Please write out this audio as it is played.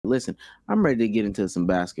Listen, I'm ready to get into some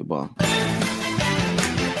basketball.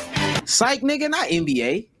 Psych, nigga, not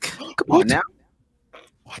NBA. Come on now.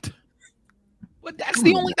 What? Well,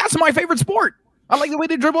 that's my favorite sport. I like the way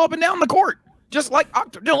they dribble up and down the court. Just like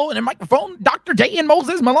Octodillo and a microphone, Dr. J and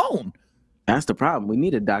Moses Malone. That's the problem. We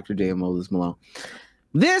needed Dr. J and Moses Malone.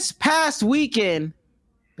 This past weekend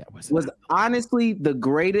was honestly the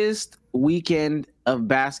greatest weekend of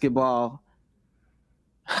basketball.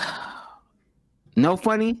 No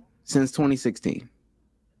funny, since 2016.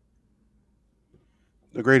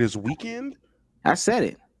 The greatest weekend? I said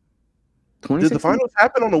it. Did the finals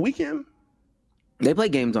happen on the weekend? They play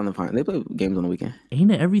games on the final. They play games on the weekend.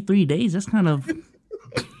 Ain't it every 3 days? That's kind of.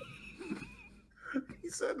 He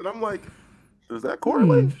said it. I'm like, does that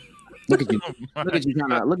correlate? Look at you! Look at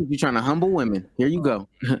you trying to humble women. Here you go.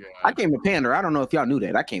 I came to pander. I don't know if y'all knew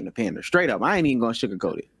that. I came to pander straight up. I ain't even gonna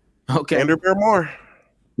sugarcoat it. Okay. Pander bear more.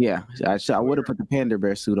 Yeah, I would have put the panda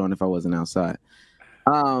bear suit on if I wasn't outside.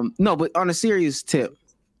 No, but on a serious tip,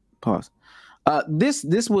 pause.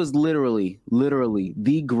 This was literally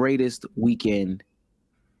the greatest weekend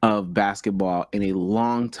of basketball in a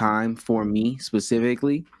long time for me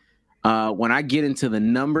specifically. When I get into the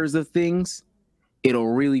numbers of things, it'll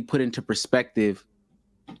really put into perspective,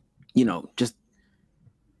 just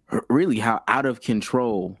really how out of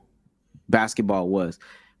control basketball was.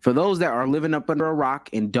 For those that are living up under a rock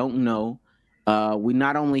and don't know, we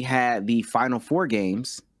not only had the Final Four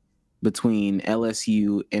games between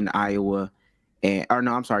LSU and Iowa,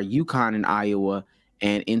 UConn and Iowa,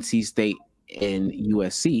 and NC State and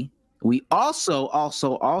USC. We also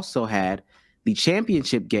had the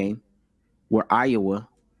championship game where Iowa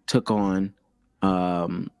took on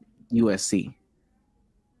USC.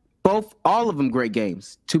 All of them great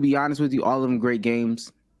games. To be honest with you, all of them great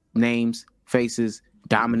games. Names, faces,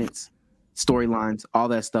 dominance, storylines, all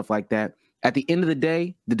that stuff like that. At the end of the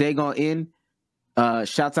day gonna end.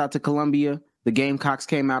 Shouts out to Columbia. The Gamecocks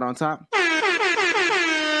came out on top.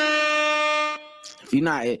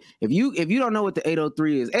 If you don't know what the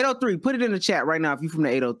 803 is, 803, put it in the chat right now if you're from the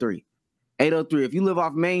 803. 803, if you live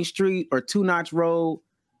off Main Street or Two Notch Road,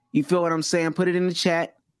 you feel what I'm saying? Put it in the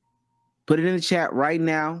chat. Put it in the chat right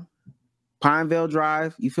now. Pineville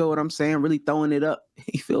Drive, you feel what I'm saying? Really throwing it up.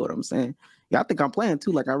 You feel what I'm saying? Y'all think I'm playing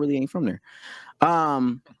too, like I really ain't from there.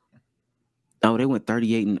 Oh, they went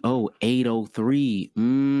 38-0, 803. Oh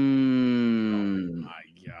my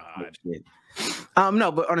God.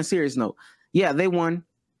 No, but on a serious note, yeah, they won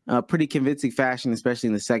pretty convincing fashion, especially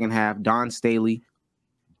in the second half. Dawn Staley,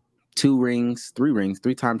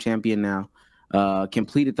 3-time champion now,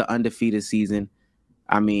 completed the undefeated season.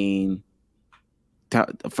 I mean,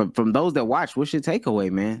 from those that watched, what's your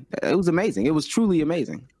takeaway, man? It was amazing. It was truly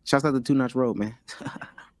amazing. Shouts out to Two Notch Road, man.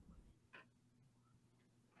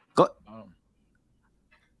 Go.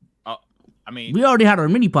 I mean, we already had our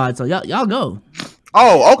mini pod, so y'all go.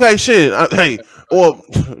 Oh, okay, shit. Hey, well,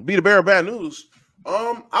 be the bearer of bad news.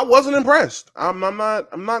 I wasn't impressed. I'm not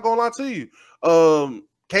gonna lie to you.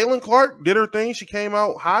 Caitlin Clark did her thing. She came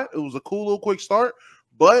out hot. It was a cool little quick start,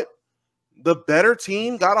 but the better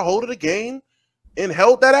team got a hold of the game and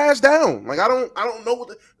held that ass down. Like I don't know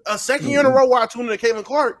what a second year in a row where I tuned into Caitlin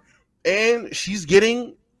Clark and she's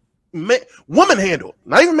getting woman handled,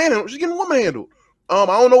 not even man handled. She's getting woman handled. I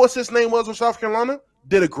don't know what his name was in South Carolina.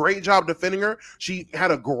 Did a great job defending her. She had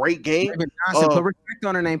a great game. Raven Johnson, put respect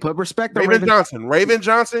on her name. Put respect on Raven Johnson. Raven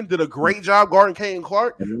Johnson did a great job guarding Caitlin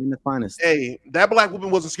Clark. The finest. Hey, that black woman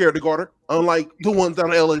wasn't scared to guard her, unlike the ones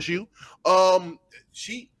down at LSU.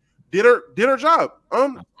 She did her job.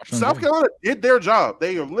 South Carolina did their job.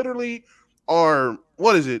 They literally are.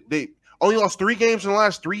 What is it? They only lost 3 games in the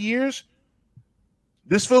last 3 years.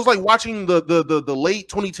 This feels like watching the late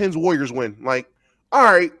 2010s Warriors win. Like, all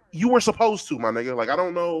right, you were supposed to, my nigga. Like, I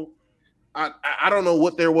don't know. I don't know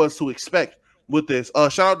what there was to expect with this.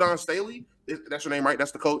 Shout out Dawn Staley. That's your name, right?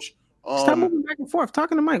 That's the coach. Stop moving back and forth.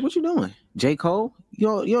 Talking to Mike. What you doing? J. Cole?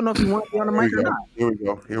 You don't know if you want to be on the mic or not.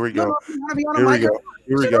 Here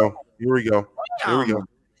we go.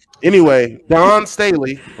 Anyway, Dawn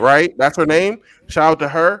Staley, right? That's her name. Shout out to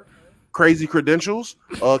her. Crazy credentials.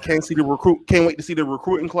 Can't wait to see the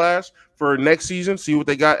recruiting class for next season. See what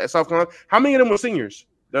they got at South Carolina. How many of them were seniors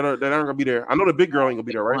that aren't gonna be there? I know the big girl ain't gonna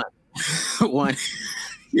be there, right? One.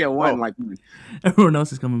 Yeah, one. Like everyone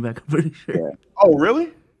else is coming back. I'm pretty sure. Yeah. Oh,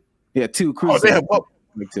 really? Yeah, 2. Oh, damn. Well,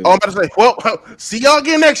 I'm about to say, well, see y'all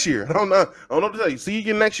again next year. I don't know what to tell you. See you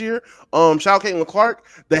again next year. Shout out Caitlin Clark.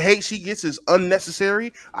 The hate she gets is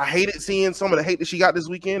unnecessary. I hated seeing some of the hate that she got this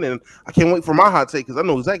weekend, and I can't wait for my hot take because I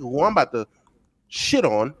know exactly who I'm about to shit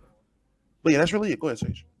on. But yeah, that's really it. Go ahead,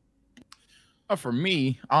 Sage. For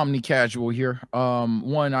me, omni casual here.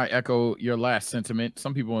 One, I echo your last sentiment.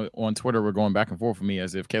 Some people on Twitter were going back and forth with me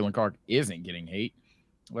as if Caitlin Clark isn't getting hate.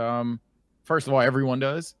 First of all, everyone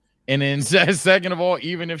does, and then second of all,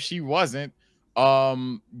 even if she wasn't,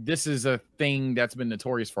 this is a thing that's been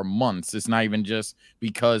notorious for months. It's not even just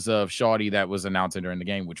because of Shawty that was announcing during the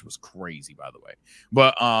game, which was crazy, by the way.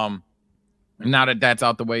 But now that that's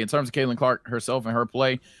out the way, in terms of Caitlin Clark herself and her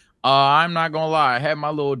play. I'm not gonna lie. I had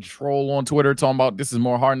my little troll on Twitter talking about this is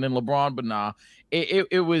more Harden than LeBron, but nah,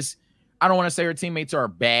 it was. I don't want to say her teammates are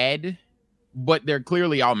bad, but they're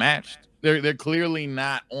clearly outmatched. They're clearly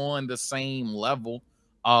not on the same level.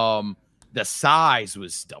 The size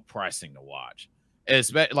was depressing to watch,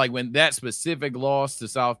 especially like when that specific loss to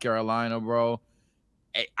South Carolina, bro.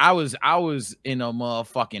 I was in a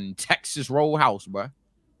motherfucking Texas Roadhouse, bro,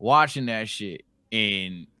 watching that shit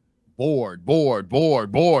and. Board. They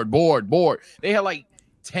had like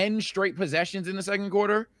 10 straight possessions in the second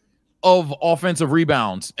quarter of offensive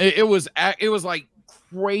rebounds. It was like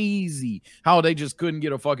crazy how they just couldn't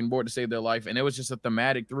get a fucking board to save their life. And it was just a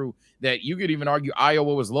thematic through that you could even argue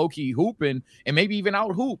Iowa was low-key hooping and maybe even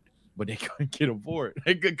out-hooped, but they couldn't get a board.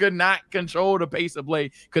 They could not control the pace of play,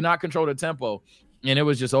 could not control the tempo. And it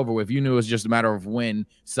was just over with. You knew it was just a matter of when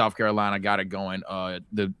South Carolina got it going.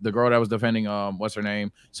 The girl that was defending, what's her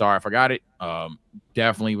name? Sorry, I forgot it.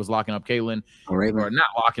 Definitely was locking up Caitlin. Or not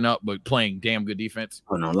locking up, but playing damn good defense.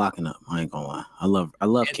 Oh no, locking up. I ain't gonna lie. I love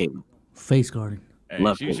Caitlin. Face guarding. Hey,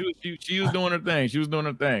 she was doing her thing. She was doing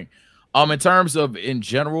her thing. In terms of in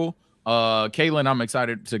general, Caitlin, I'm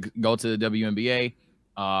excited to go to the WNBA.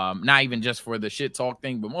 Not even just for the shit talk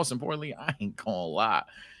thing, but most importantly, I ain't gonna lie.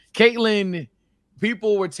 Caitlin.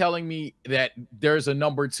 People were telling me that there's a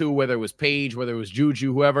number 2, whether it was Paige, whether it was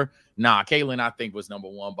Juju, whoever. Nah, Caitlin, I think, was number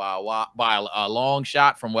 1 by a long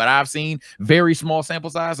shot from what I've seen. Very small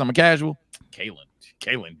sample size. I'm a casual. Caitlin,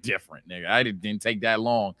 different, nigga. I didn't take that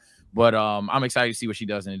long. But I'm excited to see what she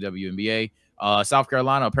does in the WNBA. South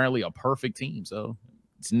Carolina, apparently a perfect team. So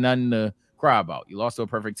it's nothing to cry about. You lost to a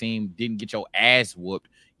perfect team. Didn't get your ass whooped.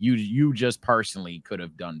 You just personally could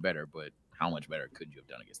have done better. But how much better could you have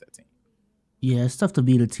done against that team? Yeah, it's tough to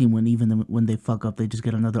beat a team when when they fuck up, they just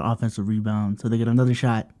get another offensive rebound. So they get another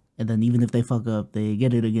shot, and then even if they fuck up, they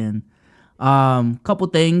get it again. Couple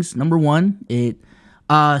things. Number one, it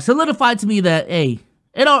solidified to me that, hey,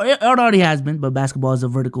 it already has been, but basketball is a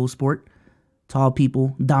vertical sport. Tall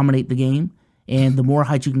people dominate the game, and the more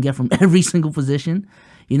height you can get from every single position,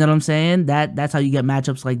 you know what I'm saying? That's how you get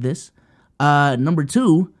matchups like this. Number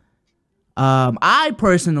two, I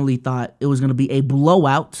personally thought it was going to be a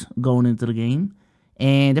blowout going into the game.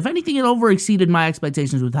 And if anything, it over-exceeded my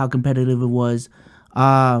expectations with how competitive it was,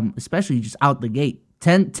 especially just out the gate.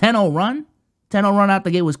 10-0 run? 10-0 run out the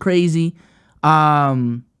gate was crazy.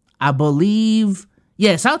 I believe,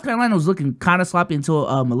 yeah, South Carolina was looking kind of sloppy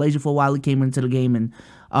until Malaysia for a while. He came into the game and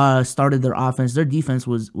started their offense. Their defense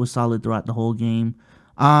was solid throughout the whole game.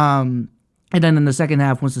 And then in the second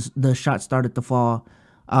half, once the shot started to fall,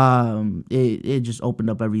 it just opened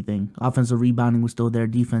up everything. Offensive rebounding was still there,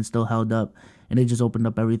 defense still held up, and it just opened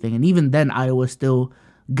up everything. And even then, Iowa still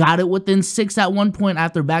got it within 6 at one point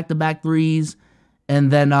after back-to-back threes,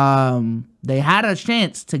 and then they had a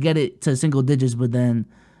chance to get it to single digits, but then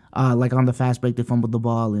like on the fast break, they fumbled the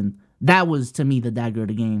ball, and that was, to me, the dagger of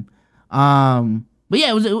the game. But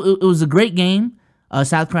yeah, it was a great game.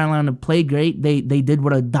 South Carolina played great. They did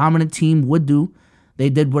what a dominant team would do. They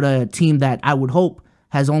did what a team that I would hope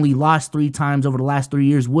has only lost 3 times over the last 3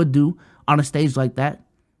 years would do on a stage like that.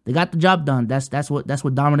 They got the job done. That's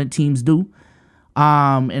what dominant teams do.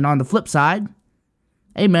 And on the flip side,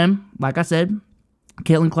 hey man, like I said,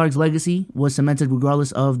 Caitlin Clark's legacy was cemented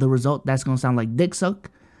regardless of the result. That's gonna sound like dick suck,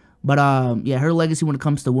 but yeah, her legacy when it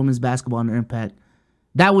comes to women's basketball and their impact,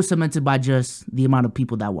 that was cemented by just the amount of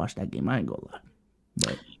people that watched that game. I ain't gonna lie.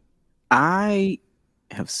 But I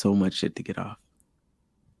have so much shit to get off,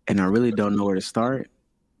 and I really don't know where to start.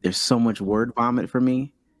 There's so much word vomit for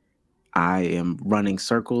me. I am running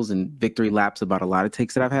circles and victory laps about a lot of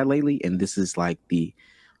takes that I've had lately, and this is like the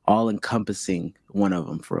all-encompassing one of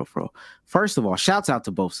them, for real. First of all, shouts out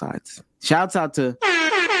to both sides. Shouts out to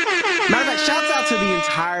the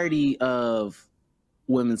entirety of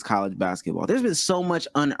women's college basketball. There's been so much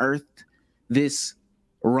unearthed this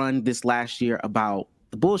run this last year about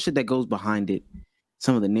the bullshit that goes behind it,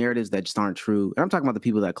 some of the narratives that just aren't true. And I'm talking about the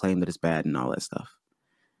people that claim that it's bad and all that stuff.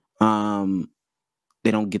 They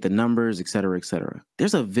don't get the numbers, et cetera, et cetera.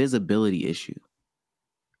 There's a visibility issue.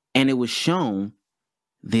 And it was shown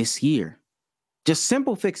this year. Just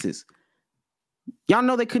simple fixes. Y'all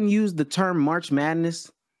know they couldn't use the term March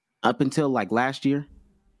Madness up until like last year.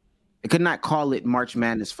 They could not call it March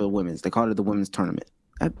Madness for women's. They called it the women's tournament.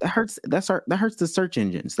 That hurts. That hurts the search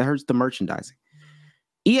engines. That hurts the merchandising.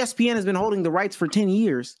 ESPN has been holding the rights for 10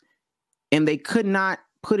 years, and they could not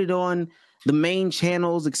put it on the main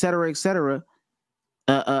channels, et cetera, et cetera.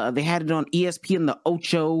 They had it on ESPN, the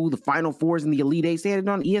Ocho, the Final Fours, and the Elite Eights. They had it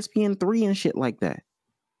on ESPN 3 and shit like that.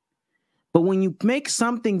 But when you make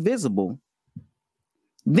something visible,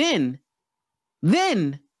 then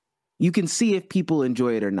you can see if people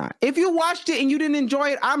enjoy it or not. If you watched it and you didn't enjoy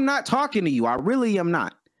it, I'm not talking to you. I really am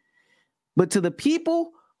not. But to the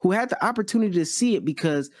people who had the opportunity to see it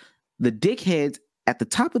because the dickheads at the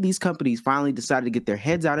top of these companies finally decided to get their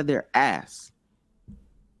heads out of their ass,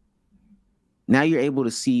 now you're able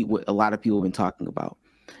to see what a lot of people have been talking about.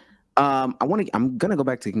 I'm gonna go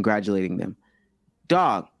back to congratulating them.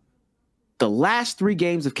 Dog, the last 3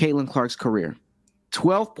 games of Caitlin Clark's career,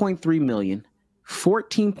 12.3 million,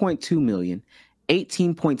 14.2 million,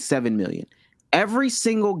 18.7 million. Every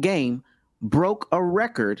single game broke a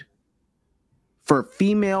record for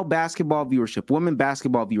female basketball viewership, women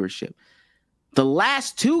basketball viewership. The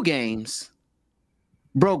last 2 games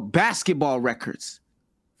broke basketball records.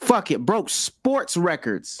 Fuck it, broke sports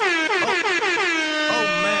records. Oh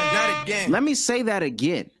man, that again. Let me say that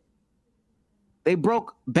again. They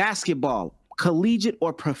broke basketball, collegiate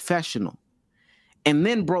or professional, and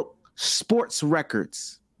then broke sports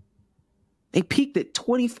records. They peaked at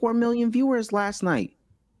 24 million viewers last night.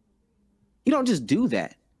 You don't just do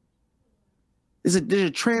that. There's a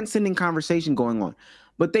transcending conversation going on.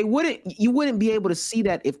 But you wouldn't be able to see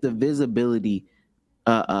that if the visibility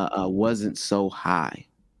wasn't so high.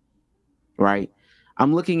 Right?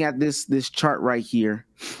 I'm looking at this chart right here,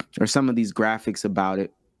 or some of these graphics about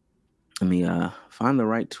it. Let me find the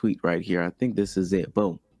right tweet right here. I think this is it.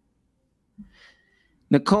 Boom.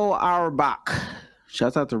 Nicole Auerbach.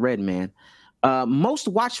 Shouts out to Red Man. Most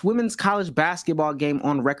watched women's college basketball game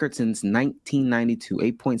on record since 1992.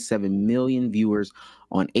 8.7 million viewers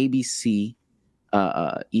on ABC,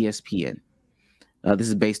 ESPN. This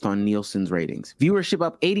is based on Nielsen's ratings. Viewership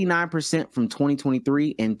up 89% from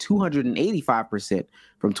 2023 and 285%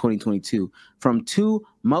 from 2022 from 2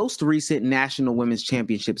 most recent National Women's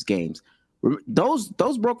Championships games. Those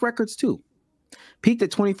broke records too. Peaked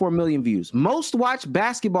at 24 million views. Most watched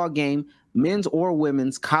basketball game, men's or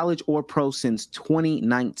women's, college or pro since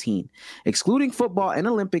 2019. Excluding football and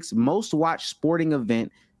Olympics, most watched sporting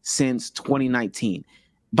event since 2019.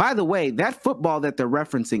 By the way, that football that they're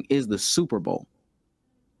referencing is the Super Bowl.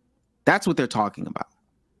 That's what they're talking about.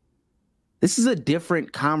 This is a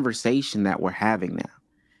different conversation that we're having now.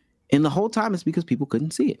 And the whole time it's because people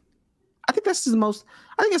couldn't see it. I think that's the most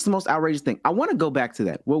outrageous thing. I want to go back to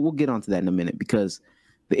that. We'll get onto that in a minute because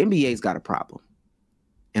the NBA's got a problem.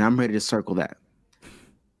 And I'm ready to circle that.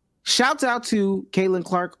 Shouts out to Caitlin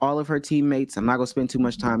Clark, all of her teammates. I'm not going to spend too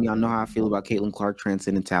much time. Y'all know how I feel about Caitlin Clark,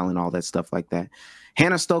 transcendent talent, all that stuff like that.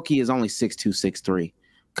 Hannah Stokey is only 6'2", 6'3".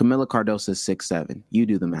 Camila Cardoso is 6'7". You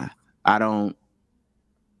do the math.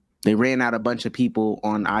 They ran out a bunch of people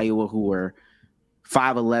on Iowa who were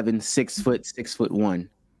 5'11", 6 foot, 6'1",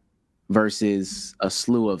 versus a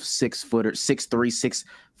slew of 6 footer, 6'3",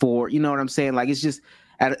 6'4". You know what I'm saying? Like, it's just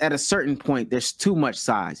at a certain point, there's too much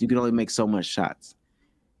size. You can only make so much shots.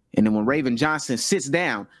 And then when Raven Johnson sits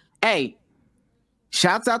down, hey,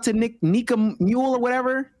 shouts out to Nika Mule or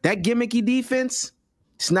whatever, that gimmicky defense,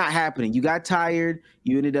 it's not happening. You got tired.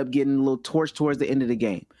 You ended up getting a little torched towards the end of the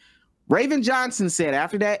game. Raven Johnson said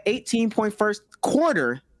after that 18-point first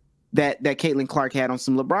quarter that Caitlin Clark had on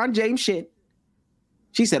some LeBron James shit,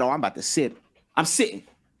 she said, oh, I'm about to sit. I'm sitting.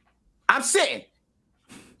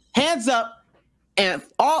 Hands up. And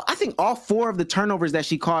I think all 4 of the turnovers that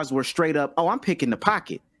she caused were straight up, oh, I'm picking the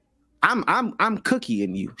pocket. I'm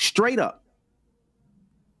cookieing you straight up.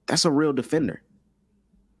 That's a real defender.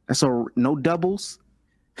 No doubles,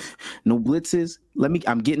 no blitzes.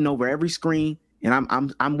 I'm getting over every screen.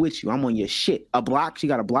 And I'm with you. I'm on your shit. A block. She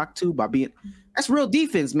got a block too by being. That's real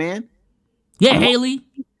defense, man. Yeah, Haley.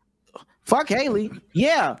 Fuck Haley.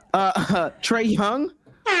 Yeah. Trae Young.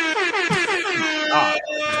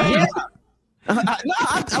 Yeah.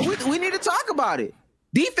 We need to talk about it.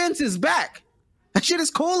 Defense is back. That shit is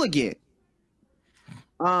cool again.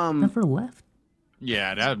 Never left.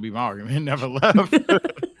 Yeah, that would be my argument. Never left.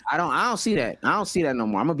 I don't see that. I don't see that no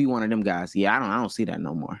more. I'm gonna be one of them guys. Yeah, I don't see that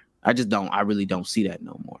no more. I really don't see that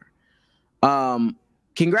no more.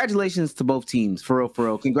 Congratulations to both teams, for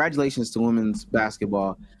real. Congratulations to women's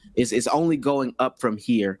basketball. It's only going up from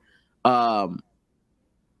here. I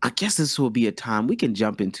guess this will be a time we can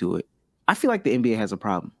jump into it. I feel like the NBA has a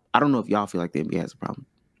problem. I don't know if y'all feel like the NBA has a problem.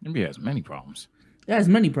 NBA has many problems. It has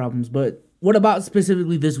many problems, but What about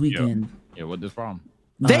specifically this weekend? Yeah, what this problem?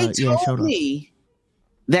 They told me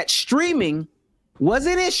that streaming was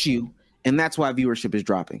an issue, and that's why viewership is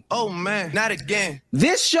dropping. Oh man, not again.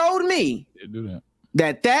 This showed me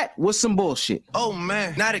that was some bullshit. Oh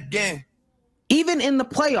man, not again. Even in the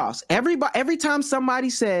playoffs, every time somebody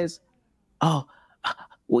says, "Oh,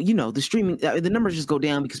 well, you know, the streaming, the numbers just go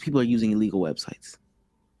down because people are using illegal websites."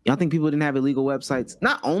 Y'all think people didn't have illegal websites?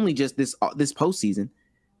 Not only just this postseason,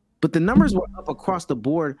 but the numbers were up across the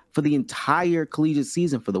board for the entire collegiate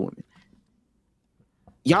season for the women.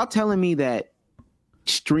 Y'all telling me that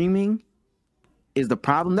streaming is the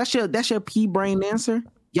problem? That's your pea-brain answer?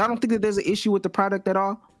 Y'all don't think that there's an issue with the product at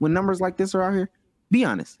all when numbers like this are out here? Be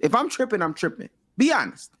honest. If I'm tripping, I'm tripping. Be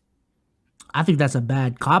honest. I think that's a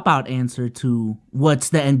bad cop-out answer to what's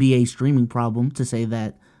the NBA streaming problem, to say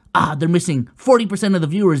that, they're missing 40% of the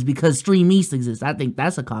viewers because Stream East exists. I think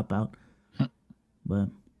that's a cop-out. But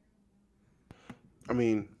I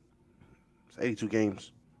mean, it's 82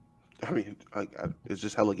 games. I mean, it's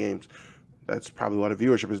just hella games. That's probably why the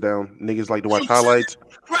viewership is down. Niggas like to watch highlights.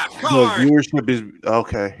 The viewership is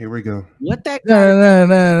okay. Here we go. What that?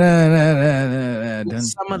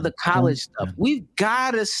 Some of the college stuff. We've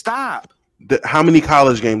got to stop. How many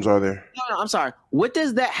college games are there? No, I'm sorry. What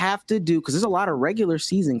does that have to do? Because there's a lot of regular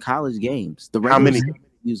season college games. The regular How many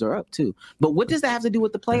views are up too. But what does that have to do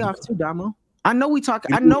with the playoffs too, Damo? I know we talk.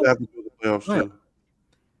 I know. Have to do with the playoffs too.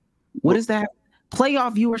 What is that?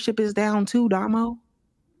 Playoff viewership is down too, Damo.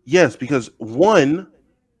 Yes, because the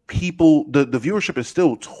viewership is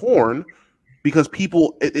still torn because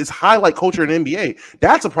it's highlight culture in NBA.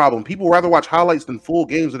 That's a problem. People rather watch highlights than full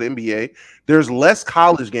games of the NBA. There's less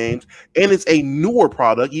college games, and it's a newer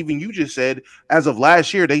product. Even you just said, as of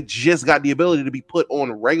last year, they just got the ability to be put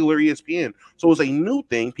on regular ESPN. So it's a new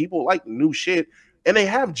thing. People like new shit, and they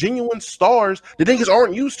have genuine stars that niggas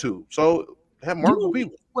aren't used to. So they have marketable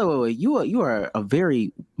people. Wait. You are a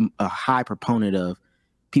very high proponent of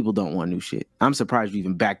people don't want new shit. I'm surprised you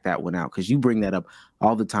even backed that one out, because you bring that up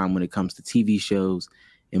all the time when it comes to TV shows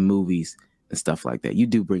and movies and stuff like that. You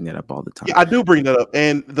do bring that up all the time. Yeah, I do bring that up.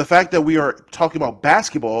 And the fact that we are talking about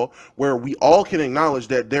basketball, where we all can acknowledge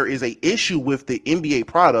that there is an issue with the NBA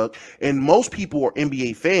product, and most people are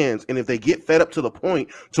NBA fans, and if they get fed up to the point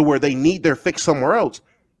to where they need their fix somewhere else,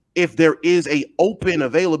 if there is a open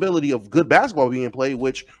availability of good basketball being played,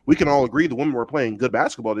 which we can all agree the women were playing good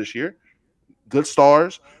basketball this year, good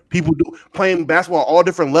stars, people playing basketball all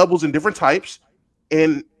different levels and different types,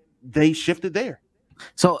 and they shifted there.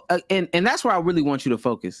 So and that's where I really want you to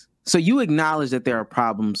focus. So you acknowledge that there are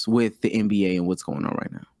problems with the NBA and what's going on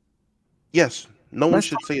right now. Yes, no one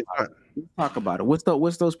should say it's not. Let's talk about it. What's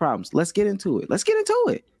those problems? Let's get into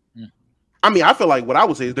it. I mean, I feel like what I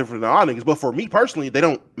would say is different than our niggas, but for me personally, they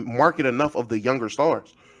don't market enough of the younger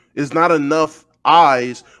stars. It's not enough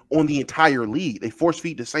eyes on the entire league. They force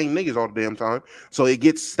feed the same niggas all the damn time, so it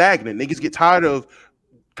gets stagnant. Niggas get tired of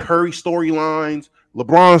Curry storylines,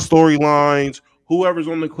 LeBron storylines, whoever's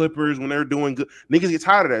on the Clippers when they're doing good. Niggas get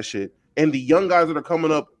tired of that shit, and the young guys that are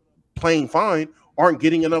coming up playing fine aren't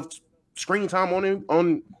getting enough screen time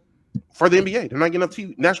on for the NBA. They're not getting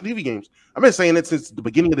enough national TV games. I've been saying it since the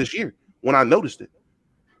beginning of this year when I noticed it.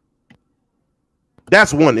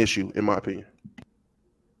 That's one issue, in my opinion.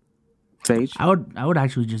 Sage? I would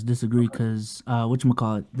actually just disagree, because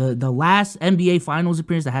whatchamacallit, the last NBA Finals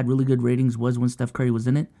appearance that had really good ratings was when Steph Curry was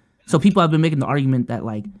in it. So people have been making the argument that,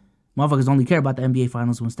 like, motherfuckers only care about the NBA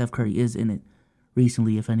Finals when Steph Curry is in it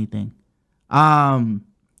recently, if anything.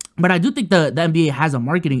 But I do think the NBA has a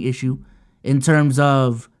marketing issue in terms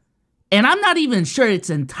of, and I'm not even sure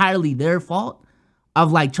it's entirely their fault, of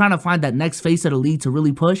like trying to find that next face of the league to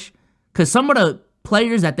really push, because some of the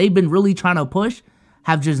players that they've been really trying to push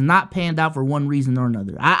have just not panned out for one reason or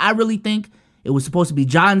another. I really think it was supposed to be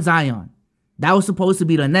John Zion. That was supposed to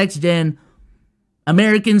be the next gen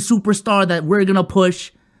American superstar that we're gonna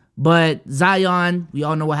push. But Zion, we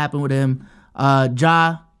all know what happened with him.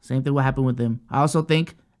 Ja, same thing what happened with him. I also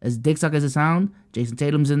think, as dick suck as it sounds, Jason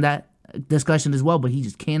Tatum's in that discussion as well, but he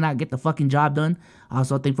just cannot get the fucking job done. I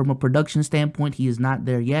also think from a production standpoint, he is not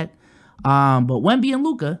there yet. But Wemby and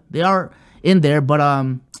Luka, they are in there. But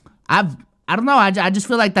I don't know. I just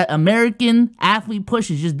feel like that American athlete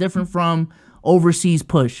push is just different from overseas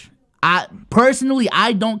push. I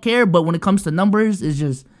don't care, but when it comes to numbers,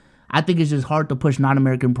 I think it's just hard to push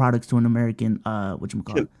non-American products to an American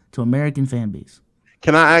to American fan base.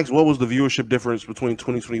 Can I ask, what was the viewership difference between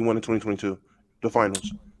 2021 and 2022, the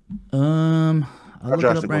finals? I'll look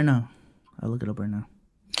it up right now.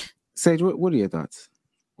 Sage, what are your thoughts?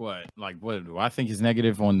 What? Like, what do I think is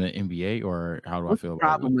negative on the NBA, or how do I feel about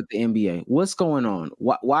problem with the NBA? What's going on?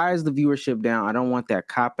 Why is the viewership down? I don't want that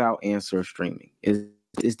cop-out answer of streaming. It's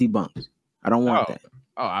debunked. I don't want that.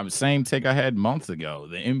 Oh, I'm the same take I had months ago.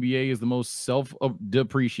 The NBA is the most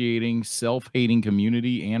self-depreciating, self-hating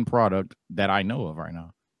community and product that I know of right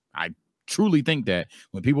now. I truly think that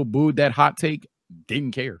when people booed that hot take,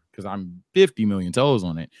 didn't care, because I'm 50 million toes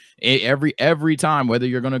on it. Every time, whether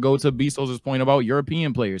you're going to go to Bezos' point about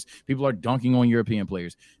European players, people are dunking on European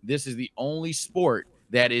players. This is the only sport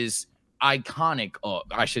that is iconic,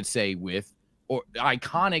 I should say, with or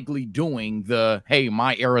iconically doing the, hey,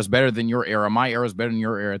 my era is better than your era, my era is better than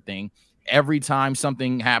your era thing. Every time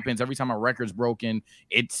something happens, every time a record's broken,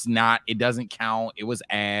 it doesn't count. It was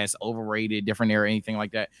ass, overrated, different era, anything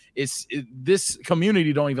like that. This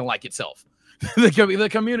community don't even like itself. The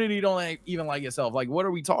community don't even like itself. Like, what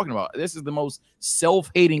are we talking about? This is the most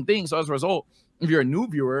self-hating thing. So as a result, if you're a new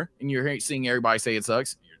viewer and you're seeing everybody say it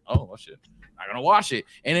sucks, oh, well, shit, I'm not gonna watch it.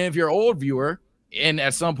 And then if you're an old viewer, and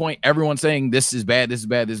at some point everyone's saying this is bad, this is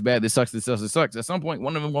bad, this is bad, this sucks, this sucks, this sucks. At some point,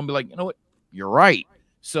 one of them gonna be like, you know what, you're right.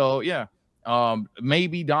 So yeah,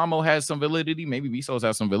 maybe Damo has some validity, maybe Bezos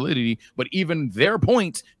has some validity, but even their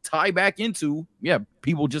points tie back into, yeah,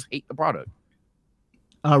 people just hate the product.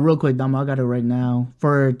 Real quick, Damo, I got it right now.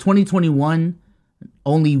 For 2021,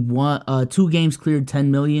 only 2 games cleared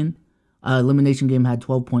 10 million. Elimination game had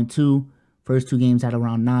 12.2. First 2 games had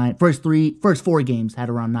around 9. First 4 games had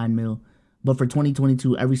around 9 mil. But for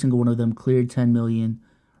 2022, every single one of them cleared 10 million,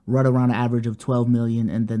 right around an average of 12 million,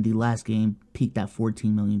 and then the last game peaked at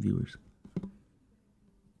 14 million viewers.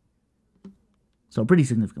 So pretty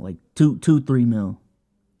significant, like 3 mil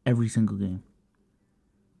every single game.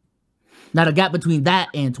 Now the gap between that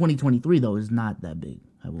and 2023 though is not that big.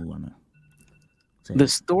 I will wanna say the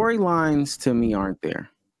storylines to me aren't there.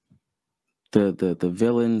 The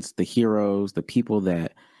villains, the heroes, the people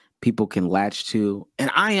that people can latch to, and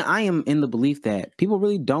I am in the belief that people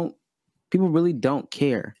really don't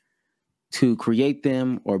care to create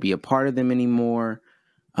them or be a part of them anymore.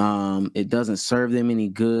 It doesn't serve them any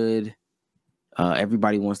good.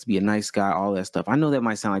 Everybody wants to be a nice guy, all that stuff. I know that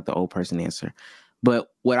might sound like the old person answer, but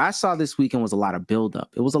what I saw this weekend was a lot of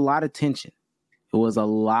buildup. It was a lot of tension. It was a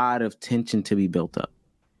lot of tension to be built up.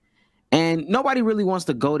 And nobody really wants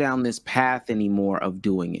to go down this path anymore of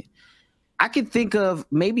doing it. I could think of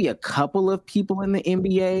maybe a couple of people in the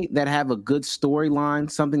NBA that have a good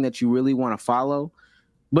storyline, something that you really want to follow.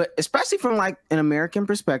 But especially from like an American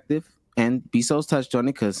perspective, and Bezos touched on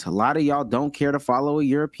it, because a lot of y'all don't care to follow a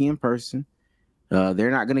European person.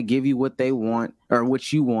 They're not going to give you what they want or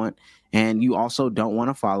what you want, and you also don't want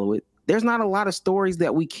to follow it. There's not a lot of stories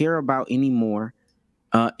that we care about anymore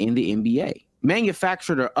in the NBA,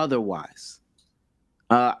 manufactured or otherwise.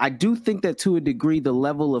 I do think that to a degree, the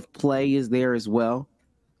level of play is there as well.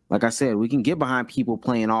 Like I said, we can get behind people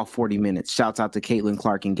playing all 40 minutes. Shouts out to Caitlin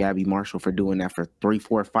Clark and Gabby Marshall for doing that for 3,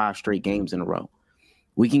 4, 5 straight games in a row.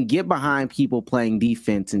 We can get behind people playing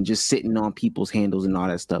defense and just sitting on people's handles and all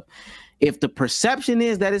that stuff. If the perception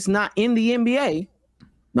is that it's not in the NBA,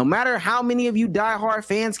 no matter how many of you diehard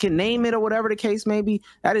fans can name it or whatever the case may be,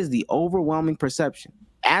 that is the overwhelming perception,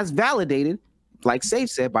 as validated, like Safe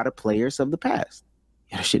said, by the players of the past.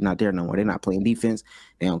 Yeah, shit not there no more. They're not playing defense.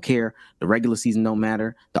 They don't care. The regular season don't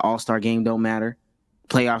matter. The All-Star game don't matter.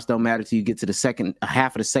 Playoffs don't matter till you get to the second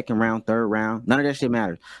half of the second round, third round. None of that shit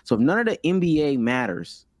matters. So if none of the NBA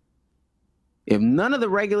matters, if none of the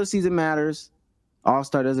regular season matters,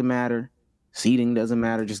 All-Star doesn't matter, seeding doesn't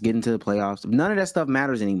matter, just getting to the playoffs. If none of that stuff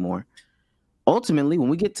matters anymore, ultimately, when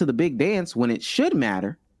we get to the big dance, when it should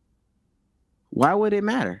matter, why would it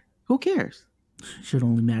matter? Who cares? Should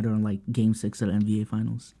only matter on like Game 6 of the NBA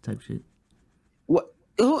Finals type shit. What?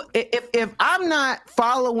 If I'm not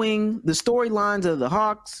following the storylines of the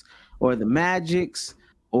Hawks or the Magics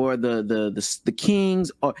or the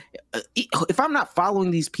Kings, or if I'm not following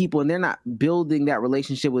these people and they're not building that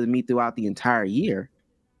relationship with me throughout the entire year,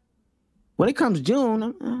 when it comes June,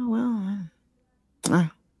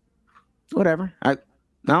 whatever. I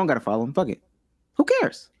don't gotta follow them. Fuck it. Who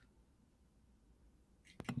cares?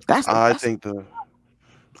 I think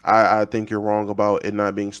you're wrong about it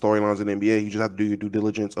not being storylines in the NBA. You just have to do your due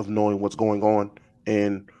diligence of knowing what's going on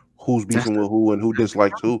and who's beefing with who and who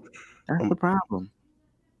dislikes who. That's the problem.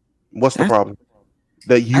 What's the problem?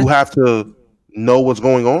 That you have to know what's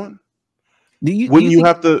going on? You think you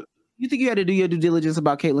had to do your due diligence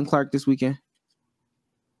about Caitlin Clark this weekend?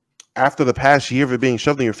 After the past year of it being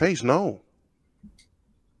shoved in your face, no.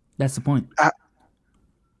 That's the point.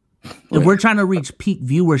 If we're trying to reach peak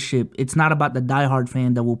viewership, it's not about the diehard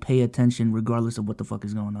fan that will pay attention regardless of what the fuck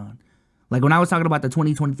is going on. Like when I was talking about the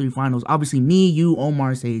 2023 finals, obviously me, you,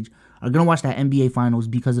 Omar, Sage are gonna watch that NBA finals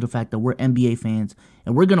because of the fact that we're NBA fans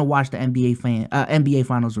and we're gonna watch the NBA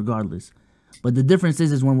finals regardless. But the difference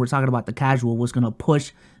is when we're talking about the casual, what's gonna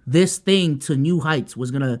push this thing to new heights,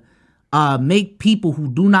 what's gonna make people who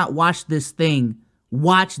do not watch this thing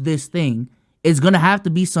watch this thing, is gonna have to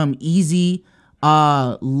be some easy,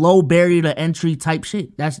 low barrier to entry type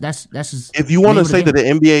shit. That's just, if you want to say that the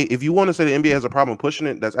NBA has a problem pushing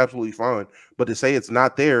it, that's absolutely fine. But to say it's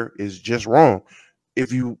not there is just wrong.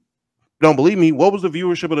 If you don't believe me, what was the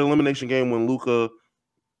viewership of the elimination game when Luka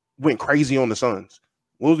went crazy on the Suns?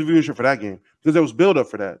 What was the viewership for that game? Because there was build up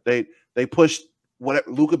for that. They pushed what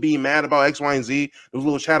Luka being mad about X, Y, and Z. There was a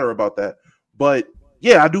little chatter about that. But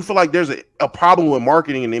yeah, I do feel like there's a problem with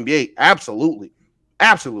marketing in the NBA. Absolutely.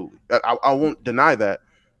 Absolutely. I won't deny that.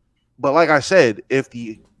 But like I said, if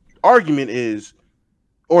the argument is,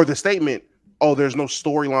 or the statement, oh, there's no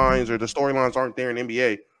storylines or the storylines aren't there in the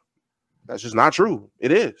NBA, that's just not true.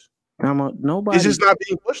 It is. Nobody. It's just not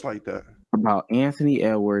being pushed like that. About Anthony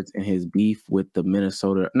Edwards and his beef with the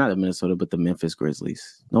the Memphis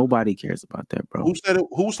Grizzlies. Nobody cares about that, bro. Who said it?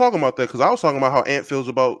 Who was talking about that? Because I was talking about how Ant feels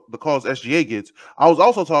about the calls SGA gets. I was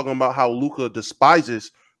also talking about how Luka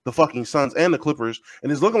despises the fucking Suns and the Clippers,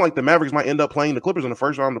 and it's looking like the Mavericks might end up playing the Clippers in the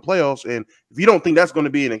first round of the playoffs. And if you don't think that's going to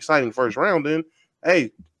be an exciting first round, then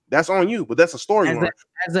hey, that's on you. But that's a storyline.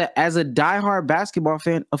 As a diehard basketball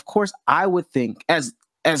fan, of course, I would think as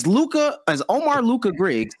Omar Luka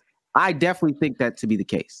Griggs, I definitely think that to be the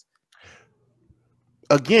case.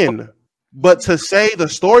 Again, but to say the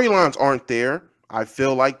storylines aren't there, I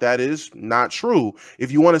feel like that is not true.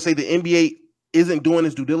 If you want to say the NBA isn't doing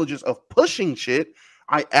its due diligence of pushing shit,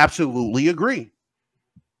 I absolutely agree.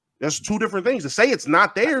 There's two different things. To say it's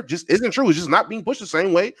not there just isn't true. It's just not being pushed the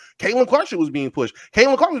same way Caitlin Clark shit was being pushed.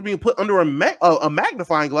 Caitlin Clark was being put under a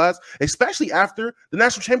magnifying glass, especially after the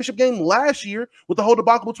national championship game last year with the whole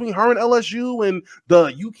debacle between her and LSU and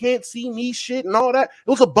the "you can't see me" shit and all that. It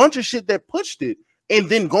was a bunch of shit that pushed it. And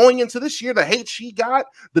then going into this year, the hate she got,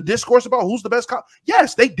 the discourse about who's the best cop.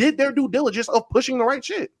 Yes, they did their due diligence of pushing the right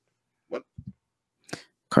shit. What?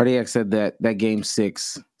 Cardiac said that game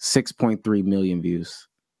 6.3 million views.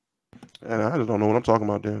 And I just don't know what I'm talking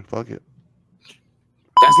about. Then fuck it.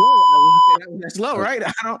 That's low. That's low, right?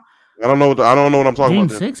 I don't know what I'm talking about.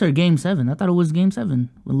 Game 6 or game 7? I thought it was game 7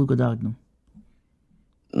 when Luka dogged him.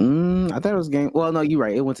 I thought it was game. Well, no, you're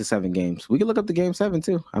right. It went to 7 games. We can look up the game 7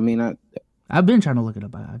 too. I mean, I've been trying to look it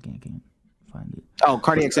up. I can't find it. Oh,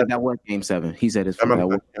 Cardiac said that was game 7. He said it's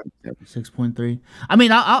 6.3. I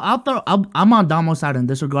mean, I'm on Damo's side in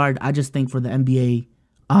this regard. I just think for the NBA,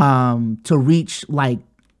 to reach like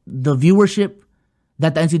the viewership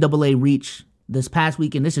that the NCAA reached this past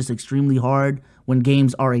weekend, it's just extremely hard when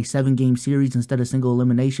games are a 7-game series instead of single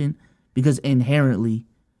elimination, because inherently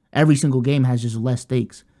every single game has just less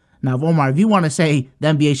stakes. Now, if you want to say the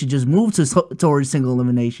NBA should just move towards single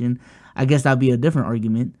elimination, I guess that'd be a different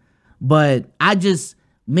argument. But I just,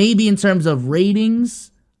 maybe in terms of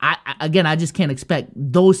ratings, I just can't expect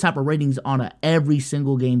those type of ratings on a every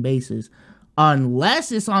single game basis,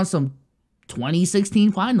 unless it's on some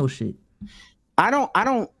 2016 final shit. I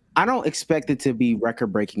don't expect it to be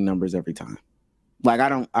record-breaking numbers every time. Like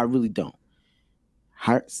I really don't.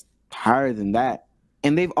 Higher than that.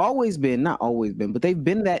 And they've always been, not always been, but they've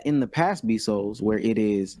been that in the past, B-Souls, where it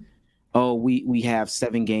is, oh, we have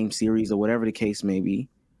 7-game series or whatever the case may be.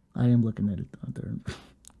 I am looking at it out there.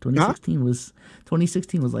 2016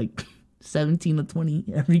 was like 17 to 20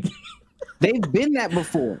 every game. They've been that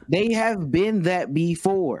before. They have been that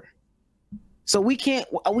before. So we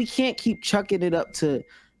can't keep chucking it up to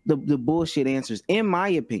the bullshit answers, in my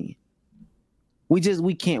opinion.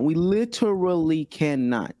 We can't. We literally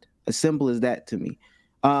cannot. As simple as that to me.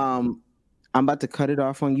 I'm about to cut it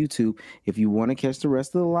off on YouTube. If you want to catch the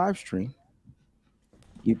rest of the live stream,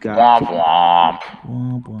 you got womp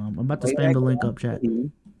womp. I'm about to spam the link up, chat.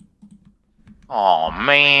 Oh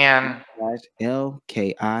man.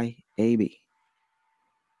 LKIAB.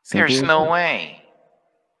 There's no way.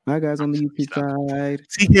 Hi guys on the YouTube side.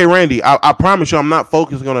 TK Randy, I promise you, I'm not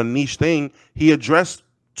focusing on a niche thing. He addressed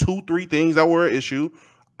 2-3 things that were an issue.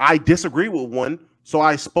 I disagree with one, so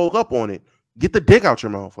I spoke up on it. Get the dick out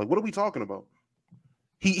your mouth. Like, what are we talking about?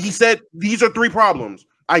 He said these are 3 problems.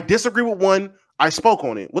 I disagree with one. I spoke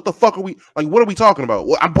on it. What the fuck are we like? What are we talking about?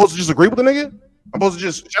 What, I'm supposed to just agree with the nigga? I'm supposed to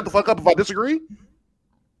just shut the fuck up if I disagree?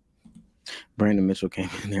 Brandon Mitchell came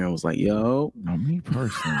in there and was like, "Yo, not me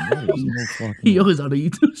personally." He always on the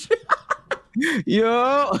YouTube shit.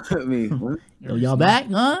 Yo, me. Yo, y'all back,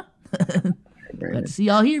 huh? Glad to see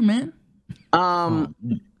y'all here, man.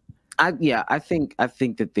 I I think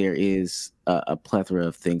that there is a plethora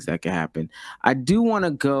of things that can happen. I do want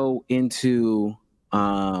to go into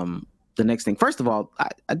the next thing. First of all,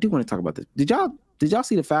 I do want to talk about this. Did y'all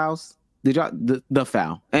see the fouls? Did y'all the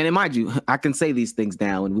foul? And mind you, I can say these things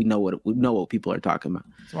now, and we know what people are talking about.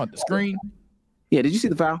 It's on the screen. Yeah, did you see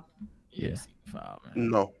the foul? Yeah, foul, man.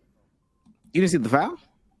 No, You didn't see the foul?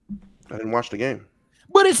 I didn't watch the game.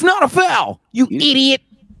 But it's not a foul, you idiot.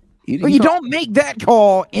 You don't make that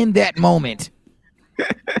call in that moment.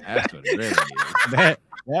 That's what it really is.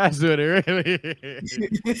 That's what it really is.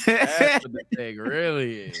 That's what the thing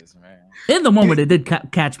really is, man. In the moment, it did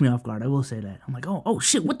catch me off guard. I will say that. I'm like, oh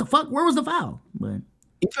shit, what the fuck? Where was the foul? But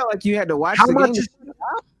you felt like you had to watch How the much game. is-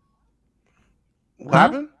 What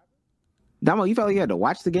happened? Damo, you felt like you had to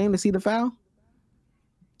watch the game to see the foul?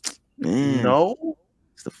 Man, No.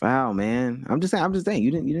 it's the foul, man. I'm just saying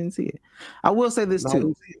you didn't see it. I will say this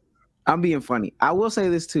too. I'm being funny. I will say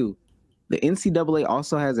this too. The NCAA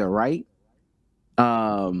also has a right.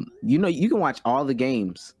 You can watch all the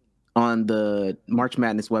games on the March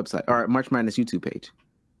Madness website or March Madness YouTube page.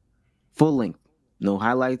 Full length. No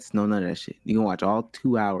highlights, no none of that shit. You can watch all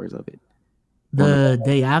 2 hours of it. the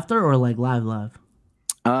day after or like live?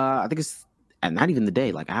 I think it's not even the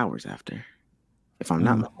day, like hours after, if I'm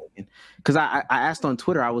not mistaken. Because I asked on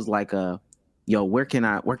Twitter, I was like, yo, where can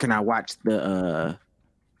I watch the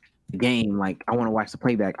game? Like, I want to watch the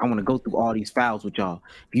playback. I want to go through all these fouls with y'all.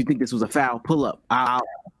 If you think this was a foul, pull up. I'll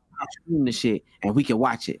stream the shit and we can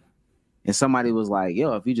watch it. And somebody was like,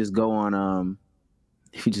 yo, if you just go on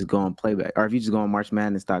playback, or if you just go on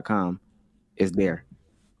marchmadness.com, it's there.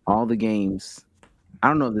 All the games. I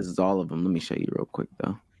don't know if this is all of them. Let me show you real quick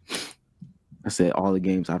though. I said all the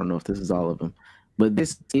games. I don't know if this is all of them, but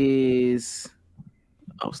this is.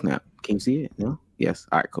 Oh snap! Can you see it? No. Yes.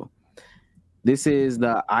 All right. Cool. This is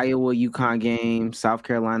the Iowa UConn game, South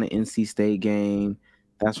Carolina NC State game.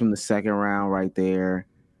 That's from the second round right there.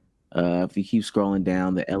 If you keep scrolling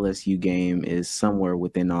down, the LSU game is somewhere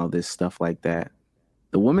within all this stuff like that.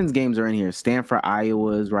 The women's games are in here. Stanford,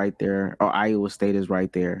 Iowa is right there, or Iowa State is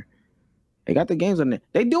right there. They got the games on there.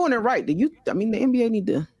 They doing it right. The NBA need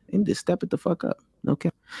to step it the fuck up. Okay.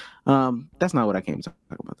 That's not what I came to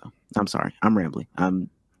talk about though. I'm sorry. I'm rambling. I'm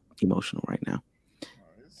emotional right now.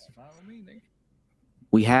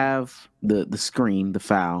 We have the screen, the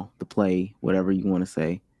foul, the play, whatever you want to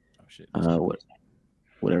say. Oh shit.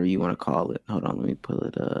 Whatever you want to call it. Hold on, let me pull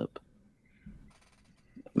it up.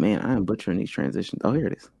 Man, I am butchering these transitions. Oh, here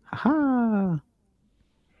it is. Haha.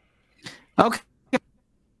 Okay.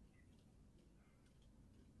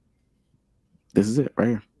 This is it right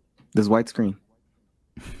here. This white screen.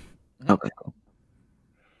 Okay, cool.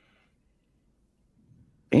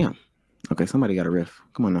 Damn. Okay, somebody got a riff.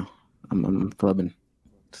 Come on now. I'm flubbing.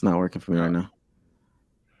 It's not working for me right now.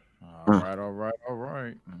 All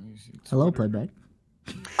right. Let me see. Hello, playback.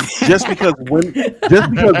 Just because Wendy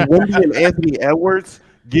and Anthony Edwards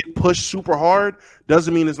get pushed super hard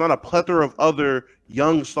doesn't mean it's not a plethora of other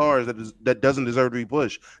young stars that doesn't deserve to be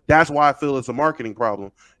pushed. That's why I feel it's a marketing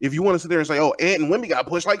problem. If you want to sit there and say, "Oh, Ant and Wemby got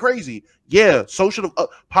pushed like crazy," yeah, so should have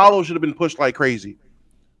Paolo should have been pushed like crazy.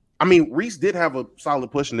 I mean, Reese did have a solid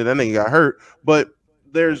push and then that nigga got hurt, but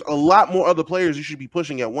there's a lot more other players you should be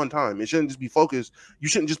pushing at one time. It shouldn't just be focused. You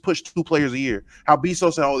shouldn't just push 2 players a year. How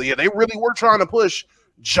Bezos said, "Oh yeah, they really were trying to push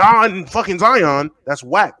John and fucking Zion." That's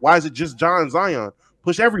whack. Why is it just John and Zion?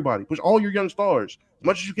 Push everybody. Push all your young stars as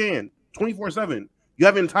much as you can. 24/7. You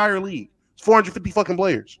have an entire league. It's 450 fucking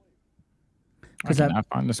players. I cannot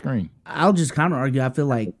find the screen. I'll just counter argue. I feel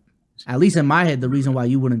like, at least in my head, the reason why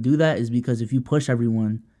you wouldn't do that is because if you push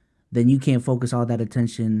everyone, then you can't focus all that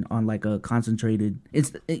attention on like a concentrated.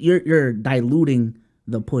 You're diluting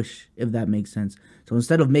the push, if that makes sense. So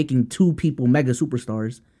instead of making 2 people mega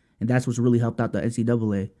superstars, and that's what's really helped out the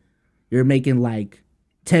NCAA, you're making like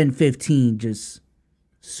 10, 15 just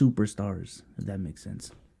superstars, if that makes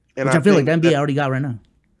sense. And which I feel like the NBA already got right now.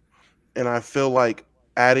 And I feel like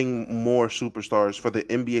adding more superstars for the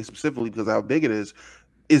NBA specifically, because how big it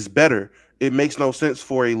is better. It makes no sense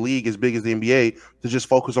for a league as big as the NBA to just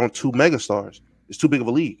focus on 2 megastars. It's too big of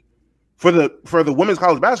a league. For the women's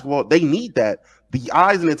college basketball, they need that. The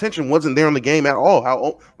eyes and attention wasn't there on the game at all.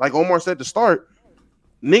 How, like Omar said to start,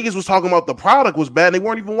 niggas was talking about the product was bad. And they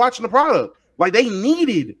weren't even watching the product. Like they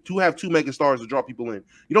needed to have 2 megastars to draw people in.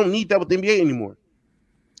 You don't need that with the NBA anymore.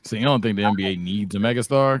 So you don't think the NBA needs a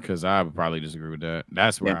megastar? Because I would probably disagree with that.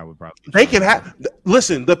 That's where I would probably. They can have.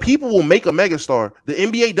 Listen, the people will make a megastar. The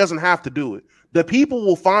NBA doesn't have to do it. The people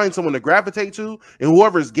will find someone to gravitate to, and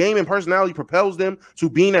whoever's game and personality propels them to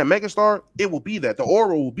being that megastar, it will be that. The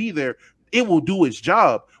aura will be there. It will do its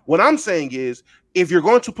job. What I'm saying is, if you're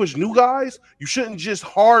going to push new guys, you shouldn't just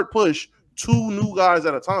hard push 2 new guys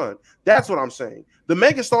at a time. That's what I'm saying. The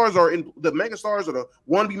megastars or the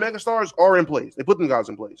wannabe megastars are in place. They put them guys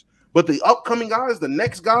in place. But the upcoming guys, the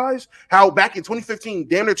next guys, how back in 2015,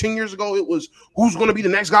 damn near 10 years ago, it was who's going to be the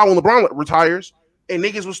next guy when LeBron retires, and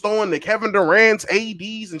niggas was throwing the Kevin Durant's,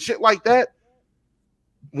 ADs, and shit like that.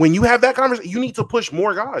 When you have that conversation, you need to push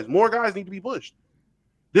more guys. More guys need to be pushed.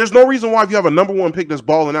 There's no reason why if you have a number 1 pick that's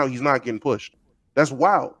balling out, he's not getting pushed. That's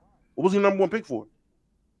wild. What was he number 1 pick for?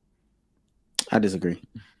 I disagree.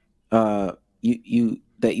 That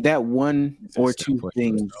 1 or 2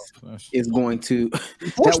 things is going to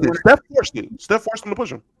Steph forced it. Steph forced him to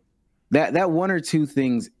push him. That 1 or 2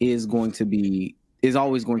 things is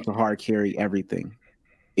always going to hard carry everything.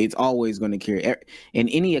 It's always going to carry in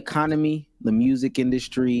any economy, the music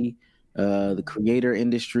industry, the creator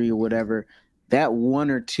industry, or whatever. That 1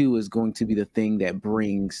 or 2 is going to be the thing that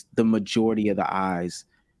brings the majority of the eyes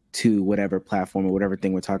to whatever platform or whatever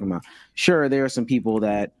thing we're talking about. Sure, there are some people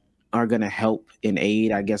that are going to help and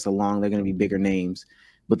aid, I guess, along. They're going to be bigger names.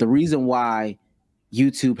 But the reason why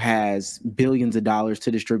YouTube has billions of dollars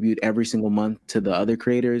to distribute every single month to the other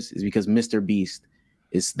creators is because Mr. Beast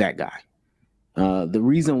is that guy. The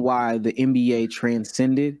reason why the NBA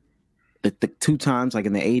transcended the 2 times, like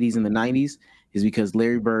in the 80s and the 90s, is because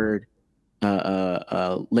Larry Bird,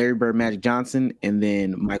 Magic Johnson, and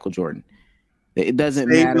then Michael Jordan. It doesn't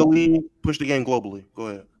matter. The league, push the game globally. Go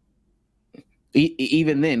ahead.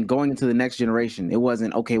 Even then, going into the next generation, it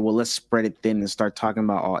wasn't okay. Well, let's spread it thin and start talking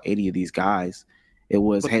about all 80 of these guys. It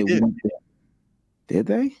was, hey, did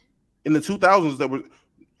they? In the 2000s,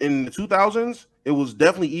 it was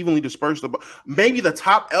definitely evenly dispersed. Maybe the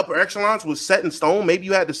top upper echelons was set in stone. Maybe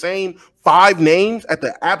you had the same 5 names at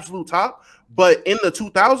the absolute top. But in the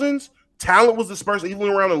 2000s, talent was dispersed evenly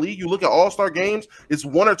around the league. You look at all-star games, it's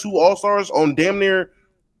 1 or 2 all-stars on damn near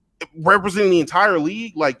representing the entire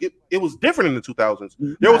league. Like it was different in the 2000s.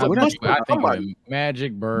 There was I think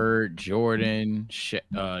Magic, Bird, Jordan,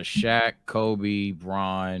 Shaq, Kobe,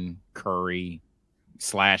 Bron, Curry /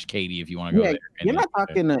 KD, if you want to go there. We're not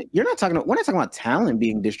talking about talent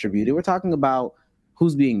being distributed. We're talking about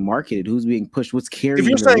who's being marketed, who's being pushed, what's carrying. If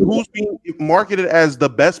you're saying who's being marketed as the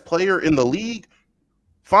best player in the league,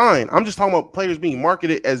 fine. I'm just talking about players being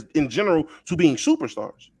marketed as in general to being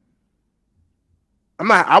superstars.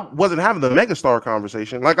 I wasn't having the megastar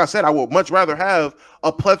conversation. Like I said, I would much rather have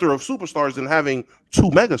a plethora of superstars than having 2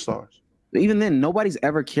 megastars. Even then, nobody's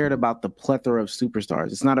ever cared about the plethora of superstars.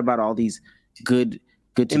 It's not about all these good.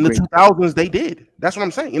 In the 2000s, they did. That's what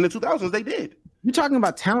I'm saying. In the 2000s, they did. You're talking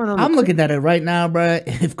about talent on I'm looking at it right now, bro.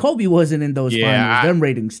 If Kobe wasn't in those finals, them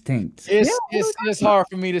ratings tanked. It's hard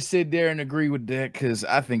for me to sit there and agree with that because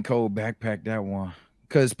I think Kobe backpacked that one.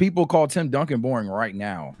 Because people call Tim Duncan boring right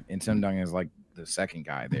now, and Tim Duncan is like the second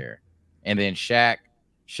guy there. And then Shaq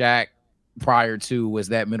prior to was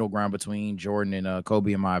that middle ground between Jordan and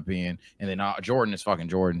Kobe, in my opinion. And then Jordan is fucking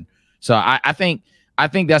Jordan. So I think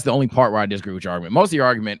that's the only part where I disagree with your argument. Most of your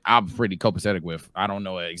argument, I'm pretty copacetic with. I don't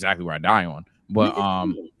know exactly where I die on. But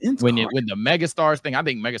when the megastars thing, I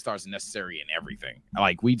think megastars are necessary in everything.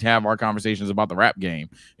 Like we have our conversations about the rap game.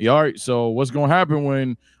 Yeah, all right. So what's gonna happen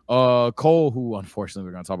when Cole, who unfortunately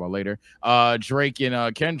we're gonna talk about later, Drake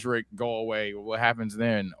and Kendrick go away? What happens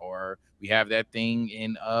then? Or we have that thing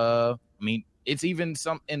in I mean, it's even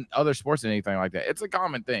some in other sports and anything like that. It's a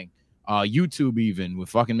common thing. YouTube even with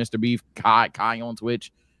fucking Mr. Beef, Kai on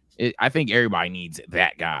Twitch. I think everybody needs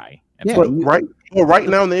that guy. Yeah, but right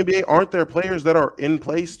now in the NBA, aren't there players that are in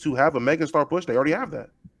place to have a megastar push? They already have that.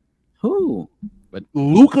 Who? But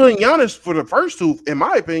Luka and Giannis for the first 2, in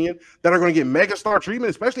my opinion, that are going to get megastar treatment,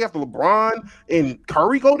 especially after LeBron and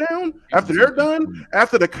Curry go down, after they're done,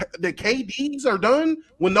 after the KDs are done.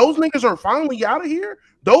 When those niggas are finally out of here,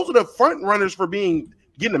 those are the front runners for getting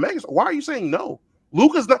a megastar. Why are you saying no?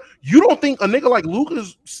 Luka's not. You don't think a nigga like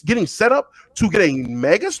Luka's getting set up to get a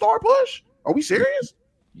megastar push? Are we serious?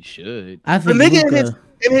 You should. I think the nigga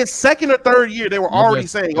in his second or third year, they were already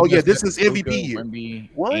saying, "Oh yeah, this is MVP year."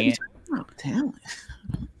 What? Talent.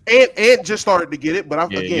 And just started to get it, but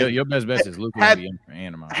again, your best bet is Luka and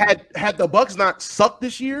had the Bucks not sucked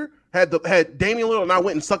this year, had Damian Lillard not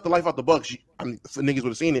went and sucked the life out the Bucks, I mean, niggas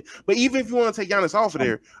would have seen it. But even if you want to take Giannis off of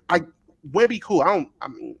there, Wemby cool. I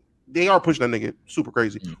mean, they are pushing that nigga super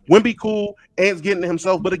crazy. Wemby cool, Ant's getting to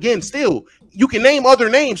himself, but again, still, you can name other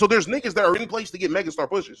names. So there's niggas that are in place to get megastar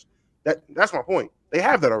pushes. That's my point. They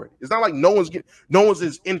have that already. It's not like no one's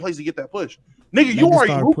is in place to get that push. Nigga, you are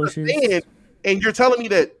a Luka fan, and you're telling me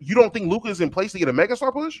that you don't think Luka is in place to get a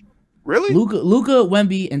megastar push? Really? Luka,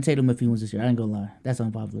 Wemby, and Tatum if he wins this year. I ain't gonna lie. That's an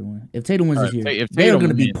unpopular one. If Tatum wins this year, if they're Tatum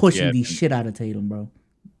gonna be wins, pushing yeah, the shit out of Tatum, bro.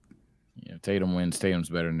 Yeah, Tatum wins. Tatum's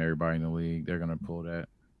better than everybody in the league. They're gonna pull that.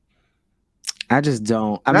 I just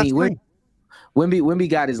don't. I mean, Wemby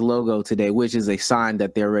got his logo today, which is a sign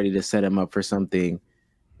that they're ready to set him up for something,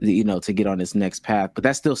 you know, to get on his next path. But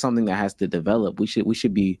that's still something that has to develop. We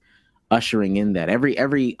should be ushering in that.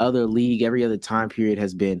 Every other league, every other time period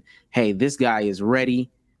has been, hey, this guy is ready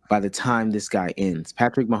by the time this guy ends.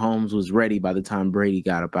 Patrick Mahomes was ready by the time Brady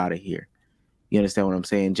got up out of here. You understand what I'm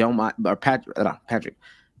saying?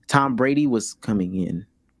 Tom Brady was coming in.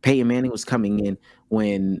 Peyton Manning was coming in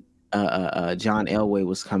when John Elway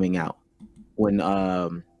was coming out. When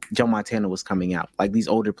Joe Montana was coming out. Like these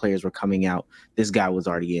older players were coming out. This guy was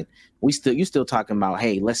already in. You're still talking about,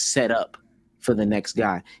 hey, let's set up for the next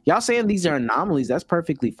guy. Y'all saying these are anomalies, that's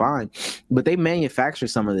perfectly fine. But they manufacture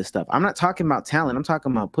some of this stuff. I'm not talking about talent. I'm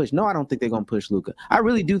talking about push. No, I don't think they're going to push Luka. I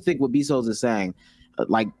really do think what Bezos is saying,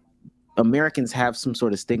 like Americans have some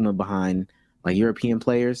sort of stigma behind like European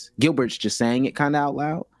players. Gilbert's just saying it kind of out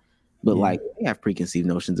loud. But like, we have preconceived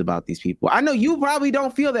notions about these people. I know you probably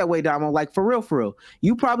don't feel that way, Damo. Like for real.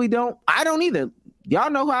 You probably don't. I don't either. Y'all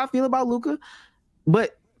know how I feel about Luka.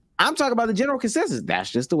 But I'm talking about the general consensus.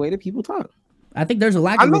 That's just the way that people talk. I think there's a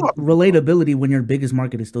lack of relatability when your biggest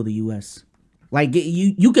market is still the U.S. Like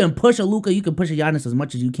you can push a Luka, you can push a Giannis as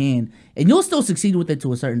much as you can, and you'll still succeed with it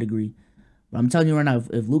to a certain degree. But I'm telling you right now,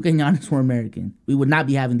 if Luka and Giannis were American, we would not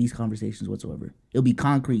be having these conversations whatsoever. It'll be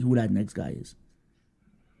concrete who that next guy is.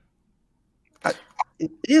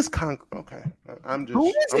 It is concrete. Okay, I'm just. Who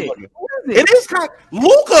is it? It is concrete.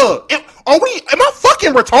 Luka. Am I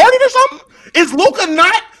fucking retarded or something? Is Luka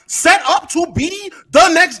not set up to be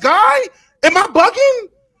the next guy? Am I bugging?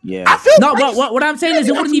 Yeah. I feel no. What I'm saying is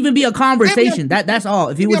it wouldn't even be a conversation. That's all.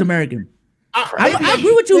 If he was American, I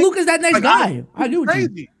agree with you. Luka's that next guy. I agree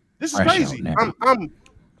with you. This is crazy.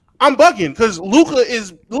 I'm bugging because Luka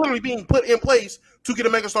is literally being put in place to get a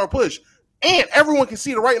megastar push, and everyone can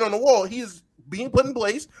see the writing on the wall. He is being put in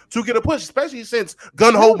place to get a push, especially since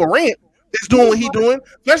Gunho Morant is doing what he's doing,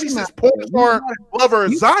 especially since porn star lover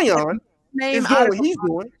Zion is doing what he's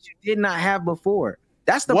doing. You did not have before.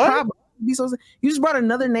 That's the problem. You just brought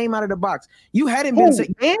another name out of the box. You hadn't been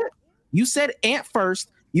saying Ant. You said Ant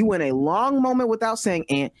first. You went a long moment without saying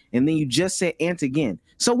Ant, and then you just said Ant again.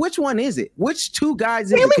 So which one is it? Which two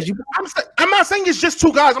guys is it? I'm not saying it's just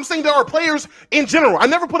two guys. I'm saying there are players in general. I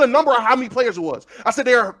never put a number on how many players it was. I said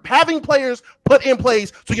they are having players put in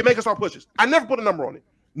place so you make us start pushes. I never put a number on it.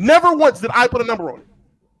 Never once did I put a number on it.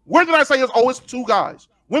 Where did I say it's two guys?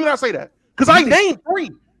 When did I say that? Because I named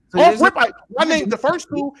three. I named the first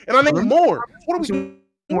two, and I named more. What are we doing?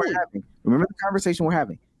 Remember the conversation we're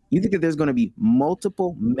having. You think that there's going to be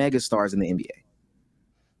multiple megastars in the NBA?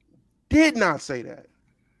 Did not say that.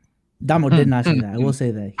 Damo did not say that. I will say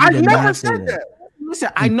that. I never said that. Listen,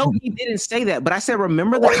 I know he didn't say that, but I said,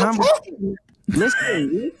 remember the conversation.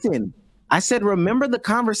 Listen. I said, remember the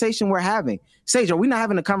conversation we're having. Sage, are we not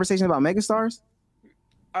having a conversation about megastars?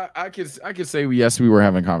 I could say yes, we were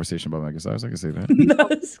having a conversation about megastars. I can say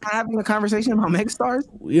that. Having a conversation about megastars?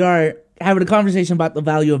 We are having a conversation about the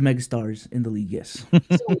value of megastars in the league, yes. So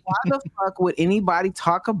why the fuck would anybody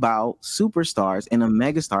talk about superstars in a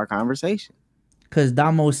megastar conversation? Because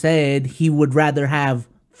Damo said he would rather have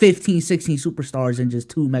 15, 16 superstars than just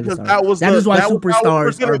two megastars. That is why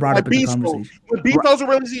superstars are brought up in the conversation. When Bezos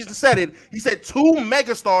really said it, he said 2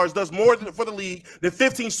 megastars does more for the league than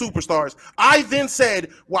 15 superstars. I then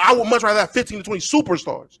said, well, I would much rather have 15 to 20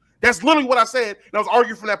 superstars. That's literally what I said, and I was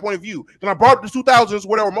arguing from that point of view. Then I brought up the 2000s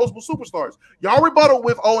where there were multiple superstars. Y'all rebuttal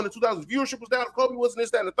with, in the 2000s, viewership was down, Kobe wasn't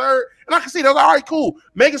this, that, and the third. And I can see that. All right, cool.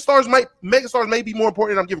 Megastars may be more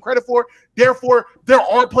important than I'm giving credit for. Therefore, there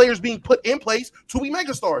are players being put in place to be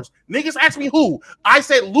megastars. Niggas asked me who. I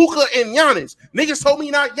said Luka and Giannis. Niggas told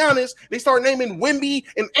me not Giannis. They started naming Wemby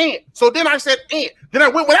and Ant. So then I said Ant. Then I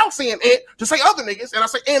went without saying Ant to say other niggas, and I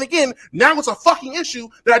say Ant again. Now it's a fucking issue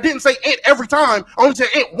that I didn't say Ant every time. I only said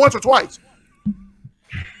Ant once or twice.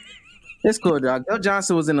 It's cool, dog. Joe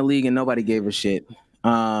Johnson was in the league and nobody gave a shit.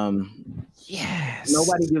 Yes.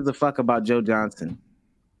 Nobody gives a fuck about Joe Johnson.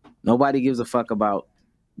 Nobody gives a fuck about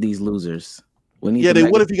these losers. They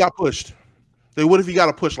would if he got pushed. They would if he got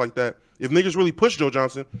a push like that. If niggas really pushed Joe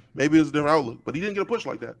Johnson, maybe it was a different outlook. But he didn't get a push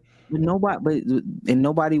like that. But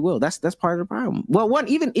nobody will. That's part of the problem. Well,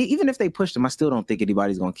 even if they pushed him, I still don't think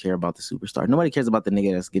anybody's gonna care about the superstar. Nobody cares about the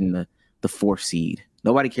nigga that's getting the 4th seed.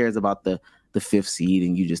 Nobody cares about the 5th seed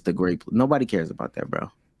and you just the great. Nobody cares about that, bro.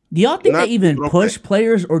 Do y'all think they even push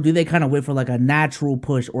players, or do they kind of wait for like a natural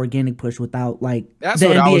push, organic push without like the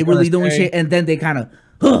NBA really doing shit, and then they kind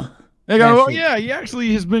of They go, oh yeah, he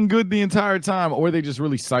actually has been good the entire time, or they just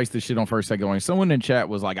really size the shit on first second going. Someone in chat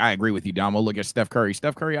was like, I agree with you, Damo. Look at Steph Curry.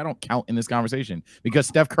 Steph Curry, I don't count in this conversation because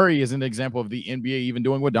Steph Curry is an example of the NBA even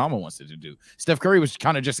doing what Damo wants it to do. Steph Curry was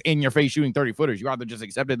kind of just in your face shooting 30-footers. You either just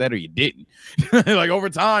accepted that or you didn't. Like over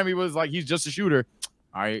time, he was like, he's just a shooter.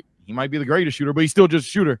 All right, he might be the greatest shooter, but he's still just a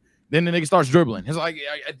shooter. Then the nigga starts dribbling. It's like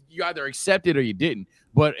you either accept it or you didn't.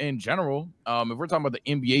 But in general, if we're talking about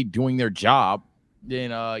the NBA doing their job,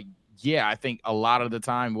 then yeah, I think a lot of the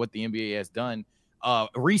time what the NBA has done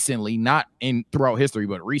recently, not in throughout history,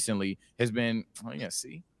 but recently has been, oh yeah,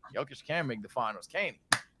 see, Jokic can make the finals, can't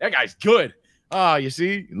he? That guy's good. You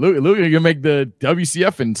see, look, you can make the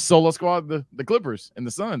WCF and solo squad the Clippers and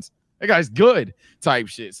the Suns. That guy's good type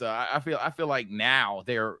shit. So I feel like now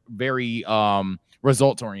they're very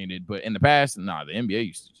results oriented, but in the past, nah, the NBA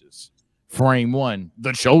used to just frame one,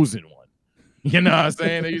 the chosen one. You know what I'm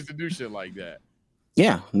saying? They used to do shit like that.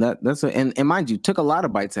 Yeah, that's and mind you, took a lot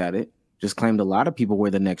of bites at it. Just claimed a lot of people were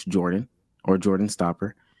the next Jordan or Jordan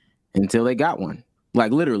stopper until they got one.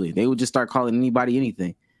 Like literally, they would just start calling anybody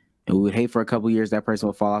anything, and we would hate for a couple years that person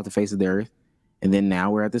would fall off the face of the earth, and then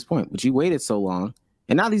now we're at this point. But you waited so long,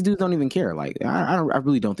 and now these dudes don't even care. Like I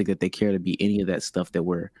really don't think that they care to be any of that stuff that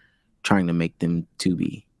we're trying to make them to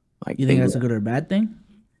be. Like, you think that's a good or a bad thing?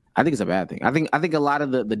 I think it's a bad thing. I think a lot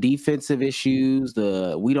of the defensive issues,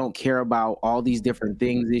 we don't care about all these different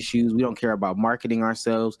things issues. We don't care about marketing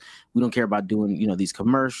ourselves. We don't care about doing, these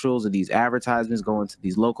commercials or these advertisements, going to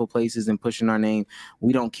these local places and pushing our name.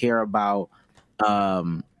 We don't care about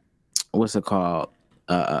what's it called?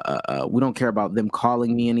 We don't care about them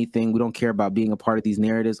calling me anything. We don't care about being a part of these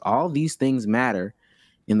narratives. All these things matter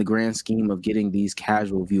in the grand scheme of getting these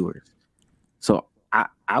casual viewers. So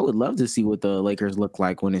I would love to see what the Lakers look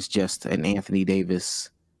like when it's just an Anthony Davis,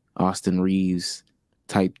 Austin Reeves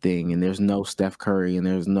type thing, and there's no Steph Curry and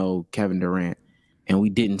there's no Kevin Durant, and we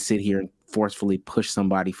didn't sit here and forcefully push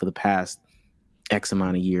somebody for the past X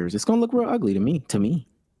amount of years. It's gonna look real ugly to me.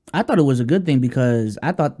 I thought it was a good thing because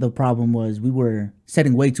I thought the problem was we were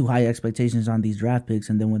setting way too high expectations on these draft picks,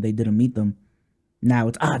 and then when they didn't meet them, now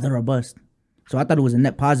it's they're a bust. So I thought it was a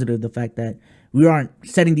net positive, the fact that we aren't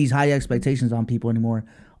setting these high expectations on people anymore,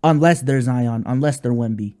 unless they're Zion, unless they're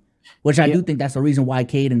Wemby, which I do think that's the reason why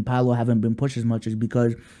Cade and Paolo haven't been pushed as much, is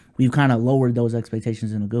because we've kind of lowered those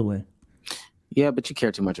expectations in a good way. Yeah, but you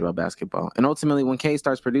care too much about basketball. And ultimately, when Cade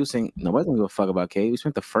starts producing, nobody's going to give a fuck about Cade. We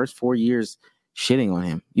spent the first 4 years shitting on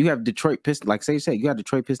him. You have Detroit Pistons, like Sage said, you have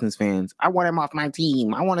Detroit Pistons fans. I want him off my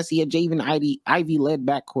team. I want to see a Javen Ivy-led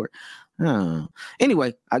backcourt.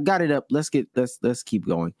 Anyway, I got it up. Let's keep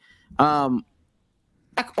going.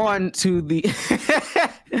 Back on to the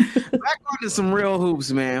back on to some real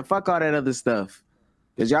hoops, man. Fuck all that other stuff,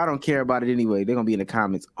 because y'all don't care about it anyway. They're gonna be in the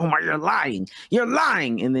comments. Oh my, you're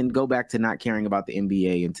lying, and then go back to not caring about the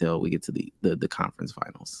NBA until we get to the conference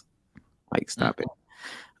finals. Like, stop it.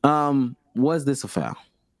 Was this a foul?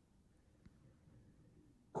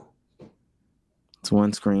 It's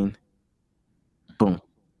one screen. Boom.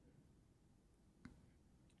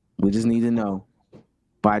 We just need to know,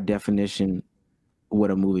 by definition,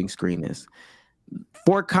 what a moving screen is.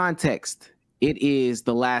 For context, it is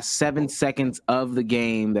the last 7 seconds of the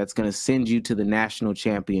game that's going to send you to the national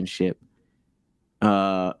championship.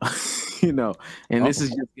 And this is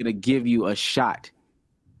just going to give you a shot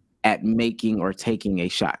at making or taking a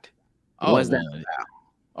shot. Was that?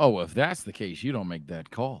 Oh, if that's the case, you don't make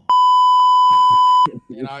that call.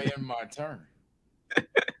 And I end my turn.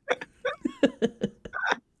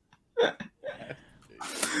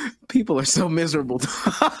 People are so miserable.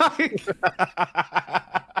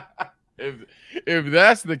 If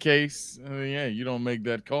that's the case, yeah, you don't make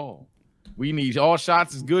that call. We need all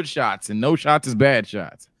shots is good shots and no shots is bad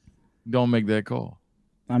shots. Don't make that call.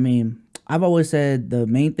 I mean, I've always said the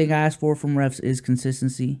main thing I ask for from refs is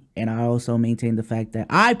consistency, and I also maintain the fact that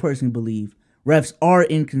I personally believe refs are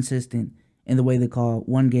inconsistent in the way they call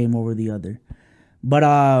one game over the other. But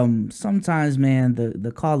sometimes, man,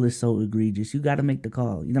 the call is so egregious. You got to make the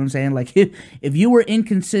call. You know what I'm saying? Like, if you were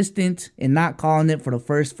inconsistent and not calling it for the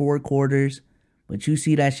first 4 quarters, but you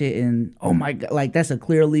see that shit and, oh my God, like, that's a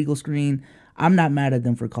clear legal screen, I'm not mad at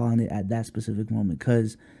them for calling it at that specific moment,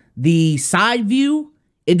 because the side view,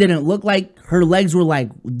 it didn't look like her legs were,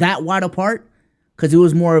 like, that wide apart, because it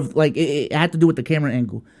was more of, like, it had to do with the camera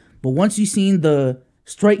angle. But once you seen the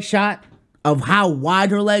straight shot of how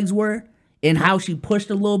wide her legs were, and how she pushed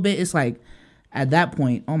a little bit, it's like, at that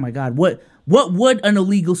point, oh my God, what would an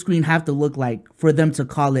illegal screen have to look like for them to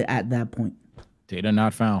call it at that point? Data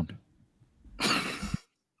not found.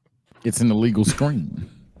 It's an illegal screen.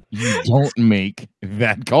 You don't make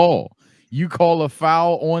that call. You call a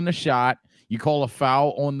foul on the shot, you call a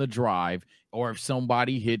foul on the drive, or if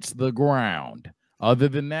somebody hits the ground. Other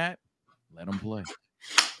than that, let them play.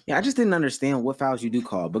 Yeah, I just didn't understand what fouls you do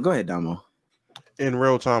call. But go ahead, Damo. In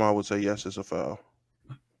real time, I would say yes, it's a foul.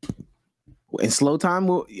 In slow time,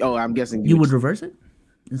 I'm guessing you would reverse it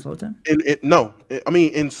in slow time.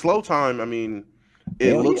 In slow time,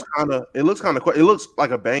 it looks kind of quick. It looks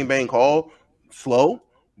like a bang bang call, slow,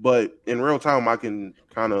 but in real time, I can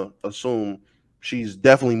kind of assume she's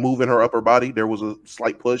definitely moving her upper body. There was a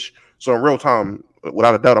slight push, so in real time,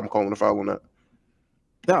 without a doubt, I'm calling a foul on that.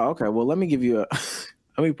 Oh, okay. Well, let me give you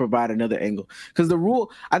let me provide another angle, because the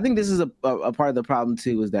rule. I think this is a part of the problem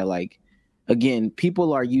too. Is that, like, again,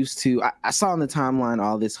 people are used to. I saw on the timeline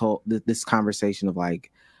all this conversation of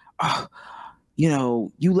like, oh,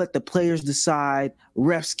 you let the players decide.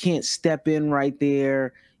 Refs can't step in right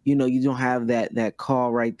there. You don't have that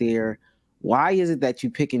call right there. Why is it that you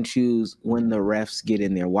pick and choose when the refs get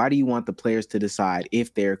in there? Why do you want the players to decide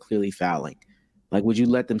if they're clearly fouling? Like, would you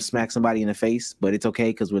let them smack somebody in the face, but it's okay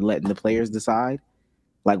because we're letting the players decide?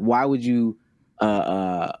 Like, why would you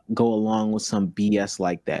go along with some BS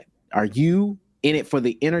like that? Are you in it for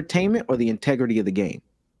the entertainment or the integrity of the game?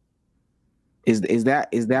 Is that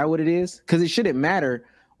what it is? Because it shouldn't matter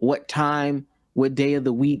what time, what day of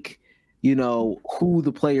the week, who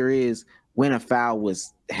the player is when a foul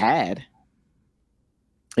was had.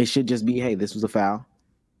 It should just be, hey, this was a foul.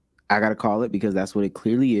 I got to call it because that's what it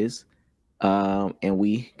clearly is. And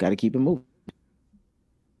we got to keep it moving.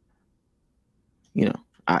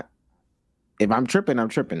 If I'm tripping, I'm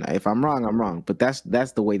tripping. If I'm wrong, I'm wrong. But that's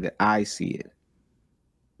the way that I see it.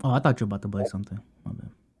 Oh, I thought you were about to play something. My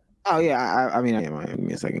bad. Oh yeah, give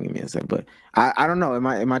me a second. But I don't know.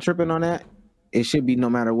 Am I tripping on that? It should be no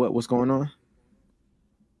matter what's going on.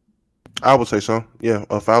 I would say so. Yeah,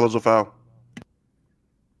 a foul is a foul.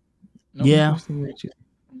 Yeah,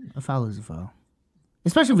 a foul is a foul,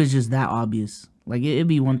 especially if it's just that obvious. Like, it'd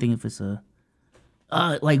be one thing if it's a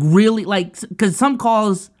really, like, because some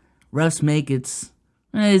calls refs make is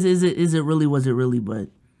it really, was it really? But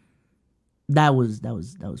that was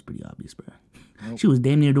pretty obvious, bro. Nope. She was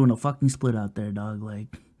damn near doing a fucking split out there, dog. Like,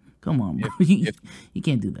 come on, bro. You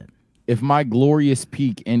can't do that. If my glorious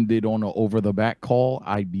peak ended on an over the back call,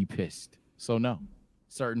 I'd be pissed. So no,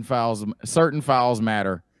 certain fouls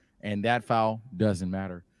matter, and that foul doesn't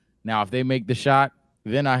matter. Now, if they make the shot,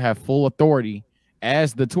 then I have full authority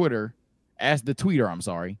as the tweeter, to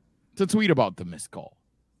tweet about the missed call.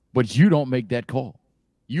 But you don't make that call.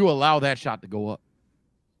 You allow that shot to go up.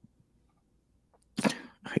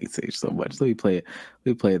 I hate Sage so much. Let me play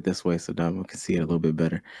it this way so Damo can see it a little bit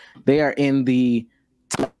better. They are in the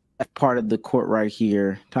top part of the court right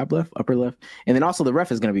here. Top left, upper left. And then also the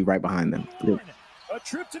ref is going to be right behind them. A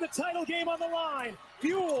trip to the title game on the line.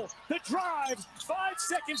 Fuel, the drive, 5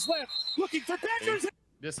 seconds left. Looking for Beckers.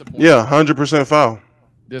 Disappointing. Yeah, 100% foul.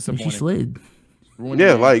 Disappointing. She slid.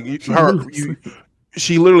 Yeah, like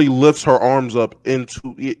she literally lifts her arms up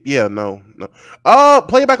into. Yeah, no.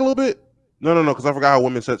 Play it back a little bit. No, because I forgot how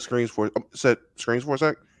women set screens for a sec.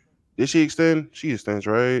 Did she extend? She extends,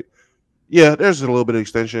 right? Yeah, there's a little bit of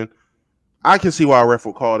extension. I can see why a ref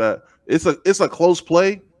would call that. It's a close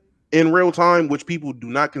play in real time, which people do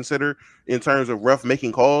not consider in terms of ref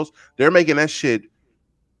making calls. They're making that shit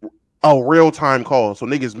a real time call. So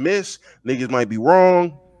niggas miss, niggas might be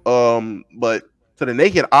wrong. But to the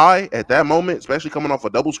naked eye at that moment, especially coming off a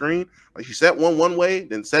double screen, like she set one way,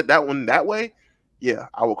 then set that one that way. Yeah,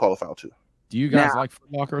 I will call a foul too. Do you guys like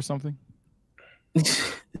Foot Locker or something?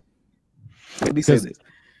 Let me say this.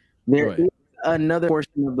 There is another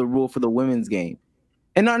portion of the rule for the women's game.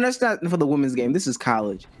 And no, that's not for the women's game. This is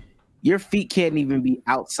college. Your feet can't even be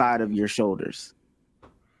outside of your shoulders.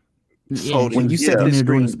 Yeah, when you set the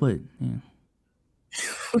screen. Split. Yeah.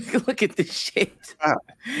 Look at this shit.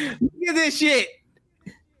 Look at this shit.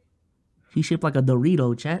 He shaped like a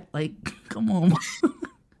Dorito, chat. Like, come on.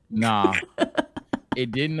 Nah.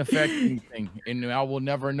 It didn't affect anything, and I will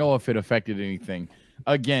never know if it affected anything.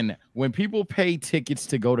 Again, when people pay tickets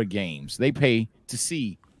to go to games, they pay to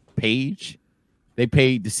see Paige. They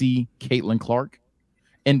paid to see Caitlin Clark.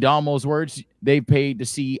 In Damo's words, they paid to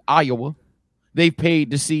see Iowa. They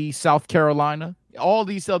paid to see South Carolina. All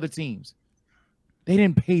these other teams. They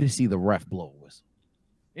didn't pay to see the ref blow a whistle.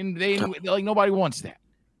 And nobody wants that.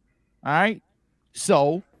 All right?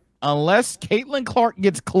 So, unless Caitlin Clark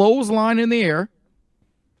gets clothesline in the air,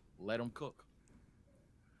 let them cook.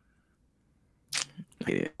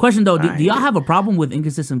 Question though, do y'all have a problem with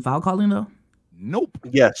inconsistent foul calling though? Nope.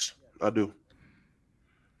 Yes, I do.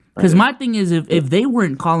 Because my thing is, if they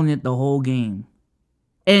weren't calling it the whole game,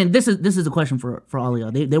 And this is a question for all of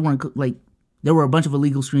y'all. They weren't like, there were a bunch of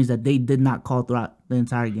illegal screens that they did not call throughout the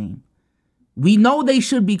entire game. We know they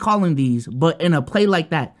should be calling these, but in a play like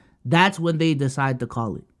that, that's when they decide to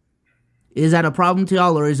call it. Is that a problem to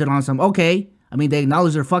y'all, or is it on some, okay, I mean, they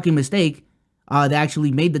acknowledge their fucking mistake. They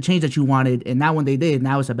actually made the change that you wanted, and now when they did,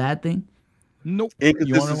 now it's a bad thing? Nope.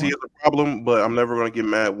 Inconsistency is a problem, but I'm never going to get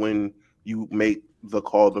mad when you make the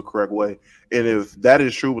call the correct way. And if that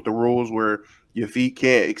is true with the rules where your feet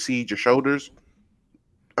can't exceed your shoulders,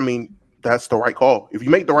 I mean, that's the right call. If you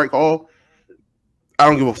make the right call,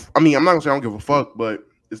 I'm not going to say I don't give a fuck, but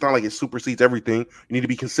it's not like it supersedes everything. You need to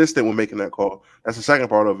be consistent when making that call. That's the second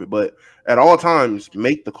part of it. But at all times,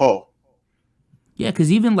 make the call. Yeah,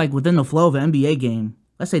 because even like within the flow of an NBA game,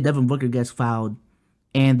 let's say Devin Booker gets fouled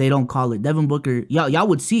and they don't call it. Devin Booker, y'all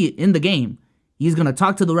would see it in the game. He's going to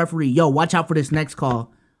talk to the referee, yo, watch out for this next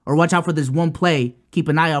call, or watch out for this one play. Keep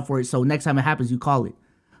an eye out for it, so next time it happens, you call it.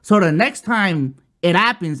 So the next time it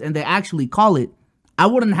happens and they actually call it, I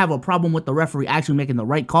wouldn't have a problem with the referee actually making the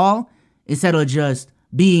right call instead of just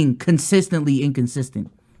being consistently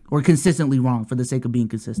inconsistent or consistently wrong for the sake of being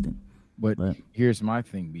consistent. But here's my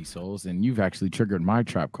thing, B-Souls, and you've actually triggered my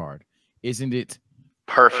trap card. Isn't it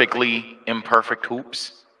Perfectly imperfect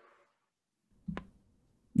hoops?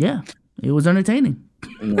 Yeah, it was entertaining.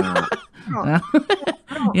 No.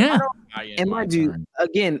 Yeah. And mind you,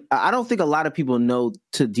 again, I don't think a lot of people know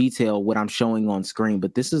to detail what I'm showing on screen,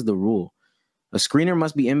 but this is the rule. A screener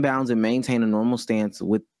must be inbounds and maintain a normal stance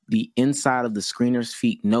with the inside of the screener's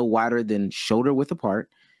feet no wider than shoulder width apart.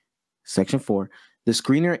 Section 4. The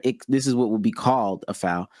screener, this is what would be called a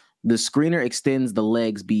foul. The screener extends the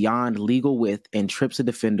legs beyond legal width and trips a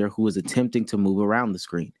defender who is attempting to move around the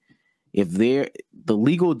screen. If the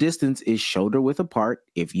legal distance is shoulder width apart,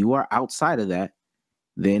 if you are outside of that,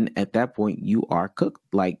 then at that point you are cooked.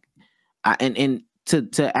 Like,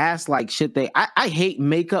 to ask like shit, I hate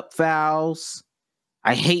makeup fouls.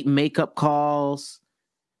 I hate makeup calls.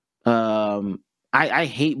 I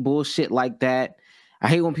hate bullshit like that. I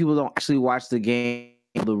hate when people don't actually watch the game,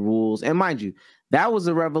 the rules. And mind you, that was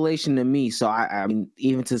a revelation to me. So I mean,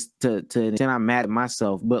 even to an extent, I'm mad at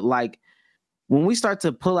myself. But like, when we start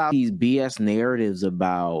to pull out these BS narratives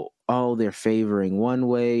about, oh, they're favoring one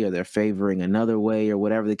way or they're favoring another way or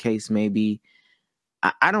whatever the case may be,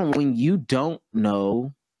 I don't, when you don't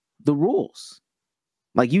know the rules,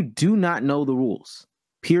 like you do not know the rules,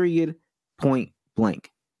 period, point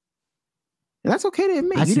blank. And that's okay to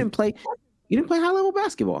admit. You didn't play high level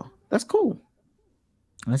basketball. That's cool.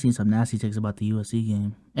 I seen some nasty takes about the USC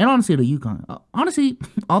game, and honestly the UConn. Honestly,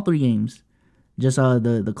 all three games, just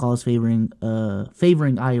the calls favoring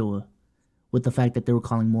Iowa, with the fact that they were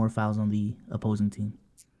calling more fouls on the opposing team.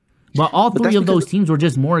 But all three of those teams were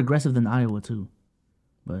just more aggressive than Iowa too.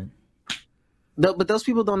 But those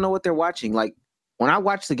people don't know what they're watching. Like when I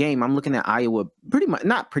watch the game, I'm looking at Iowa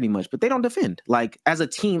not pretty much, but they don't defend. Like as a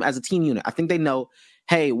team unit, I think they know,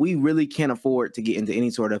 hey, we really can't afford to get into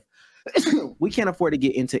any sort of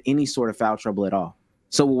foul trouble at all.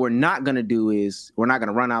 So what we're not going to do is we're not going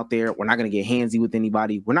to run out there. We're not going to get handsy with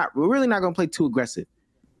anybody. We're really not going to play too aggressive.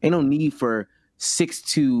 Ain't no need for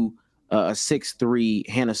 6'2", 6'3"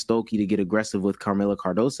 Hannah Stokey to get aggressive with Carmela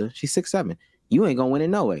Cardosa. She's 6'7". You ain't going to win it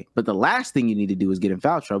no way. But the last thing you need to do is get in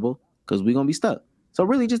foul trouble because we're going to be stuck. So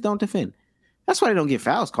really just don't defend. That's why they don't get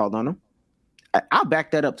fouls called on them. I'll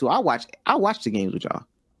back that up too. I'll watch the games with y'all.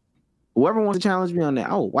 Whoever wants to challenge me on that,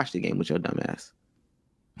 I will watch the game with your dumb ass.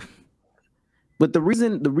 But the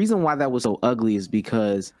reason why that was so ugly is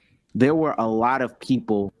because there were a lot of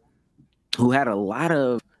people who had a lot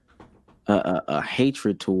of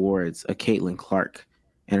hatred towards a Caitlin Clark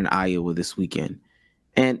and an Iowa this weekend.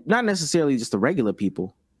 And not necessarily just the regular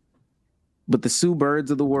people, but the Sue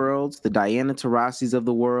Birds of the world, the Diana Taurasi's of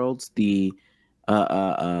the world, the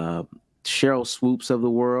Cheryl Swoops of the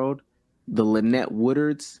world, the Lynette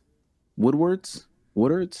Woodwards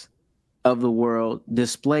of the world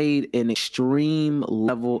displayed an extreme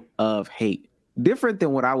level of hate, different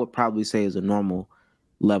than what I would probably say is a normal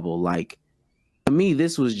level. Like to me,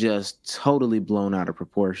 this was just totally blown out of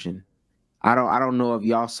proportion. I don't know if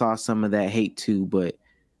y'all saw some of that hate too, but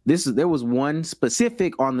there was one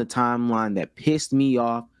specific on the timeline that pissed me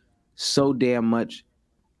off so damn much.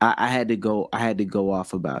 I had to go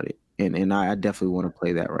off about it, and I definitely want to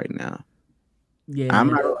play that right now. Yeah, I'm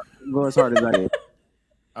not going to go as hard as I am.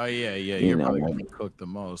 Oh yeah, you're probably gonna cook the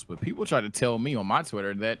most. But people tried to tell me on my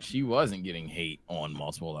Twitter that she wasn't getting hate on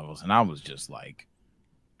multiple levels, and I was just like,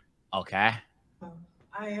 okay.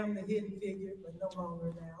 I am the hidden figure, but no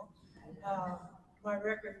longer now. My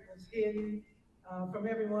record was hidden from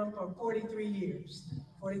everyone for 43 years.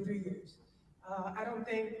 43 years. I don't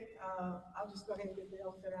think, I'll just go ahead and get the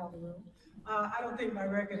elephant out of the room. I don't think my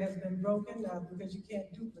record has been broken because you can't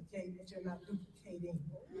duplicate what you're not duplicating.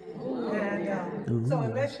 And so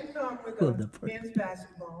unless you come with a men's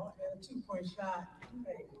basketball and a 2-point shot,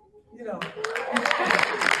 hey, you know.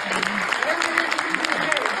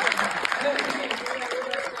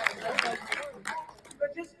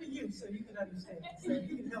 But just for you, so you can understand, so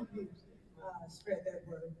you can help me spread that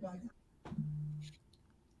word.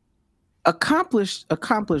 Accomplished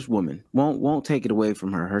woman. Won't take it away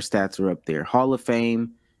from her. Her stats are up there. Hall of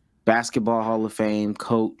Fame, basketball Hall of Fame,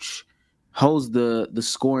 coach, holds the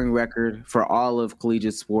scoring record for all of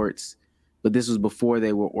collegiate sports, but this was before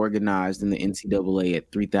they were organized in the NCAA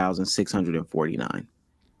at 3,649.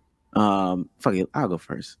 Fuck it, I'll go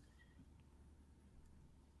first.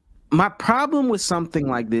 My problem with something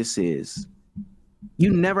like this is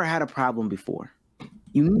you never had a problem before.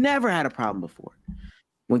 You never had a problem before.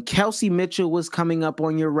 When Kelsey Mitchell was coming up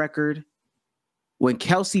on your record, when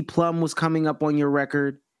Kelsey Plum was coming up on your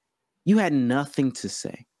record, you had nothing to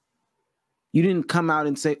say. You didn't come out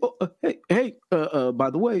and say, "Oh, hey, by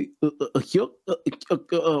the way,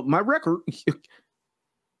 my record."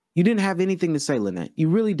 You didn't have anything to say, Lynette. You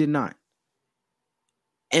really did not.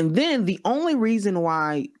 And then the only reason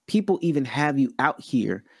why people even have you out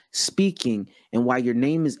here speaking and why your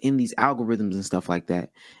name is in these algorithms and stuff like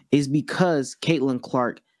that is because Caitlin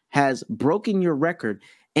Clark has broken your record,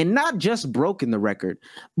 and not just broken the record,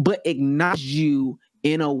 but acknowledged you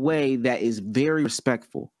in a way that is very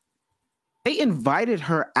respectful. They invited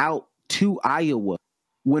her out to Iowa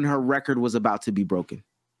when her record was about to be broken.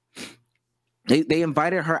 They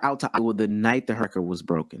invited her out to Iowa the night the record was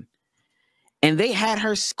broken. And they had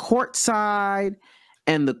her courtside,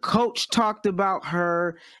 and the coach talked about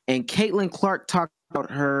her, and Caitlin Clark talked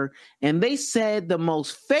about her, and they said the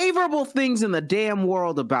most favorable things in the damn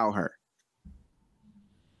world about her.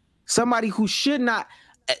 Somebody who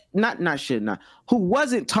who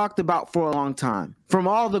wasn't talked about for a long time, from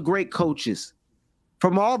all the great coaches,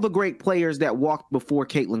 from all the great players that walked before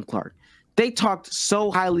Caitlin Clark. They talked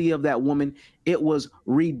so highly of that woman, it was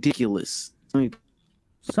ridiculous.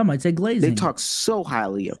 Some might say glazing. They talk so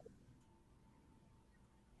highly of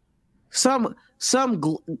some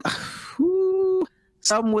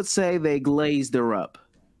would say they glazed her up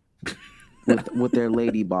with their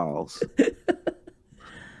lady balls.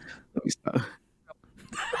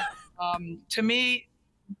 To me,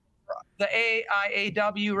 the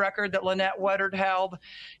AIAW record that Lynette Weddard held,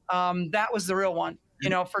 that was the real one. You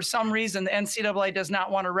know, for some reason, the NCAA does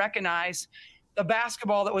not want to recognize the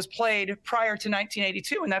basketball that was played prior to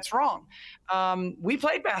 1982, and that's wrong. We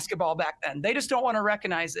played basketball back then. They just don't want to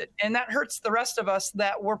recognize it, and that hurts the rest of us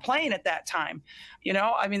that were playing at that time. You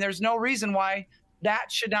know, I mean, there's no reason why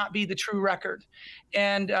that should not be the true record.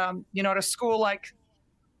 And, you know, at a school like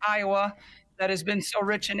Iowa that has been so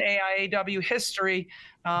rich in AIAW history,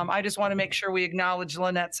 I just want to make sure we acknowledge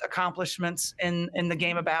Lynette's accomplishments in the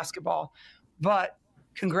game of basketball. But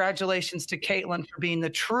congratulations to Caitlin for being the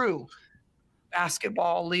true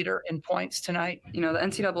basketball leader in points tonight. You know, the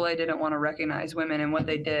NCAA didn't want to recognize women and what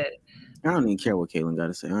they did. I don't even care what Caitlin got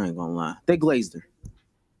to say. I ain't gonna lie. They glazed her.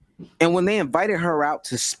 And when they invited her out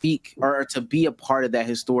to speak or to be a part of that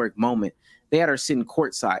historic moment, they had her sitting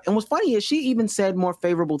courtside. And what's funny is she even said more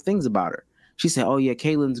favorable things about her. She said, "Oh yeah,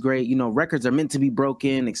 Caitlin's great. You know, records are meant to be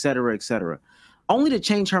broken, et cetera, only to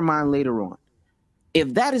change her mind later on.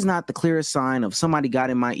 If that is not the clearest sign of somebody got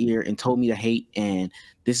in my ear and told me to hate and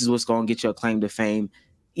this is what's going to get you a claim to fame,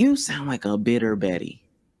 you sound like a bitter Betty.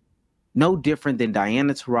 No different than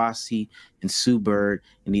Diana Taurasi and Sue Bird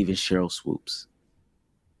and even Cheryl Swoops.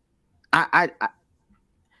 Y'all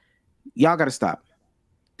got to stop.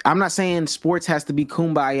 I'm not saying sports has to be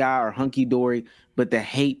kumbaya or hunky-dory, but the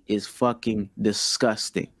hate is fucking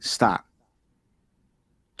disgusting. Stop.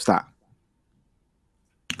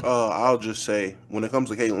 I'll just say, when it comes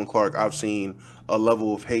to Caitlin Clark, I've seen a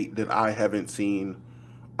level of hate that I haven't seen,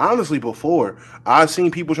 honestly, before. I've seen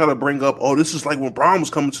people try to bring up, oh, this is like when Braun was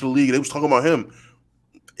coming to the league, they was talking about him.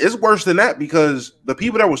 It's worse than that, because the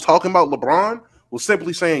people that was talking about LeBron was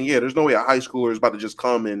simply saying, yeah, there's no way a high schooler is about to just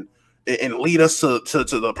come and lead us to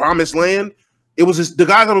the promised land. It was the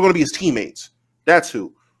guys that were going to be his teammates. That's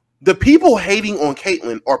who. The people hating on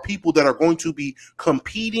Caitlin are people that are going to be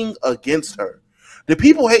competing against her. The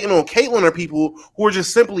people hating on Caitlin are people who are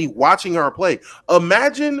just simply watching her play.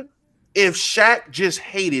 Imagine if Shaq just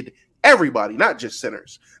hated everybody, not just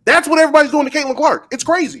centers. That's what everybody's doing to Caitlin Clark. It's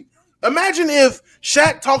crazy. Imagine if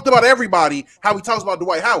Shaq talked about everybody how he talks about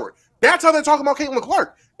Dwight Howard. That's how they're talking about Caitlin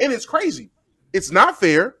Clark. And it's crazy. It's not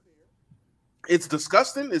fair. It's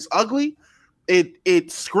disgusting. It's ugly.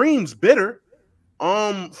 It screams bitter.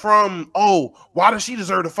 From why does she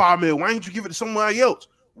deserve the $5 million? Why didn't you give it to somebody else?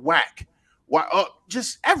 Whack. Why?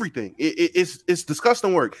 Just everything. It's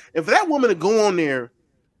disgusting work. And for that woman to go on there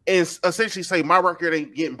and essentially say my record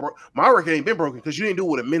ain't getting my record ain't been broken because you didn't do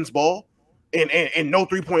it with a men's ball and no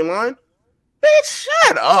 3-point line. Bitch,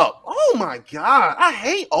 shut up. Oh my God. I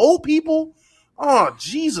hate old people. Oh,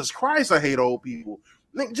 Jesus Christ, I hate old people.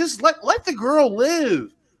 Just let the girl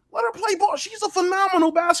live. Let her play ball. She's a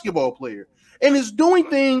phenomenal basketball player and is doing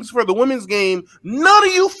things for the women's game none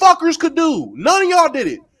of you fuckers could do. None of y'all did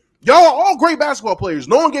it. Y'all are all great basketball players.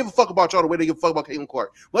 No one gave a fuck about y'all the way they give a fuck about Caitlin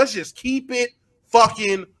Clark. Let's just keep it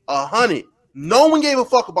fucking 100. No one gave a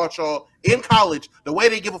fuck about y'all in college the way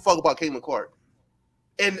they give a fuck about Caitlin Clark.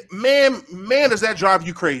 And man, does that drive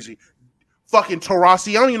you crazy. Fucking Taurasi,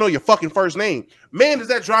 I don't even know your fucking first name. Man, does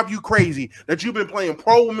that drive you crazy that you've been playing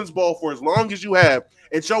pro women's ball for as long as you have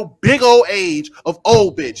at your big old age of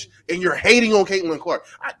old bitch, and you're hating on Caitlin Clark.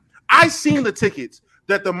 I seen the tickets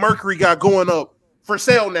that the Mercury got going up for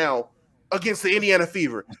sale now against the Indiana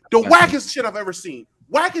Fever. The wackest shit I've ever seen.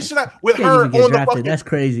 Wackest shit with her on the fucking. That's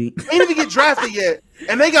crazy. Ain't even get drafted yet,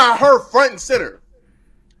 and they got her front and center.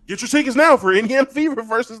 Get your tickets now for Indiana Fever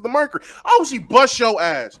versus the Mercury. Oh, she bust your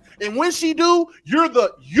ass. And when she do, you're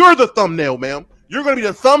the thumbnail, ma'am. You're gonna be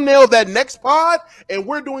the thumbnail of that next pod, and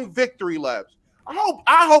we're doing victory laps.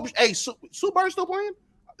 I hope. Hey, Sue Bird still playing?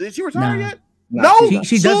 Did she retire yet? No,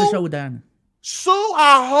 she does the show with Diana. Sue,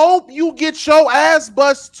 I hope you get your ass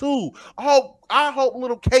bust too. I hope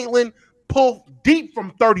little Caitlin pull deep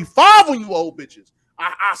from 35 on you old bitches.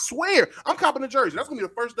 I swear, I'm copping a jersey. That's gonna be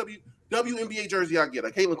the first WNBA jersey I get, a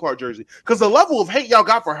Caitlin Clark jersey. Because the level of hate y'all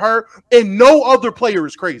got for her and no other player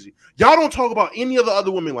is crazy. Y'all don't talk about any of the other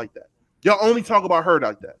women like that. Y'all only talk about her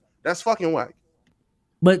like that. That's fucking whack.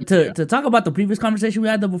 But to talk about the previous conversation we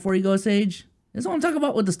had though before you go, Sage, this is what I'm talking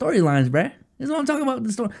about with the storylines, bruh. This is what I'm talking about with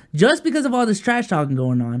the story. Just because of all this trash talking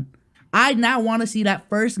going on, I now want to see that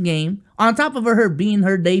first game on top of her being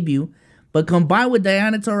her debut, but combined with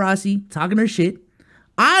Diana Taurasi talking her shit.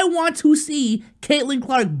 I want to see Caitlin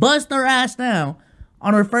Clark bust her ass down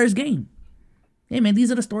on her first game. Hey, man,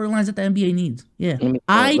 these are the storylines that the NBA needs. Yeah.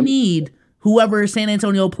 I need whoever San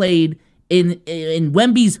Antonio played in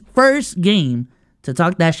Wemby's first game to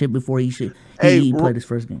talk that shit before he played his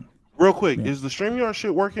first game. Real quick, is the StreamYard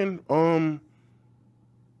shit working on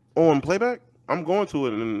playback? I'm going to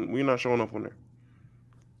it, and we're not showing up on there.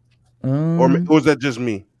 Or is that just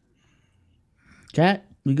me? Chat,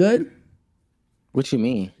 we good? What you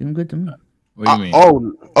mean? Seem good to me. What do you mean?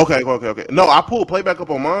 Okay. No, I pulled playback up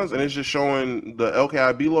on mine, and it's just showing the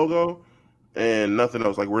LKIAB logo and nothing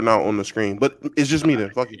else. Like, we're not on the screen, but it's just me then.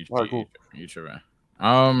 Fuck it. All right, cool. You sure,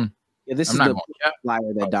 man? Yeah, this is the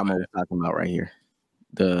flyer that Damo was talking about right here.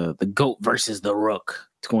 The GOAT versus the Rook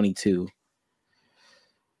 22.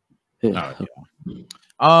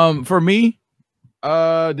 For me,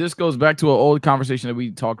 this goes back to an old conversation that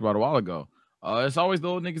we talked about a while ago. It's always the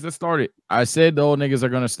old niggas that start it. I said the old niggas are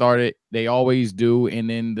going to start it. They always do. And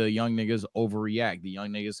then the young niggas overreact. The young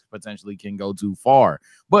niggas potentially can go too far.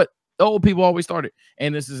 But the old people always start it.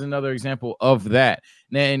 And this is another example of that.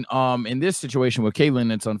 And in this situation with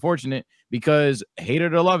Caitlin, it's unfortunate because hate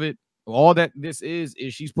it or love it, all that this is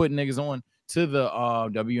she's putting niggas on to the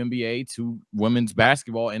WNBA, to women's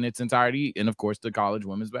basketball in its entirety. And, of course, the collegiate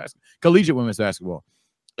women's basketball.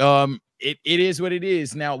 It is what it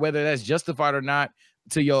is. Now, whether that's justified or not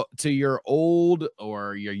to your old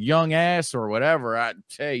or your young ass or whatever, I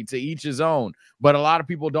say to each his own. But a lot of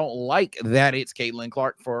people don't like that it's Caitlin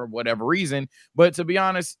Clark for whatever reason. But to be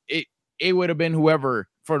honest, it would have been whoever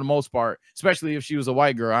for the most part, especially if she was a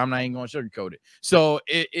white girl. I'm not even going to sugarcoat it. So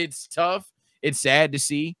it's tough. It's sad to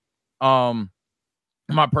see. My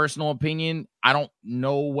personal opinion, I don't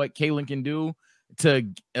know what Caitlin can do to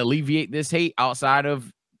alleviate this hate outside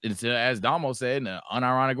of, as Damo said, in an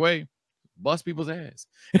unironic way, bust people's ass.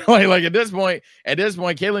 like at this point,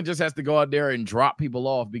 Caitlin just has to go out there and drop people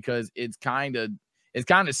off because it's kind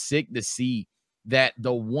of sick to see that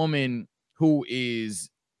the woman who is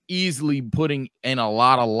easily putting in a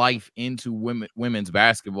lot of life into women's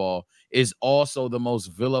basketball is also the most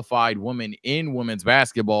vilified woman in women's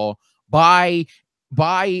basketball by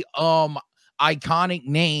iconic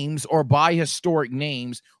names or by historic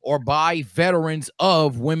names or by veterans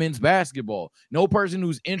of women's basketball. No person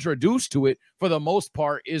who's introduced to it for the most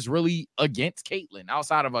part is really against Caitlin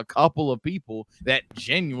outside of a couple of people that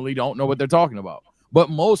genuinely don't know what they're talking about. But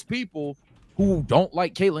most people who don't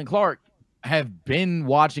like Caitlin Clark have been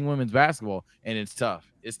watching women's basketball, and it's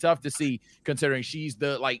tough. It's tough to see considering she's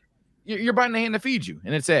the, like, you're biting the hand that feeds you,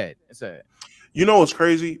 and it's sad. It's sad. You know what's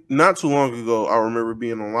crazy? Not too long ago, I remember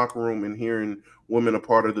being in the locker room and hearing women a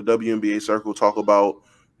part of the WNBA circle talk about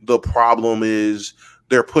the problem is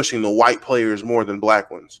they're pushing the white players more than black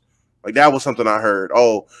ones. Like that was something I heard.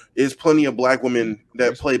 Oh, there's plenty of black women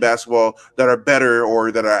that play basketball that are better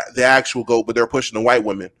or that are the actual GOAT, but they're pushing the white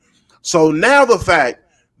women. So now the fact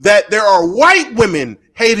that there are white women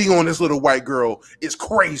hating on this little white girl is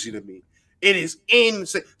crazy to me. It is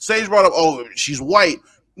insane. Sage brought up, oh, she's white.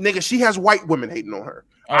 Nigga, she has white women hating on her.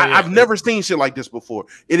 Oh, yeah. I've never seen shit like this before.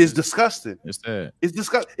 It is disgusting. It's that. It's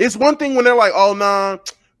disgusting. It's one thing when they're like, oh, nah,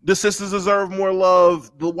 the sisters deserve more love.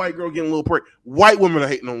 The white girl getting a little prick. White women are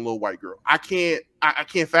hating on a little white girl. I can't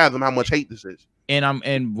fathom how much hate this is.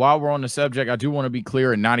 And while we're on the subject, I do want to be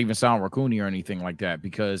clear and not even sound raccoony or anything like that,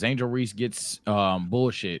 because Angel Reese gets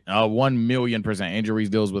bullshit. 1,000,000%. Angel Reese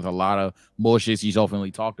deals with a lot of bullshit. She's openly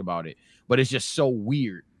talked about it. But it's just so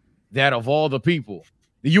weird that of all the people,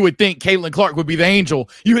 you would think Caitlin Clark would be the angel.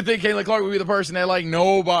 You would think Caitlin Clark would be the person that like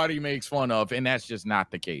nobody makes fun of. And that's just not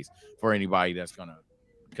the case for anybody that's going to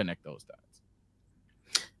connect those dots.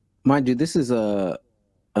 Mind you, this is what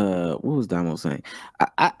was Damo saying?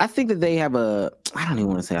 I think that they have I don't even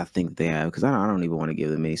want to say I think they have, because I don't even want to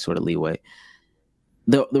give them any sort of leeway.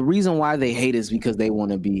 The reason why they hate is because they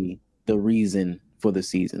want to be the reason for the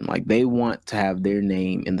season. Like they want to have their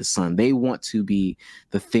name in the sun. They want to be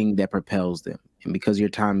the thing that propels them. And because your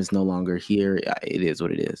time is no longer here, it is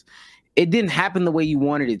what it is. It didn't happen the way you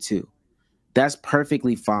wanted it to. That's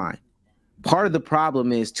perfectly fine. Part of the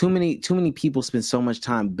problem is too many people spend so much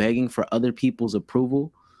time begging for other people's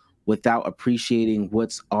approval without appreciating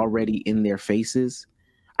what's already in their faces.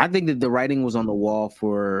 I think that the writing was on the wall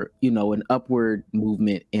for, an upward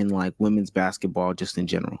movement in like women's basketball just in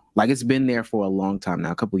general. Like it's been there for a long time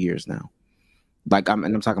now, a couple years now. Like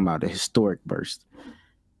I'm talking about a historic burst.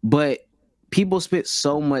 But people spent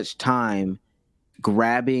so much time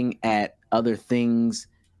grabbing at other things,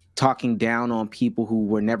 talking down on people who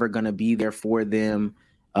were never going to be there for them,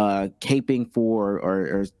 caping for,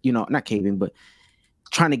 or not caping, but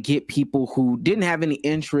trying to get people who didn't have any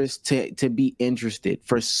interest to be interested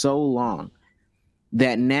for so long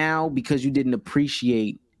that now, because you didn't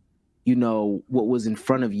appreciate, what was in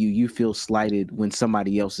front of you, you feel slighted when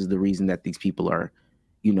somebody else is the reason that these people are,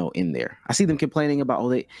 in there. I see them complaining about,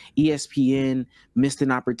 ESPN missed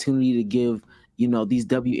an opportunity to give, these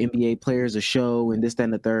WNBA players a show and this, that,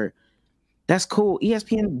 and the third. That's cool.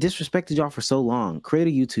 ESPN disrespected y'all for so long. Create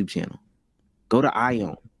a YouTube channel. Go to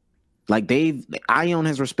ION. Like ION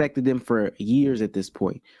has respected them for years at this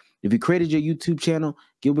point. If you created your YouTube channel,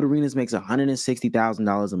 Gilbert Arenas makes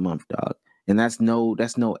 $160,000 a month, dog. And that's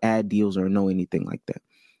no ad deals or no anything like that.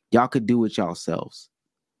 Y'all could do it yourselves.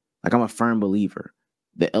 Like I'm a firm believer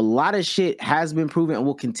that a lot of shit has been proven and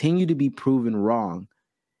will continue to be proven wrong,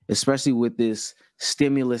 especially with this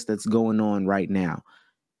stimulus that's going on right now.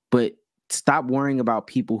 But stop worrying about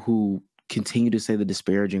people who continue to say the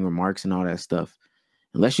disparaging remarks and all that stuff.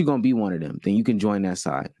 Unless you're gonna be one of them, then you can join that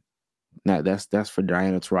side. Now that's for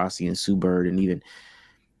Diana Taurasi and Sue Bird and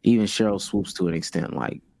even Cheryl Swoops to an extent.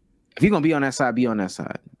 Like if you're gonna be on that side, be on that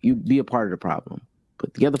side. You be a part of the problem.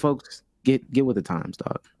 But the other folks, get with the times,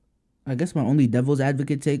 dog. I guess my only devil's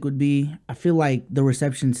advocate take would be I feel like the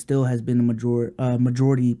reception still has been a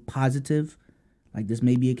majority positive. Like this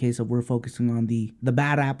may be a case of we're focusing on the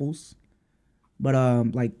bad apples. But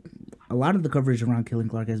like a lot of the coverage around Caitlin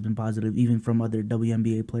Clark has been positive, even from other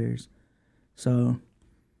WNBA players. So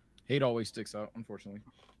hate always sticks out, unfortunately.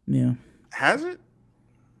 Yeah. Has it?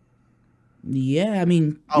 Yeah, I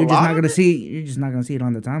mean, you're just not gonna see it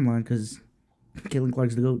on the timeline because Caitlin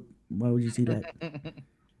Clark's the GOAT. Why would you see that?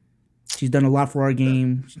 She's done a lot for our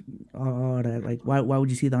game. All that. Like, why would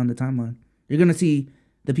you see that on the timeline? You're gonna see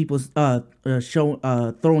the people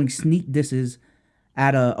throwing sneak disses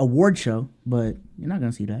at a award show, but you're not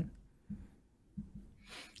gonna see that.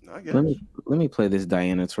 I guess. Let me play this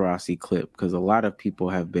Diana Taurasi clip because a lot of people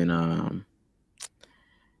have been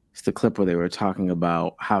it's the clip where they were talking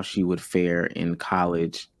about how she would fare in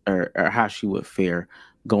college or how she would fare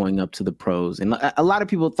going up to the pros, and a lot of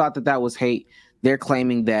people thought that was hate. They're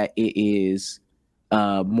claiming that it is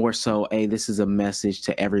more so, hey, this is a message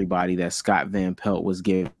to everybody that Scott Van Pelt was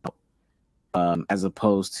giving out, as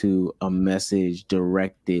opposed to a message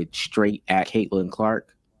directed straight at Caitlin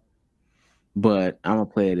Clark. But I'm gonna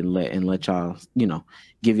play it and let y'all,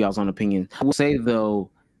 give y'all's own opinion. I will say though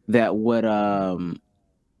that what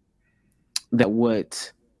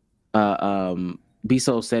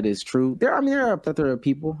Biso said is true. There are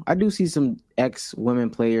people. I do see some ex-women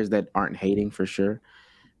players that aren't hating for sure.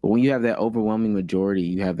 But when you have that overwhelming majority,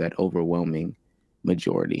 you have that overwhelming,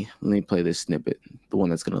 majority. Let me play this snippet, the one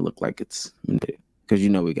that's going to look like it's because you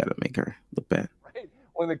know we got to make her look bad. Right?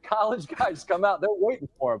 When the college guys come out, they're waiting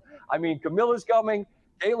for him. I mean, Camilla's coming,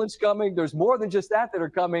 Caitlin's coming. There's more than just that are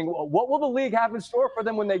coming. What will the league have in store for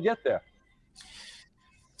them when they get there?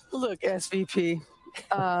 Look, SVP,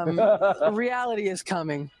 reality is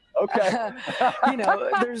coming. Okay. You know,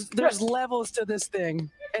 there's levels to this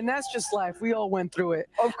thing, and that's just life. We all went through it.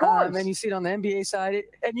 Of course. And you see it on the NBA side,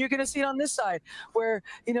 and you're going to see it on this side, where,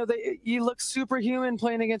 you know, you look superhuman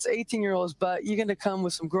playing against 18-year-olds, but you're going to come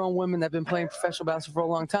with some grown women that have been playing professional basketball for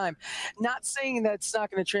a long time. Not saying that it's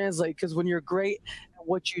not going to translate, because when you're great at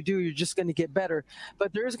what you do, you're just going to get better.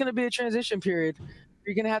 But there is going to be a transition period.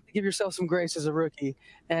 You're going to have to give yourself some grace as a rookie,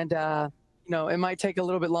 and you know, it might take a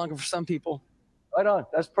little bit longer for some people. Right on.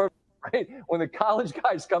 That's perfect. Right? When the college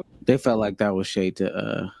guys come, they felt like that was shade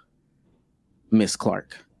to Miss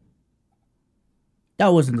Clark. That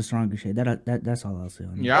wasn't the strongest shade. That's all I'll say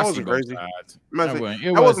on that. Yeah, that wasn't crazy.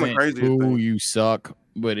 It wasn't crazy. Ooh, you suck.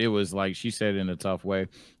 But it was like she said in a tough way.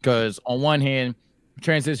 Because on one hand,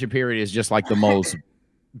 transition period is just like the most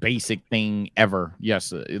basic thing ever. Yes,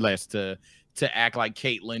 to act like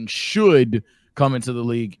Caitlyn should come into the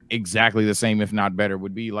league exactly the same, if not better,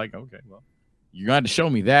 would be like, okay, well, you got to show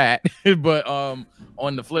me that. But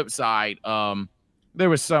on the flip side, there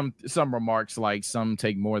was some remarks like some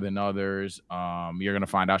take more than others. You're gonna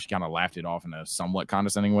find out she kind of laughed it off in a somewhat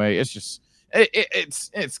condescending way. It's just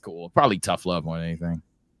it's cool. Probably tough love more than anything.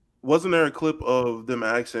 Wasn't there a clip of them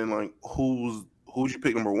asking like who's you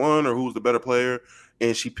pick number one or who's the better player?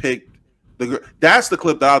 And she picked that's the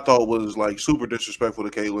clip that I thought was like super disrespectful to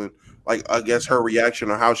Caitlyn. Like, I guess her reaction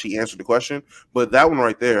or how she answered the question. But that one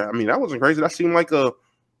right there, I mean, that wasn't crazy. That seemed like a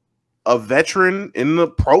veteran in the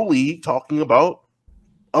pro league talking about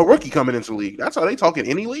a rookie coming into the league. That's how they talk in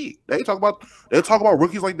any league. They'll talk about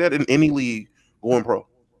rookies like that in any league going pro.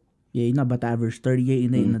 Yeah, you're not about to average 38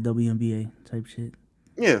 and 8 in the WNBA type shit.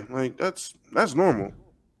 Yeah, like that's normal.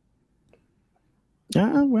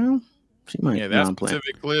 Yeah, well, she might. Yeah, that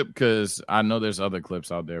specific clip, because I know there's other clips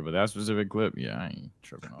out there, but that specific clip, yeah, I ain't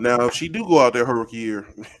tripping on. Now, if she do go out there her rookie year,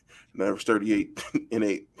 and average 38 and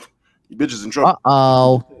 8, you bitches in trouble.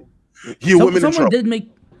 Women in trouble.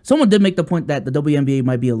 Someone did make the point that the WNBA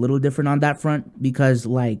might be a little different on that front because,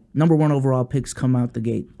 like, #1 overall picks come out the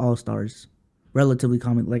gate, all-stars, relatively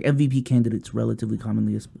common, like MVP candidates relatively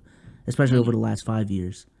commonly, especially over the last 5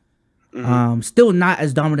 years. Still not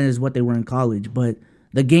as dominant as what they were in college, but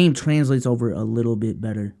the game translates over a little bit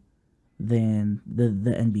better than the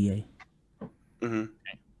NBA.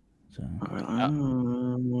 So I'd have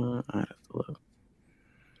to look.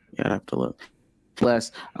 Yeah, I'd have to look.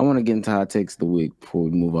 Plus, I want to get into hot takes of the week before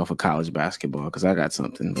we move off of college basketball because I got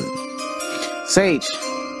something. But Sage,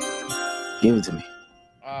 give it to me.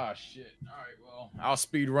 Ah, shit. All right, well, I'll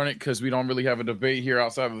speed run it because we don't really have a debate here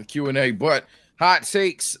outside of the Q&A. But hot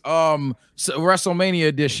takes, so WrestleMania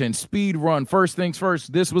edition, speed run. First things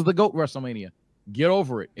first, this was the GOAT WrestleMania. Get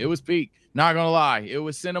over it. It was peak. Not gonna lie, it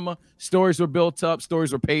was cinema. Stories were built up.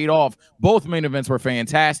 Stories were paid off. Both main events were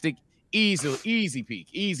fantastic. Easy peak.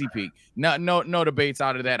 No debates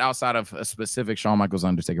out of that outside of a specific Shawn Michaels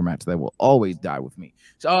Undertaker match that will always die with me.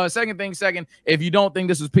 So second, if you don't think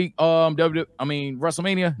this was peak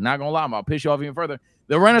WrestleMania, not gonna lie, I'll piss you off even further.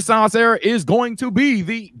 The Renaissance era is going to be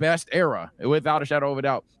the best era, without a shadow of a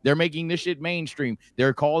doubt. They're making this shit mainstream.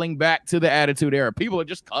 They're calling back to the Attitude Era. People are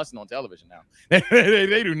just cussing on television now.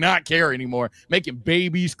 They do not care anymore. Making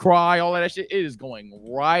babies cry, all of that shit. It is going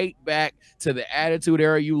right back to the Attitude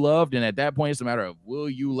Era you loved. And at that point, it's a matter of, will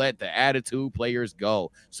you let the Attitude players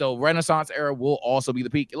go? So Renaissance era will also be the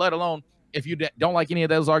peak, let alone if you don't like any of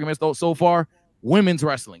those arguments though so far. Women's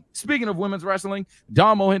wrestling. Speaking of women's wrestling,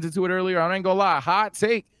 Damo hinted to it earlier. I ain't gonna lie. Hot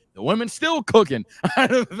take. The women's still cooking.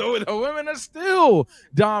 The women are still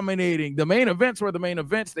dominating. The main events were the main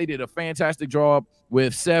events. They did a fantastic job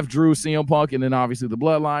with Seth, Drew, CM Punk, and then obviously the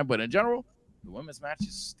Bloodline. But in general, the women's match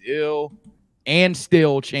is still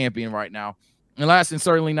champion right now. And last and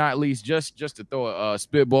certainly not least, just to throw a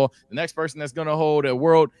spitball, the next person that's going to hold a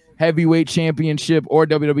World Heavyweight Championship or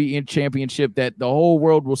WWE Championship that the whole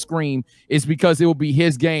world will scream is because it will be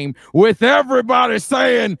his game, with everybody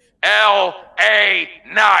saying L.A.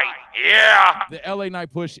 Knight. Yeah. The L.A.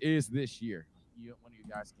 Knight push is this year. One of you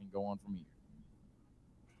guys can go on from here.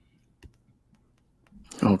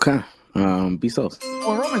 Okay. Bezos.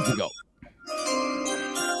 Or Roman's to go.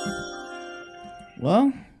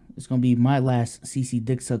 Well, it's going to be my last CC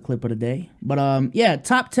Dixa clip of the day. But, yeah,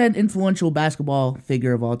 top 10 influential basketball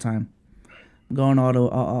figure of all time. I'm going all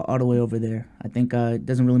the way over there. I think it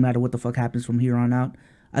doesn't really matter what the fuck happens from here on out.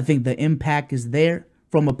 I think the impact is there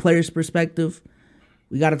from a player's perspective.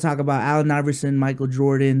 We got to talk about Allen Iverson, Michael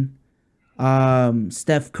Jordan,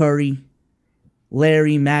 Steph Curry,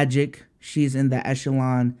 Larry Magic. She's in the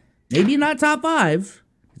echelon. Maybe not top 5.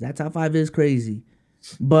 That top 5 is crazy.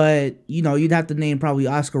 But, you know, you'd have to name probably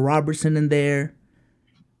Oscar Robertson in there.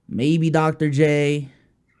 Maybe Dr. J.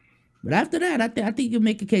 But after that, I think you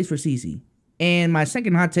make a case for CeCe. And my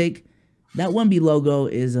second hot take, that 1B logo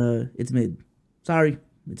is it's mid. Sorry,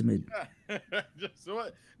 it's mid. Just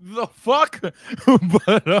what the fuck?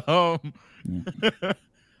 But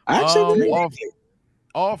actually,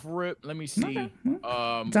 off rip. Let me see. It's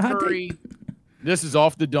a hot Curry. take. This is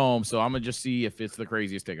off the dome, so I'm gonna just see if it's the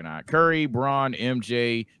craziest take or not. Curry, Bron,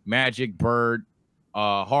 MJ, Magic, Bird,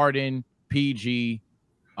 Harden, PG,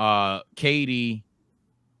 KD.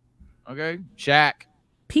 Okay, Shaq.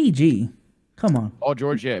 PG. Come on. Paul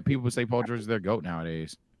George, yeah. People would say Paul George is their GOAT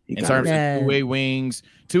nowadays. In got terms of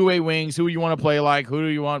two-way wings, who you want to play like, who do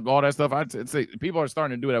you want, all that stuff. I'd say people are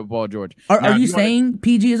starting to do that with Paul George. Are you saying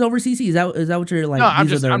PG is over CeCe? Is that what you're like? No,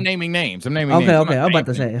 I'm naming names. I'm naming names. Okay. I'm about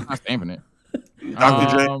to say. I'm not stamping it.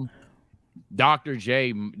 Dr. J. Dr.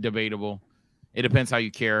 J, debatable. It depends how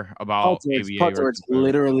you care about ABA. Paul George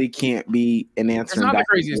literally can't be an answer. It's not the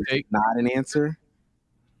craziest take. Not an answer.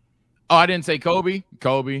 Oh, I didn't say Kobe.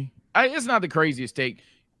 It's not the craziest take.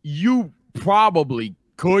 You probably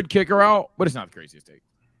could kick her out, but it's not the craziest take.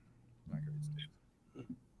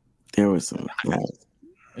 There was some. Yeah.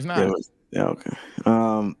 It's not. Yeah, okay.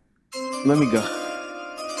 Let me go.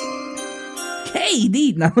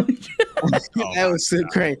 KD. No. That was so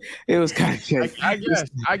great. It was kind of crazy.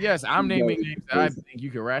 I guess I'm naming names that I think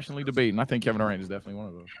you can rationally debate, and I think Kevin Durant is definitely one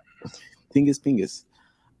of those. Pingus.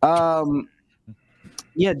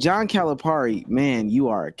 Yeah, John Calipari, man, you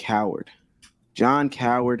are a coward. John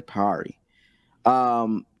Calipari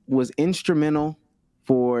was instrumental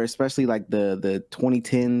for especially like the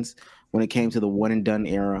 2010s when it came to the one and done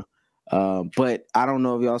era. But I don't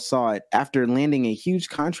know if y'all saw it. After landing a huge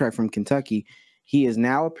contract from Kentucky, he is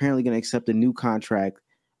now apparently going to accept a new contract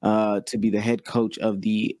to be the head coach of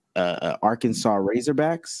the Arkansas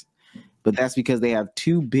Razorbacks. But that's because they have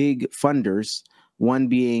two big funders, one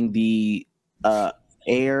being the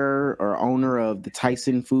heir or owner of the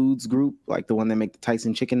Tyson Foods Group, like the one that make the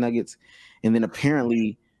Tyson chicken nuggets. And then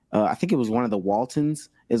apparently, I think it was one of the Waltons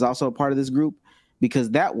is also a part of this group, because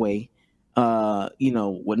that way,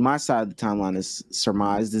 what my side of the timeline is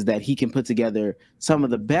surmised is that he can put together some of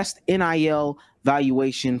the best NIL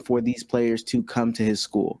valuation for these players to come to his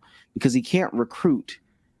school, because he can't recruit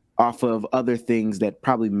off of other things that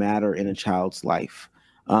probably matter in a child's life.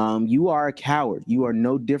 You are a coward. You are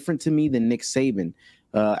no different to me than Nick Saban.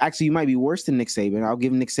 Actually, you might be worse than Nick Saban. I'll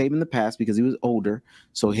give Nick Saban the pass because he was older.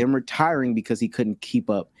 So him retiring because he couldn't keep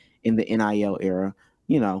up in the NIL era,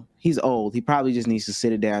 he's old. He probably just needs to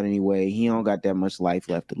sit it down anyway. He don't got that much life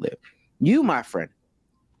left to live. You, my friend,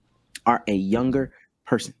 are a younger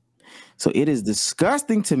person. So it is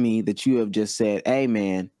disgusting to me that you have just said, hey,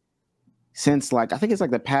 man, since I think it's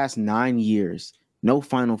the past 9 years, no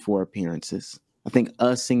Final Four appearances. I think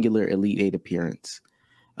a singular Elite Eight appearance.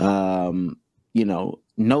 No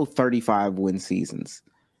 35 win seasons.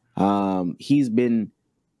 He's been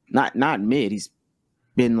not mid. He's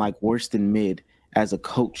been worse than mid as a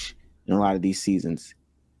coach in a lot of these seasons.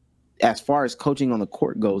 As far as coaching on the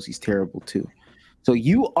court goes, he's terrible too. So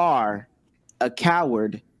you are a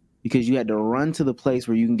coward because you had to run to the place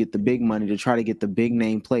where you can get the big money to try to get the big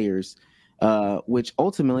name players, which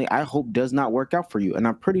ultimately I hope does not work out for you. And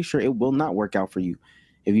I'm pretty sure it will not work out for you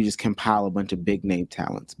if you just compile a bunch of big name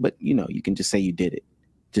talents. But, you can just say you did it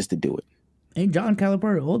just to do it. Ain't John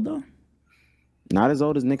Calipari old, though? Not as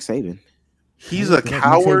old as Nick Saban. He's a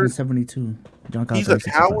coward. 72. He's a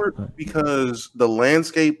coward because the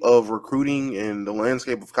landscape of recruiting and the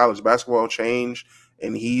landscape of college basketball changed,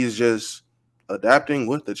 and he is just adapting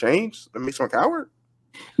with the change. That makes him a coward.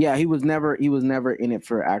 Yeah, he was never in it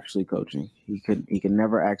for actually coaching. He could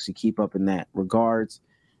never actually keep up in that regards.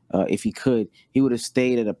 If he could, he would have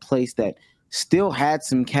stayed at a place that still had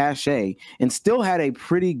some cachet and still had a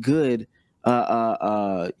pretty good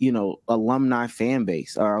alumni fan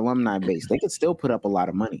base or alumni base. They could still put up a lot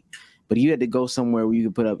of money, but you had to go somewhere where you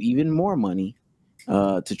could put up even more money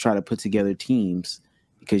to try to put together teams,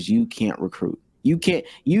 because you can't recruit. You can't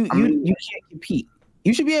compete.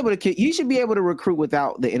 You should be able to recruit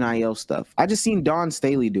without the NIL stuff. I just seen Don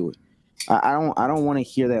Staley do it. I don't want to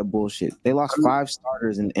hear that bullshit. They lost 5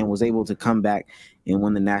 starters and was able to come back and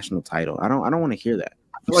win the national title. I don't want to hear that.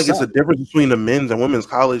 I feel like it's a difference between the men's and women's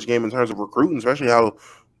college game in terms of recruiting, especially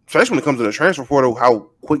when it comes to the transfer portal,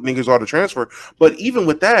 how quick niggas are to transfer. But even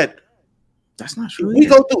with that, That's not true. We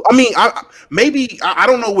go through. I mean, I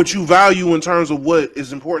don't know what you value in terms of what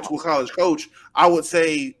is important to a college coach. I would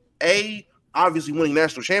say A, obviously winning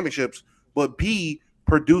national championships, but B,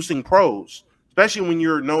 producing pros, especially when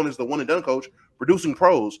you're known as the one and done coach, producing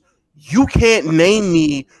pros. You can't name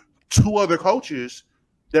me two other coaches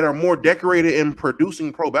that are more decorated in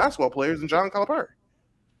producing pro basketball players than John Calipari.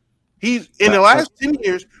 He's in the last 10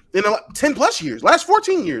 years, in the 10 plus years, last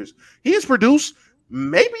 14 years, he has produced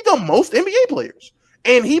maybe the most NBA players.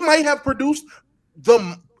 And he might have produced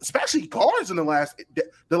especially guards in the last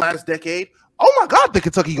decade. Oh my God, the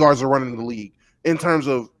Kentucky guards are running the league in terms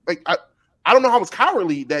of like I don't know how it's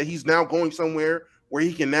cowardly that he's now going somewhere where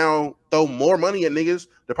he can now throw more money at niggas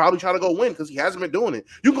to probably try to go win because he hasn't been doing it.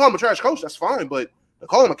 You can call him a trash coach, that's fine, but to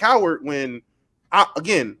call him a coward when,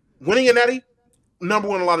 again, winning a natty, number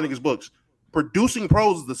one in a lot of niggas' books. Producing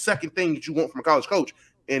pros is the second thing that you want from a college coach,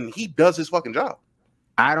 and he does his fucking job.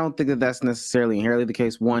 I don't think that that's necessarily inherently the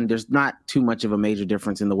case. One, there's not too much of a major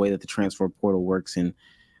difference in the way that the transfer portal works in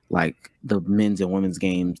like the men's and women's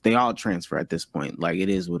games. They all transfer at this point. Like it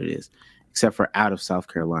is what it is, except for out of South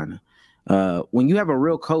Carolina. When you have a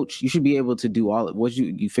real coach, you should be able to do all it. What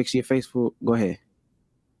you fix your face for? Go ahead.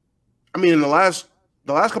 I mean, in the last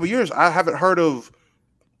couple of years, I haven't heard of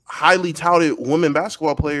highly touted women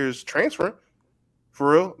basketball players transferring.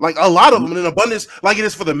 For real, like a lot of them in abundance, like it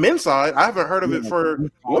is for the men's side. I haven't heard of it for the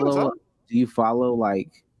women's side. Do you follow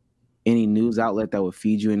like any news outlet that would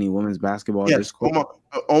feed you any women's basketball? Yes,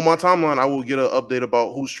 on my timeline, I will get an update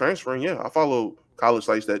about who's transferring. Yeah, I follow college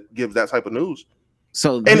sites that give that type of news.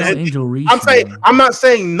 So I'm not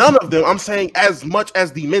saying none of them. I'm saying as much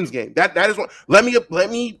as the men's game. That is what. Let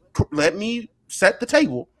me set the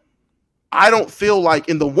table. I don't feel like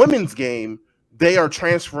in the women's game they are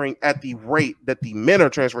transferring at the rate that the men are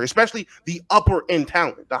transferring, especially the upper end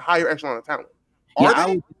talent, the higher echelon of talent.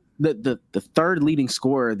 The third leading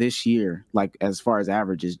scorer this year, like as far as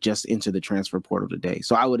averages, just into the transfer portal today.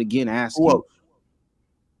 So I would again ask you.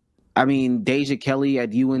 I mean, Deja Kelly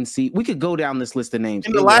at UNC. We could go down this list of names.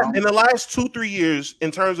 In the last 2-3 years, in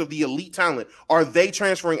terms of the elite talent, are they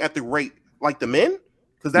transferring at the rate like the men?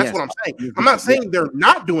 Because that's what I'm saying. I'm not saying they're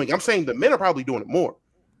not doing it. I'm saying the men are probably doing it more.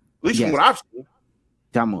 At least from what I've seen.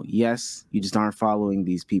 Damo, yes, you just aren't following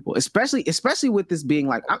these people, especially with this being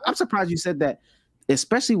like. I'm surprised you said that,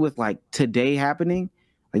 especially with like today happening.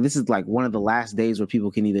 Like this is like one of the last days where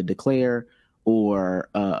people can either declare or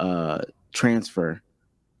transfer,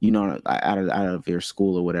 you know, out of your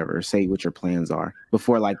school or whatever, or say what your plans are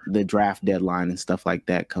before like the draft deadline and stuff like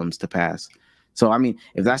that comes to pass. So I mean,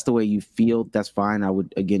 if that's the way you feel, that's fine. I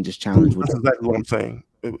would again just challenge. That's exactly what I'm saying.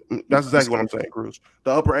 That's exactly what I'm saying, Cruz.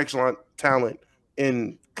 The upper echelon talent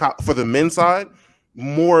for the men's side,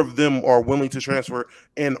 more of them are willing to transfer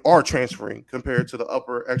and are transferring compared to the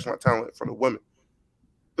upper echelon talent for the women.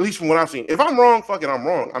 At least from what I've seen. If I'm wrong, fuck it, I'm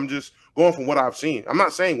wrong. I'm just going from what I've seen. I'm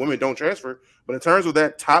not saying women don't transfer, but in terms of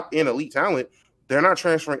that top end elite talent, they're not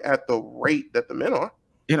transferring at the rate that the men are.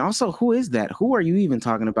 And also, who is that? Who are you even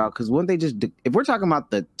talking about? Because wouldn't they just, if we're talking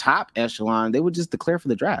about the top echelon, they would just declare for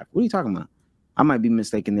the draft. What are you talking about? I might be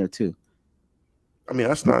mistaken there too. I mean,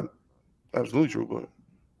 that's not absolutely true,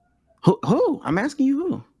 but who? I'm asking you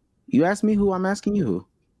who. You asked me who. I'm asking you who.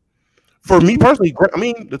 For me personally, I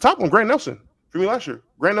mean, the top one, Grant Nelson. For me last year,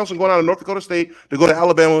 Grant Nelson going out of North Dakota State to go to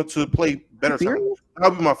Alabama to play better talent. That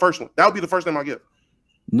would be my first one. That would be the first name I give.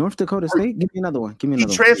 North Dakota State. Give me another one. Give me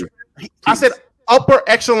another one. I said upper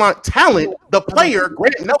echelon talent. The player,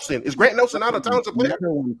 Grant Nelson. Is Grant Nelson not a talented player?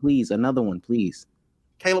 Another one, please. Another one, please.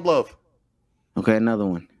 Caleb Love. Okay, another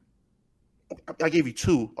one. I gave you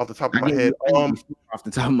two off the top of my head. Off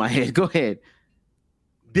the top of my head. Go ahead.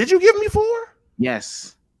 Did you give me four?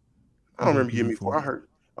 Yes. I don't remember giving me four. I heard.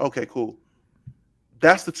 Okay, cool.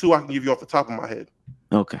 That's the two I can give you off the top of my head.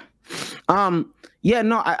 Okay. Yeah,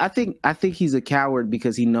 no, I think he's a coward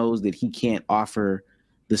because he knows that he can't offer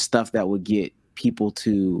the stuff that would get people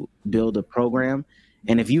to build a program.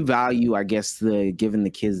 And if you value, I guess, giving the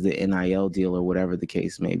kids the NIL deal or whatever the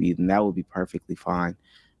case may be, then that would be perfectly fine.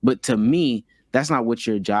 But to me, that's not what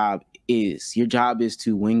your job is. Your job is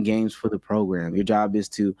to win games for the program. Your job is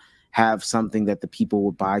to have something that the people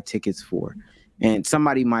will buy tickets for. And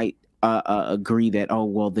somebody might agree that, oh,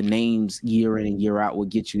 well, the names year in and year out will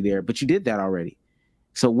get you there. But you did that already.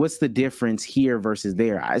 So what's the difference here versus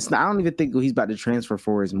there? I don't even think what he's about to transfer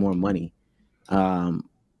for is more money.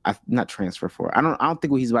 Not transfer for. I don't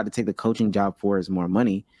think what he's about to take the coaching job for is more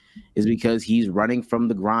money. Is because he's running from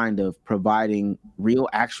the grind of providing real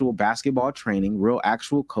actual basketball training, real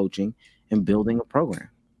actual coaching, and building a program.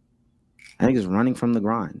 I think it's running from the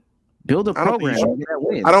grind. Build a program.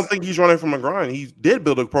 I don't think he's running from a grind. He did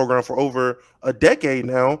build a program for over a decade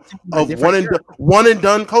now of one and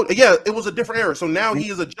done coach. Yeah, it was a different era. So now he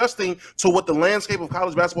is adjusting to what the landscape of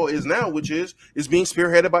college basketball is now, which is being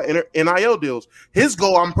spearheaded by NIL deals. His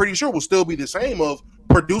goal, I'm pretty sure, will still be the same of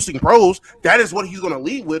producing pros. That is what he's going to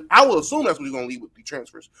lead with. I will assume that's what he's going to lead with, the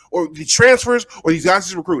transfers or these guys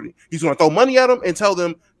he's recruiting. He's going to throw money at them and tell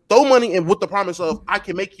them, throw money and with the promise of, I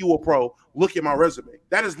can make you a pro. Look at my resume.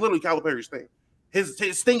 That is literally Calipari's thing. His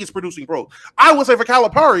thing is producing pros. I would say for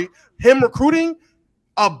Calipari, him recruiting,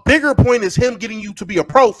 a bigger point is him getting you to be a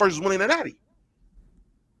pro versus winning a natty.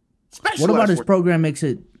 What about his program makes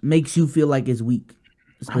you feel like it's weak?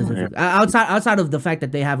 Specifically, outside of the fact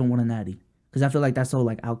that they haven't won a natty, because I feel like that's so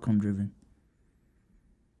like outcome driven.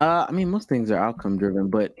 I mean, most things are outcome driven,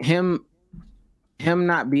 but him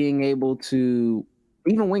not being able to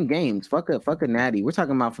even win games, fuck a natty. We're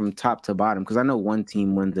talking about from top to bottom, because I know one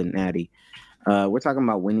team wins a natty. We're talking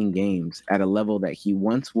about winning games at a level that he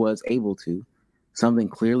once was able to. Something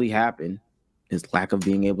clearly happened. His lack of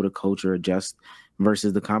being able to coach or adjust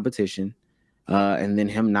versus the competition, and then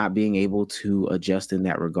him not being able to adjust in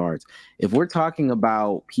that regards. If we're talking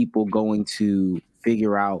about people going to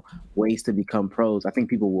figure out ways to become pros, I think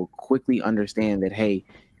people will quickly understand that, hey,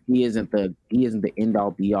 he isn't the end all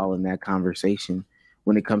be all in that conversation.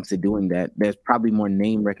 When it comes to doing that, there's probably more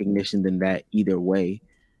name recognition than that either way.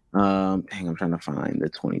 I'm trying to find the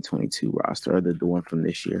 2022 roster or the one from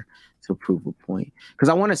this year to prove a point, because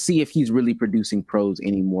I want to see if he's really producing pros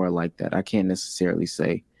anymore like that. I can't necessarily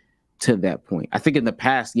say to that point. I think in the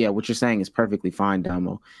past, yeah, what you're saying is perfectly fine,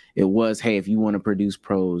 Damo. It was, hey, if you want to produce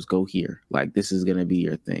pros, go here. Like, this is going to be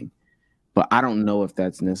your thing. But I don't know if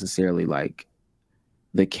that's necessarily like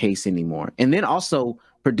the case anymore. And then also,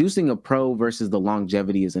 producing a pro versus the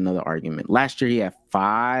longevity is another argument. Last year, he had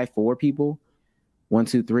four people, 1,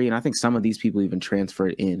 2, 3, and I think some of these people even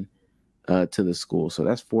transferred in to the school. So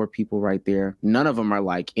that's 4 people right there. None of them are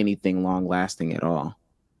like anything long lasting at all.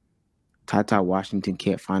 Tata Washington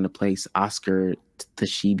can't find a place. Oscar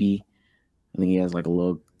Tashibi, I think he has like a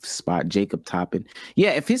little spot. Jacob Toppin.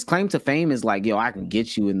 Yeah, if his claim to fame is like, yo, I can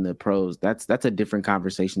get you in the pros, that's a different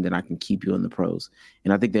conversation than I can keep you in the pros.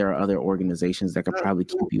 And I think there are other organizations that could probably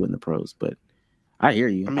keep you in the pros. But I hear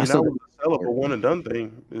you. I mean, that was the sell up a one and done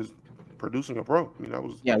thing, is producing a pro. I mean, that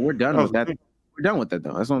was we're done with that. We're done with that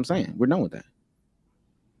though. That's what I'm saying. We're done with that.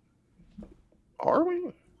 Are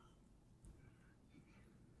we?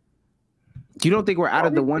 You don't think we're out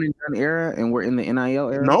of the one and done era and we're in the NIL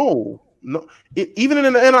era? No. Even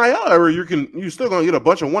in the NIL era, you're still gonna get a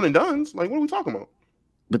bunch of one and dones. Like, what are we talking about?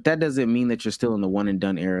 But that doesn't mean that you're still in the one and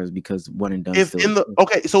done eras, because one and done.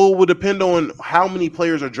 Okay, so it would depend on how many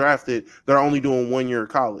players are drafted that are only doing 1 year of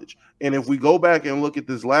college. And if we go back and look at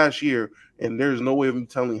this last year, and there's no way of me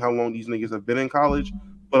telling how long these niggas have been in college,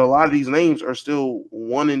 but a lot of these names are still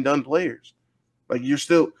one and done players. Like, you're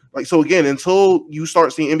still like, so again, until you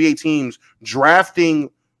start seeing NBA teams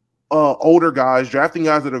drafting older guys, drafting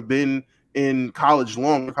guys that have been in college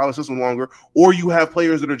system longer, or you have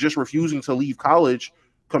players that are just refusing to leave college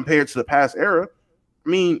compared to the past era. I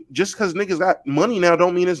mean, just because niggas got money now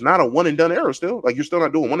don't mean it's not a one and done era still. Like, you're still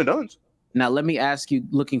not doing one and dones. Now, let me ask you,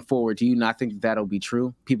 looking forward, do you not think that'll be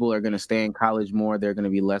true? People are going to stay in college more. They're going to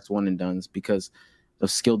be less one and dones because of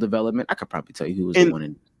skill development. I could probably tell you who was the one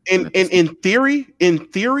and in theory,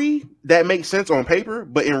 that makes sense on paper,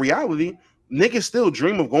 but in reality, niggas still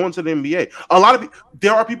dream of going to the NBA.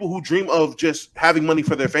 There are people who dream of just having money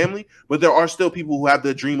for their family, but there are still people who have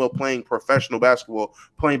the dream of playing professional basketball,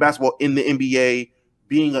 playing basketball in the NBA,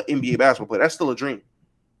 being an NBA basketball player. That's still a dream.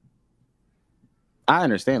 I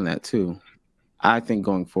understand that too. I think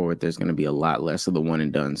going forward, there's going to be a lot less of the one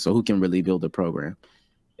and done. So who can really build a program,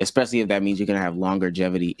 especially if that means you're going to have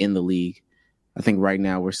longevity in the league. I think right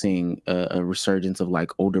now we're seeing a resurgence of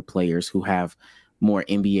like older players who have more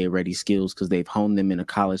NBA ready skills because they've honed them in a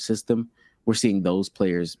college system. We're seeing those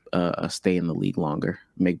players stay in the league longer,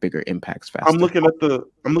 make bigger impacts faster. I'm looking at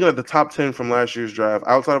the top 10 from last year's draft.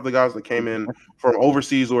 Outside of the guys that came in from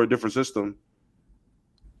overseas or a different system,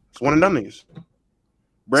 it's one and done niggas.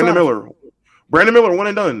 Brandon Miller, one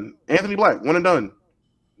and done. Anthony Black, one and done.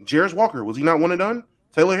 Jarris Walker, was he not one and done?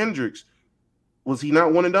 Taylor Hendricks, was he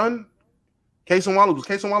not one and done? Cason Wallace, was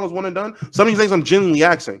Cason Wallace one and done? Some of these names I'm genuinely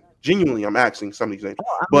asking some of these names.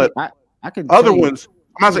 But I could other ones,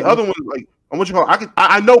 I'm not saying other ones like what you call it,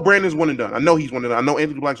 I know Brandon's one and done. I know he's one and done. I know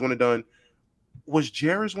Anthony Black's one and done. Was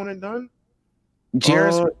Jarris one and done?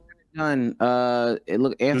 Jarris one and done.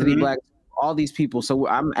 Look, Anthony Black, all these people. So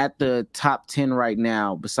I'm at the top 10 right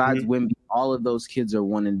now. Besides Wemby, all of those kids are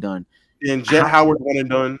one and done. And Jet Howard one and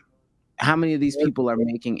done. how many of these people are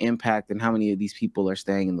making impact, and how many of these people are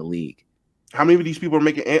staying in the league? How many of these people are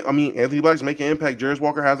making? I mean, Anthony Black's making impact. Jarris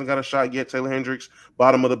Walker hasn't got a shot yet. Taylor Hendricks,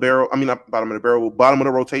 bottom of the barrel. I mean, not bottom of the barrel, bottom of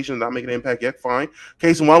the rotation, not making an impact yet. Fine.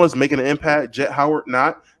 Casey Wallace making an impact. Jet Howard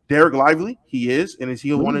not. Derek Lively, he is, and is he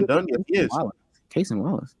a one and done? Yes, he is. Casey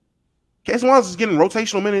Wallace. Casey Wallace is getting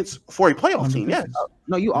rotational minutes for a playoff team. Yes.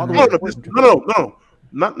 No, you all the way. No.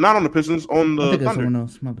 Not on the Pistons. On the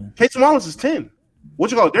Thunder. Casey Wallace is 10.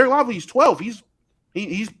 What you call it? Derek Lively is 12.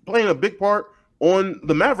 He's playing a big part on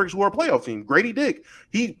the Mavericks, who are a playoff team. Grady Dick.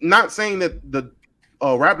 He not saying that the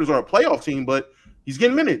Raptors are a playoff team, but he's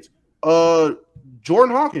getting minutes.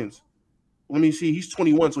 Jordan Hawkins. Let me see. He's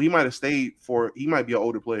 21, so he might have stayed for. He might be an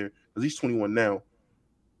older player because he's 21 now.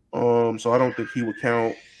 So I don't think he would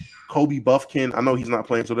count. Kobe Buffkin. I know he's not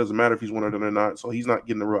playing, so it doesn't matter if he's one of them or not. So he's not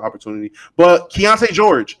getting a real opportunity. But Keontae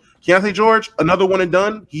George, another one and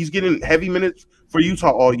done. He's getting heavy minutes for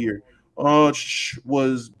Utah all year.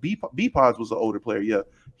 Was B-Pods was an older player. Yeah,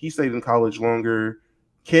 he stayed in college longer.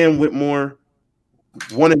 Cam Whitmore,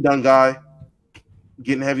 one and done guy,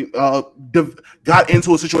 getting heavy. Got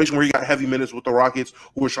into a situation where he got heavy minutes with the Rockets,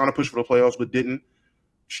 who were trying to push for the playoffs but didn't.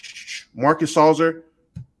 Marcus Salzer,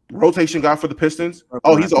 rotation guy for the Pistons.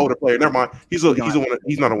 Oh, he's an older player. Never mind. He's not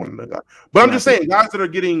a one and done guy. But I'm just saying, guys that are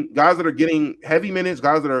getting heavy minutes,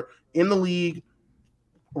 guys that are in the league,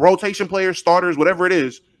 rotation players, starters, whatever it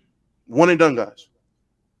is. One and done guys.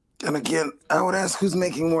 And again, I would ask who's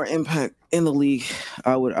making more impact in the league.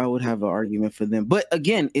 I would have an argument for them. But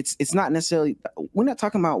again, it's not necessarily. We're not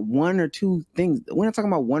talking about one or two things. We're not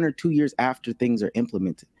talking about 1 or 2 years after things are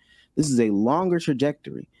implemented. This is a longer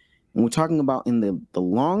trajectory, and we're talking about in the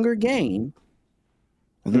longer game.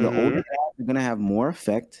 I think the older guys are going to have more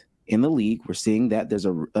effect in the league. We're seeing that there's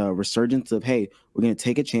a resurgence of, hey, we're going to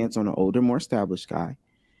take a chance on an older, more established guy.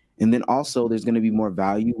 And then also there's going to be more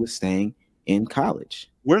value with staying in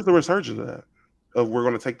college. Where's the resurgence of that? Of we're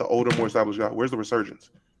going to take the older, more established guy. Where's the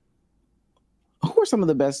resurgence? Who are some of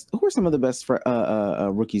the best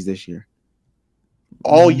rookies this year?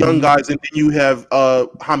 All young guys, and then you have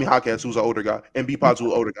Jaime Jaquez, who's an older guy, and B-Pods,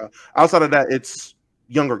 who's an older guy. Outside of that, it's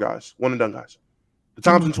younger guys, one and done guys. The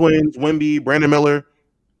Thompson twins, Wemby, Brandon Miller,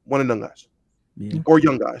 one and done guys. Yeah. Or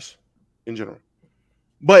young guys in general.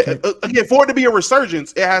 But again, for it to be a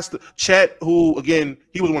resurgence, it has to Chet, who again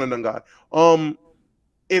he was one and done guy.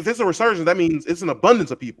 If it's a resurgence, that means it's an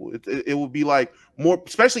abundance of people. It will be like more,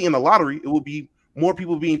 especially in the lottery. It will be more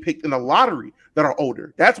people being picked in the lottery that are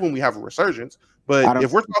older. That's when we have a resurgence. But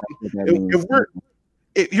if we're talking,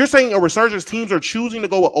 if you're saying a resurgence, teams are choosing to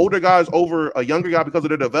go with older guys over a younger guy because of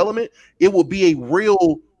their development, it will be a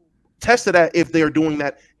real test of that if they are doing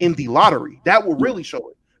that in the lottery. That will really show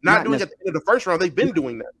it. Not doing it at the end of the first round. They've been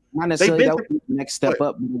doing that. Not necessarily that would be the next step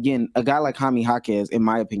up. But again, a guy like Jaime Jaquez, in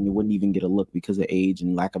my opinion, wouldn't even get a look because of age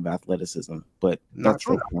and lack of athleticism. But not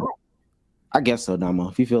true. I guess so, Damo,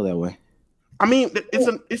 if you feel that way. I mean,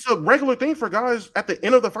 it's a regular thing for guys at the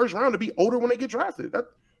end of the first round to be older when they get drafted. That's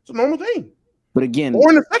a normal thing. But again, or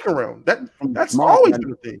in the second round, that's always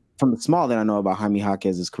been a thing. From the small that I know about Jaime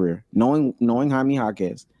Jaquez's career, knowing Jaime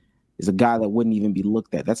Jaquez is a guy that wouldn't even be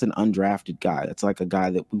looked at. That's an undrafted guy. That's like a guy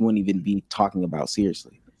that we wouldn't even be talking about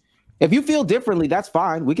seriously. If you feel differently, that's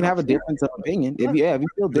fine. We can have a difference of opinion. If you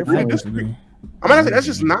feel different, I mean, that's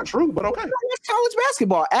just not true. But okay, that's college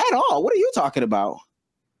basketball at all. What are you talking about?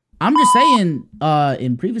 I'm just saying,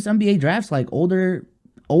 in previous NBA drafts, like older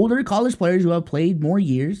college players who have played more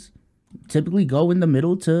years typically go in the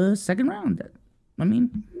middle to second round. I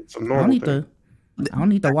mean, I don't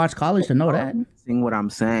need to watch college to know that. Seeing what I'm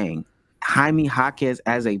saying, Jaime Jaquez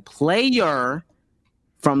as a player,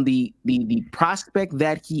 from the prospect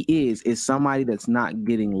that he is somebody that's not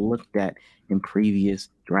getting looked at in previous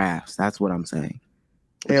drafts. That's what I'm saying.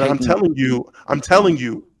 And I'm telling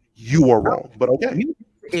you, you are wrong. But okay.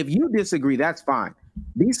 If you disagree, that's fine.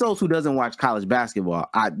 Bezos, who doesn't watch college basketball,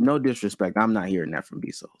 no disrespect, I'm not hearing that from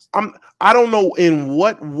Bezos. I don't know in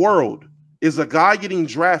what world is a guy getting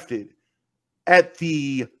drafted at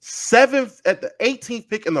the 18th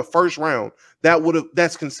pick in the first round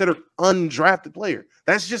that's considered undrafted player.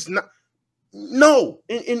 That's just not. No,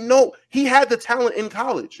 he had the talent in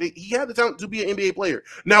college. He had the talent to be an NBA player.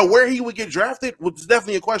 Now, where he would get drafted was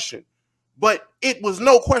definitely a question, but it was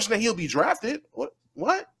no question that he'll be drafted.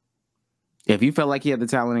 What? If you felt like he had the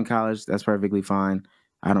talent in college, that's perfectly fine.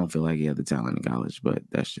 I don't feel like he had the talent in college, but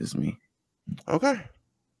that's just me. Okay.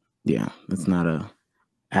 Yeah, that's not a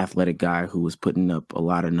athletic guy who was putting up a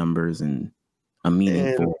lot of numbers and a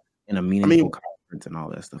meaningful conference and all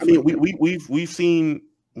that stuff. I mean, we've seen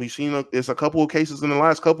it's a couple of cases in the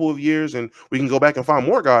last couple of years, and we can go back and find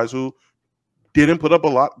more guys who didn't put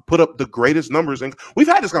up the greatest numbers. And we've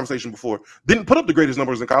had this conversation before. Didn't put up the greatest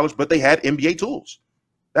numbers in college, but they had NBA tools.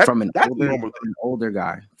 From an older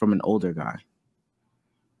guy.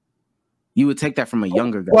 You would take that from a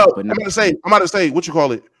younger guy. Well, but I'm about to say, what you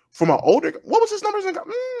call it? From an older, what was his numbers in?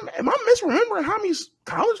 Am I misremembering how many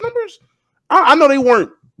college numbers? I know they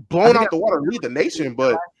weren't blown out the water to lead the nation,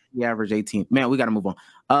 but the average 18. Man, we got to move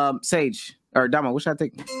on. Sage or Damo, what should I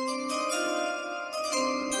take?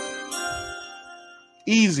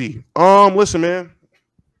 Easy. Listen, man.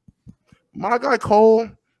 My guy Cole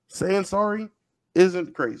saying sorry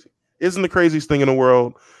isn't crazy. Isn't the craziest thing in the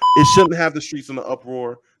world. It shouldn't have the streets in the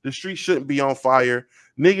uproar. The streets shouldn't be on fire.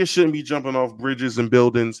 Niggas shouldn't be jumping off bridges and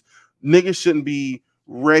buildings. Niggas shouldn't be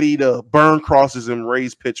ready to burn crosses and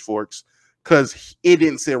raise pitchforks because it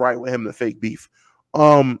didn't sit right with him to fake beef.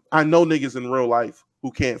 I know niggas in real life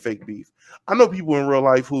who can't fake beef. I know people in real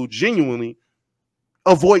life who genuinely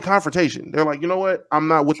avoid confrontation. They're like, you know what? I'm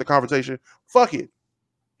not with the confrontation. Fuck it.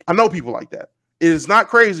 I know people like that. It is not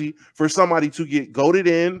crazy for somebody to get goaded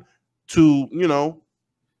in to, you know,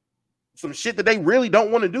 some shit that they really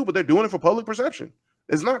don't want to do, but they're doing it for public perception.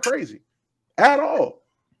 It's not crazy at all.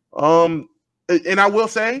 And I will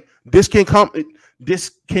say this can come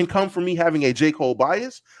from me having a J. Cole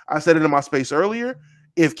bias. I said it in my space earlier.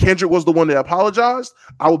 If Kendrick was the one that apologized,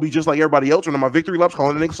 I would be just like everybody else when my victory laps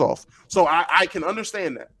calling the niggas off. So I can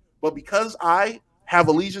understand that. But because I have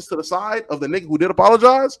allegiance to the side of the nigga who did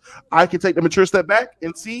apologize, I can take the mature step back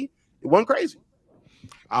and see it wasn't crazy.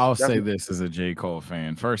 I'll say this as a J. Cole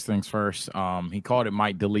fan. First things first, he called it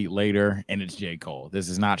might delete later, and it's J. Cole. This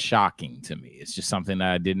is not shocking to me. It's just something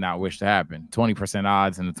that I did not wish to happen. 20%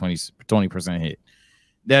 odds and a 20% hit.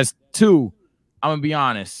 That's two. I'm going to be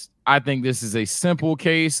honest. I think this is a simple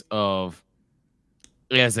case of,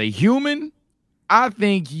 as a human, I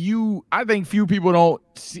think few people don't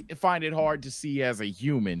find it hard to see as a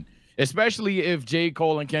human, especially if J.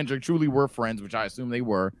 Cole and Kendrick truly were friends, which I assume they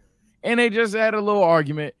were. And they just had a little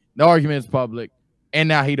argument. The argument is public, and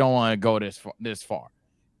now he don't want to go this far.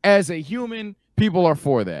 As a human, people are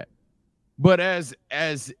for that. But as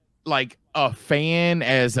like a fan,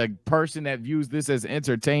 as a person that views this as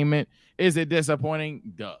entertainment, is it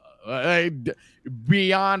disappointing? Duh.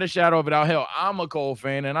 Beyond a shadow of a doubt. Hell, I'm a Cole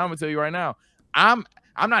fan, and I'm gonna tell you right now, I'm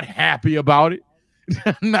not happy about it.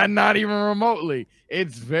 not even remotely. It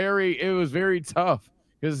was very tough.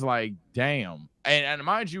 It's like, damn. And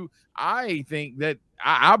mind you, I think that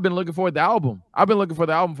I've been looking forward to the album. I've been looking for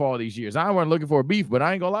the album for all these years. I wasn't looking for a beef, but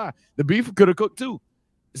I ain't gonna lie. The beef could have cooked too.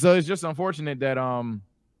 So it's just unfortunate that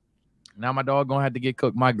now my dog gonna have to get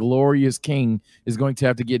cooked. My glorious king is going to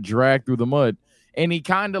have to get dragged through the mud. And he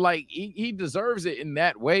kind of like he deserves it in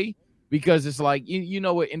that way, because it's like you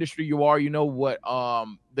know what industry you are, you know what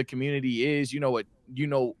the community is, you know what you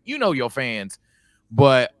know your fans.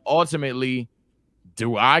 But ultimately,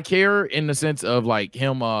 do I care in the sense of like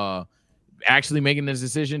him actually making this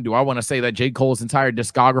decision? Do I want to say that J. Cole's entire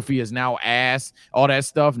discography is now ass, all that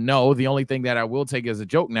stuff? No. The only thing that I will take as a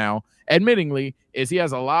joke now, admittingly, is he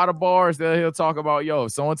has a lot of bars that he'll talk about. Yo,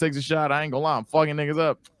 if someone takes a shot, I ain't gonna lie, I'm fucking niggas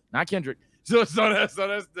up. Not Kendrick. So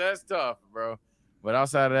that's tough, bro. But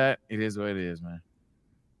outside of that, it is what it is, man.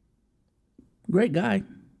 Great guy,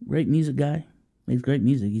 great music guy, makes great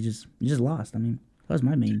music. He just lost. I mean, that was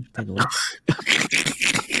my main takeaway.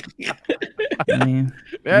 I mean,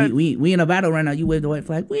 we in a battle right now. You wave the white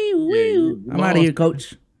flag. I'm out of here,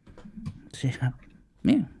 coach.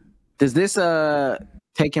 Yeah. Does this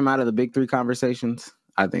take him out of the big three conversations?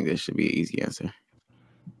 I think this should be an easy answer.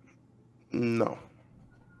 No.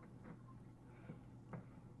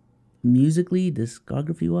 Musically,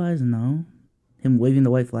 discography wise, no. Him waving the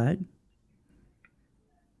white flag.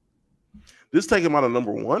 This take him out of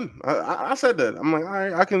number one. I said that. I'm like, all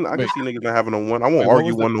right, I can see niggas not having a one. I won't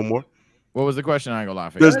argue one no more. What was the question? I ain't gonna lie.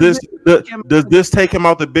 Does this take him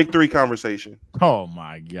out the big three conversation? Oh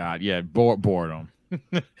my god, yeah, boredom.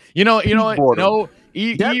 you know what? Boredom. No,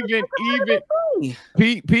 even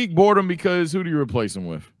peak boredom, because who do you replace him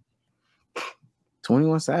with?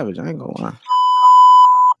 21 Savage. I ain't gonna lie.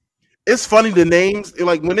 It's funny, the names,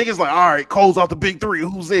 like when niggas like, all right, Cole's out the big three,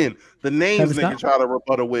 who's in? The names niggas try to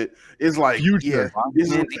rebuttal with is like, Future. Yeah,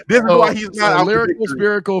 this is why he's not out lyrical,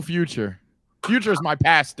 spiritual Future. Future is my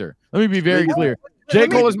pastor. Let me be very clear. J.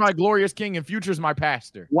 Cole is my glorious king, and Future is my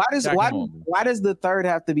pastor. Why does the third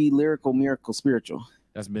have to be lyrical, miracle, spiritual?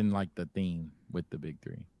 That's been like the theme with the big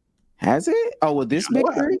three. Has it? Oh, with this big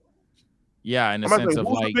three? Yeah, in the sense of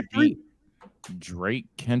like Drake,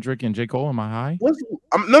 Kendrick, and J. Cole. Am I high?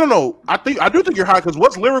 No. I do think you're high, because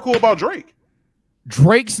what's lyrical about Drake?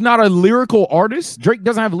 Drake's not a lyrical artist. Drake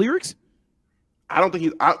doesn't have lyrics. I don't think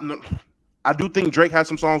he's. I do think Drake has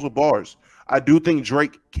some songs with bars. I do think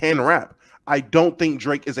Drake can rap. I don't think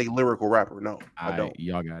Drake is a lyrical rapper. No, I don't.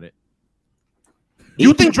 Y'all got it.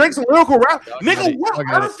 You think Drake's a lyrical rapper? Nigga, what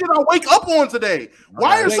earth did I wake up on today?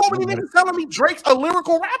 Why are so many niggas telling me Drake's a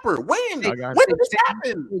lyrical rapper? When did this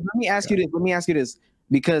happen? Let me ask you this.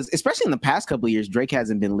 Because especially in the past couple of years, Drake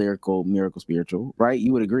hasn't been lyrical, miracle, spiritual, right?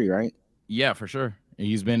 You would agree, right? Yeah, for sure.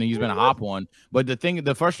 He's been a hop one. But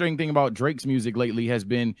the frustrating thing about Drake's music lately has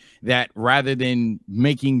been that rather than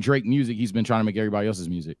making Drake music, he's been trying to make everybody else's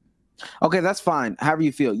music. Okay, that's fine. However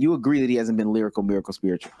you feel. You agree that he hasn't been lyrical, miracle,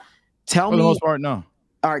 spiritual. Tell me. For the most part, no.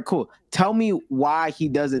 All right, cool. Tell me why he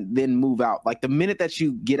doesn't then move out. Like the minute that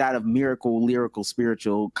you get out of miracle, lyrical,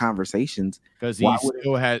 spiritual conversations. Because he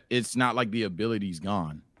still had, it's not like the ability's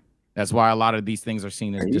gone. That's why a lot of these things are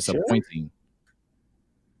seen as disappointing. Sure?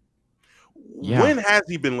 Yeah. When has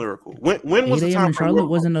he been lyrical? When was the time Charlotte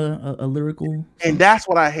wasn't a lyrical? And that's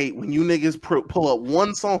what I hate, when you niggas pull up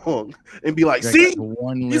one song and be like, "See,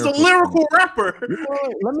 he's a lyrical rapper."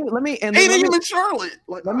 Let me ain't even Charlotte.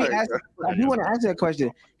 Like, let me ask. I do want to answer that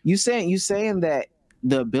question. You saying that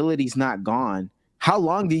the ability's not gone. How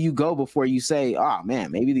long do you go before you say, "Oh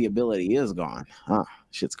man, maybe the ability is gone"?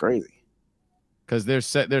 Shit's crazy. Because there's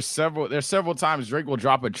several times Drake will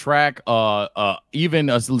drop a track, even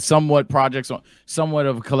a somewhat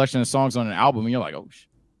of a collection of songs on an album, and you're like, oh,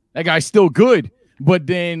 that guy's still good. But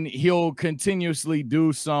then he'll continuously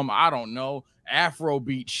do some, I don't know,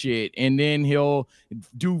 Afrobeat shit, and then he'll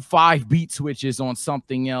do 5 beat switches on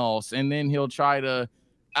something else, and then he'll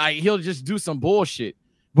he'll just do some bullshit.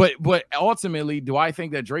 But ultimately, do I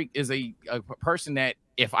think that Drake is a person that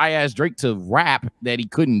if I asked Drake to rap that he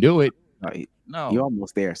couldn't do it? No, you're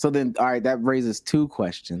almost there. So then, all right, that raises 2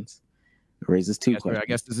 questions. Questions. I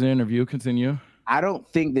guess this is an interview. Continue. I don't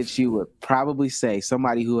think that you would probably say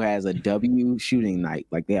somebody who has a W shooting night,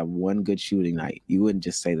 like they have one good shooting night. You wouldn't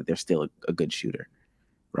just say that they're still a good shooter,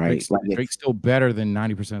 right? Drake's still better than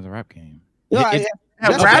 90% of the rap game. A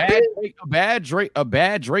bad Drake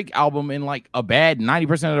album in like a bad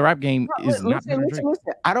 90% of the rap game is not. Listen.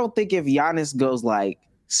 I don't think if Giannis goes like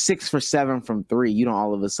 6 for 7 from 3, you don't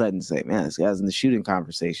all of a sudden say, man, this guy's in the shooting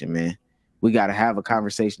conversation, man. We got to have a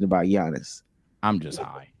conversation about Giannis. I'm just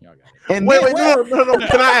high. Y'all got it. And wait, no.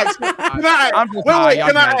 Can I ask? I'm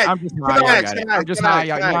just high.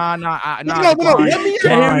 Here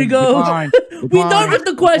we go. We done with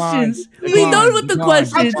the questions.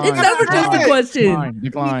 It's never just the question.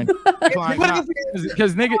 Decline.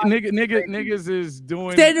 Because niggas is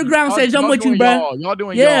doing. Stand your ground, Sage. I'm with you, bro. Y'all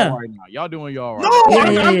doing y'all right now. Y'all doing y'all right.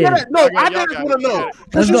 I just want to know.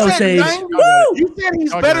 Let's go, Sage. You said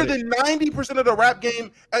he's better than 90% of the rap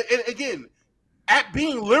game. And again, at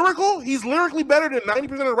being lyrical, he's lyrically better than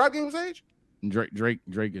 90% of the rap game stage. Drake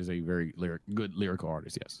is a very good lyrical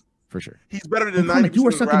artist. Yes, for sure. He's better than 90%. You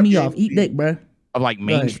were sucking me off. Eat dick, bro. Of like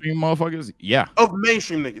mainstream motherfuckers, yeah. Of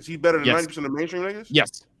mainstream niggas, he's better than 90% of mainstream niggas.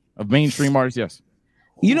 Yes, of mainstream artists, yes.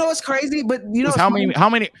 You know what's crazy, but you know how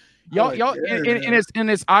many y'all and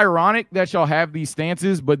it's ironic that y'all have these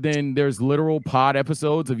stances, but then there's literal pod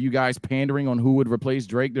episodes of you guys pandering on who would replace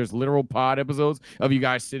Drake. There's literal pod episodes of you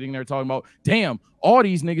guys sitting there talking about, damn, all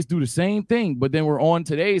these niggas do the same thing, but then we're on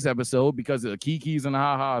today's episode because of the Kikis and the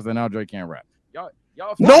ha-has, and now Drake can't rap. Y'all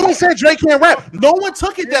no one said Drake can't rap. No one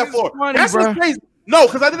took it that far. That's what's crazy. No,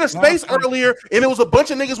 because I did a space earlier, and it was a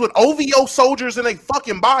bunch of niggas with OVO soldiers in a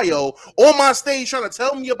fucking bio on my stage trying to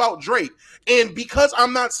tell me about Drake. And because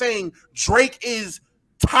I'm not saying Drake is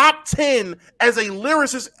top 10 as a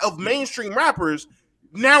lyricist of mainstream rappers,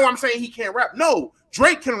 now I'm saying he can't rap. No,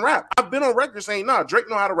 Drake can rap. I've been on record saying, nah, Drake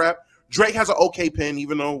know how to rap. Drake has an okay pen,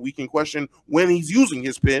 even though we can question when he's using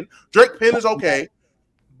his pen. Drake pen is okay.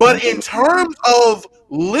 But in terms of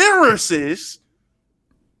lyricists,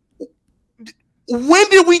 when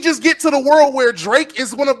did we just get to the world where Drake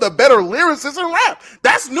is one of the better lyricists in rap?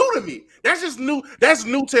 That's new to me. That's just new. That's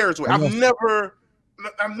new territory. I've never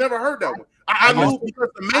heard that one. I knew because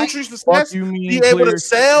the mainstream success, be able to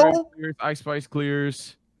sell. Ice Spice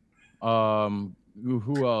clears.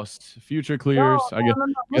 Who else? Future clears. I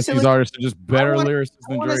guess these artists are just better lyricists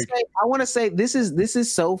than Drake. I want to say this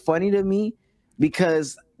is so funny to me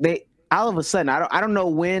because they all of a sudden I don't know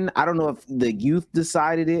when, I don't know if the youth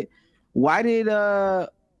decided it. Why did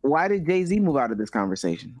Jay-Z move out of this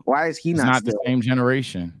conversation? Why is he not the same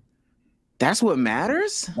generation? That's what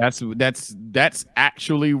matters. That's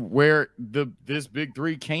actually where this big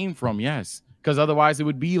 3 came from. Yes, because otherwise it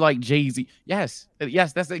would be like Jay-Z. Yes,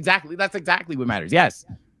 that's exactly what matters. Yes,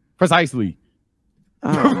 precisely.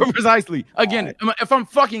 Precisely. Again, if I'm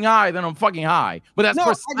fucking high, then I'm fucking high. But that's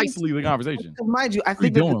precisely the conversation. Mind you, I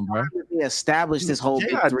think they established this whole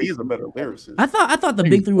big three. is a better lyricist. I thought the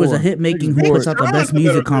big three was a hit making who puts out the best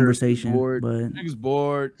music conversation. But Niggas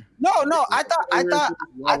bored. No, I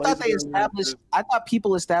thought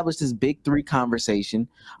people established this big three conversation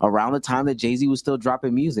around the time that Jay-Z was still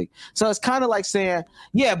dropping music. So it's kind of like saying,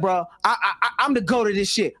 yeah, bro, I'm the GOAT of this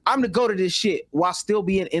shit. I'm the GOAT of this shit while still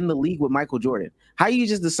being in the league with Michael Jordan. How you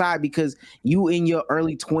just decide because you in your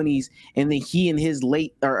early 20s and then he in his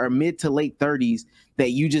late or mid to late 30s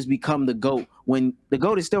that you just become the GOAT when the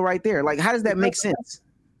GOAT is still right there? Like, how does that make sense?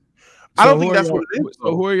 I don't think that's what it is.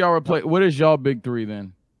 So who are y'all replacing? What is y'all big three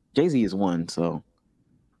then? Jay-Z is one, so.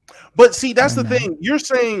 But see, that's the thing. You're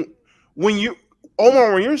saying when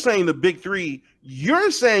you're saying the big three,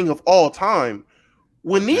 you're saying of all time.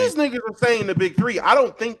 When these niggas are saying the big three, I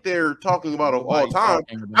don't think they're talking about of all time.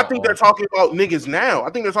 I think they're talking about niggas now. I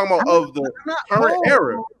think they're talking about of the current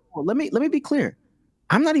era. Let me be clear.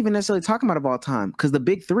 I'm not even necessarily talking about of all time because the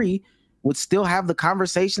big three would still have the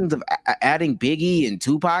conversations of adding Biggie and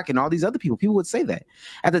Tupac and all these other people. People would say that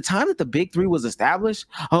at the time that the big three was established.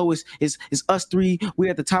 Oh, it's us three. We're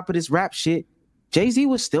at the top of this rap shit. Jay-Z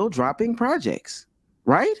was still dropping projects,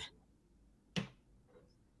 right?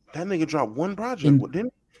 That nigga dropped one project.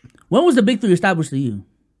 When was the big three established to you?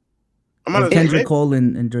 Kendrick, Cole,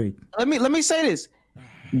 and Drake. Let me say this.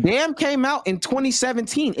 Damn came out in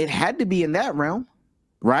 2017. It had to be in that realm,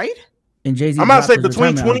 right? And Jay-Z. I'm about to say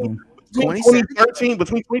between 2013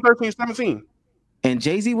 and 17. And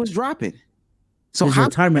Jay-Z was dropping. So his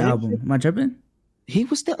retirement album. Am I tripping? He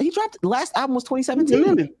dropped the last album was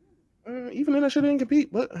 2017. Even then that shit didn't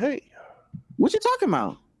compete, but hey. What you talking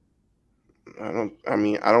about?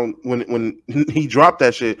 When he dropped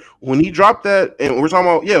that shit, when he dropped that, and we're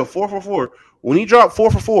talking about 4 for 4. When he dropped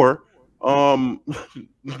 4 for 4,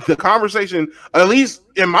 the conversation, at least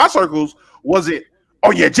in my circles, wasn't,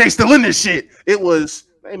 oh yeah, Jay's still in this shit. It was,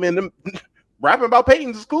 hey man, rapping about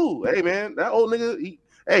Peyton's is cool. Hey man, that old nigga,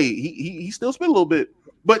 he still spit a little bit.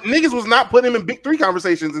 But niggas was not putting him in big three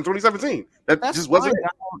conversations in 2017. That's just wasn't.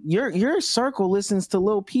 Your circle listens to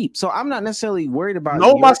Lil Peep, so I'm not necessarily worried about.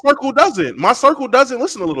 No, my circle doesn't. My circle doesn't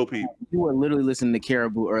listen to Lil Peep. You were literally listening to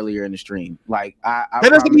Caribou earlier in the stream. Like that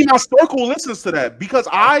doesn't mean my circle listens to that because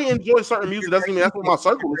I enjoy certain music. Doesn't mean that's what my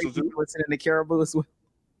circle listens to. Listening to Caribou as well.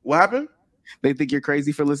 What happened? They think you're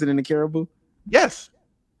crazy for listening to Caribou? Yes.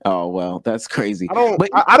 Oh well, that's crazy.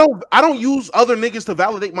 I don't use other niggas to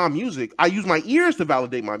validate my music. I use my ears to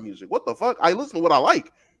validate my music. What the fuck? I listen to what I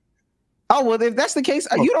like. Oh well, if that's the case,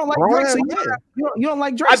 you don't like Drake. So you don't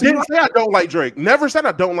like Drake. I didn't say I don't like Drake. Never said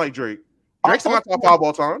I don't like Drake. Drake's in my top 5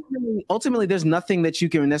 all time. Ultimately, there's nothing that you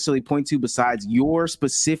can necessarily point to besides your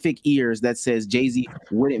specific ears that says Jay-Z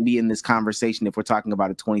wouldn't be in this conversation if we're talking about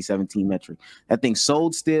a 2017 metric. That thing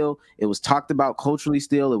sold still. It was talked about culturally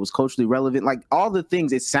still. It was culturally relevant. Like all the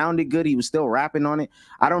things, it sounded good. He was still rapping on it.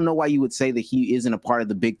 I don't know why you would say that he isn't a part of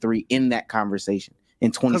the big three in that conversation in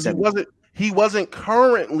 2017. He wasn't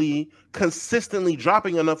currently consistently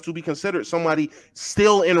dropping enough to be considered somebody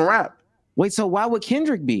still in rap. Wait, so why would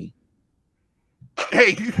Kendrick be?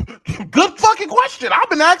 Hey, good fucking question. I've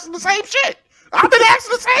been asking the same shit.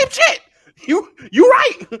 You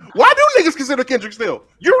right. Why do niggas consider Kendrick still?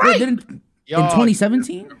 You're right. In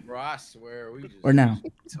 2017? I swear or now?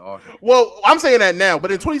 Well, I'm saying that now,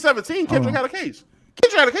 but in 2017, Kendrick had a case.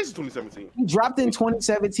 Kendrick had a case in 2017. He dropped in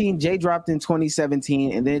 2017. Jay dropped in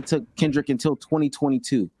 2017, and then it took Kendrick until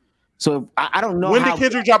 2022. So I don't know. When did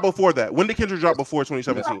Kendrick drop before that? When did Kendrick drop before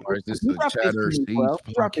 2017? He dropped in 2012.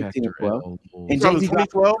 He dropped in 2012. And Jay-Z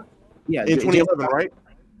 2012? Yeah. In 2011, right?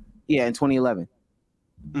 Yeah, in 2011.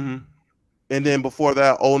 Mm-hmm. And then before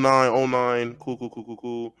that, 09.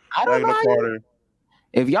 Cool. I don't know.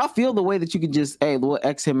 If y'all feel the way that you can just, we'll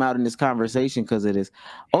X him out in this conversation because it is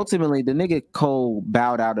ultimately the nigga Cole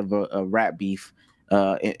bowed out of a rap beef,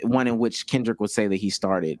 one in which Kendrick would say that he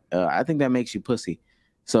started. I think that makes you pussy.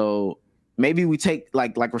 So maybe we take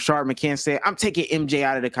like Rashard McCann said, I'm taking MJ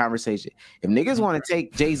out of the conversation. If niggas want to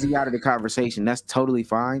take Jay-Z out of the conversation, that's totally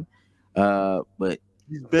fine. But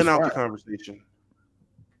he's been out the conversation.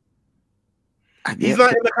 He's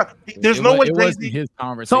not in the. There's no way Jay-Z his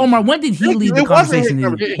conversation. So Omar, when did he leave the conversation?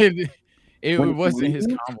 It wasn't his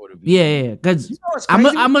combo to be. Yeah. Because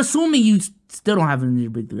I'm assuming you still don't have any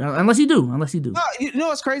big three, unless you do. No, you know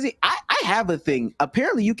what's crazy? I have a thing.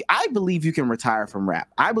 Apparently, I believe you can retire from rap.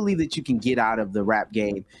 I believe that you can get out of the rap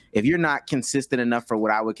game if you're not consistent enough for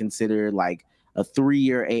what I would consider like a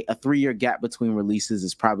 3-year gap between releases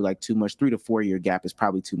is probably like too much. 3 to 4 year gap is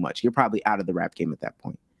probably too much. You're probably out of the rap game at that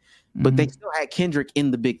point. but they still had Kendrick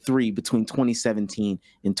in the big three between 2017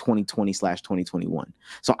 and 2020/2021.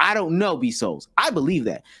 So I don't know, B Souls. I believe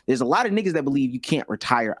that. There's a lot of niggas that believe you can't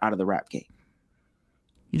retire out of the rap game.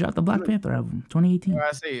 You dropped the Black Panther album, 2018.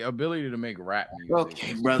 I say ability to make rap music.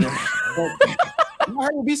 Okay, brother. You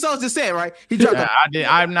heard B Souls just said, right? He dropped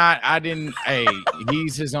I didn't. Hey,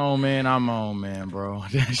 he's his own man. I'm my own man, bro.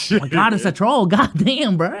 My God, it's a troll. God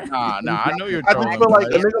damn, bro. Nah, I know you're I trolling. just feel like a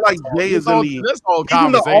nigga like Jay is in this whole he's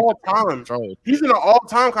in the conversation. all-time. He's in an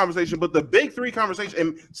all-time conversation, but the big three conversation,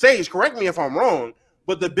 and Sage, correct me if I'm wrong,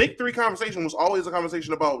 but the big three conversation was always a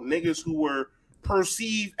conversation about niggas who were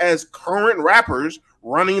perceived as current rappers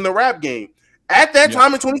running the rap game. At that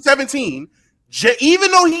time in 2017,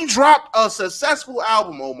 even though he dropped a successful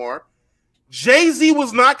album, Omar, Jay-Z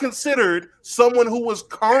was not considered someone who was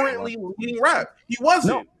currently leading rap. He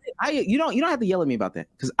wasn't. No, you don't have to yell at me about that,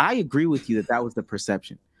 because I agree with you that was the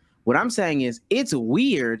perception. What I'm saying is it's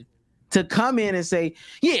weird to come in and say,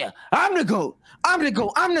 yeah, I'm the GOAT. I'm the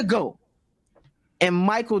GOAT. I'm the GOAT. And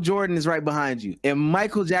Michael Jordan is right behind you. And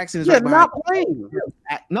Michael Jackson is right behind you. Playing.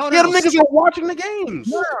 No, them niggas are watching the games.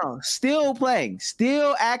 No, still playing.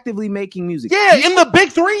 Still actively making music. Yeah, in the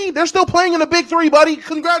big three. They're still playing in the big three, buddy.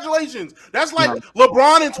 Congratulations. That's like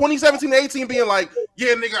LeBron in 2017-18 being like,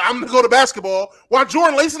 yeah, nigga, I'm going to go to basketball, while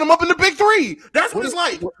Jordan lacing them up in the big three. That's what it's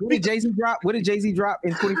like. What did Jay-Z drop? What did Jay-Z drop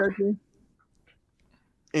in 2013?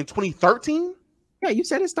 In 2013? Yeah, you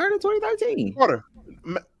said it started in 2013. Carter.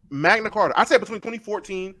 Magna Carta. I said between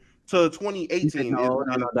 2014 to 2018. No,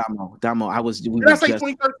 Damo. I was. Did I say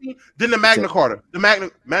 2013? Then the Magna Carta. The Magna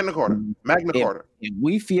Carta. Magna Carta. If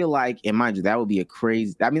we feel like, and mind you, that would be a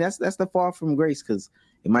crazy. I mean, that's the fall from grace, because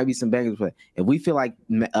it might be some bangers. But if we feel like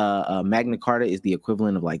Magna Carta is the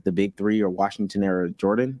equivalent of like the big three or Washington era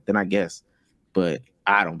Jordan, then I guess. But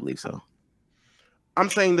I don't believe so. I'm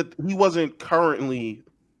saying that he wasn't currently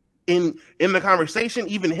in the conversation.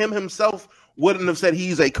 Even himself wouldn't have said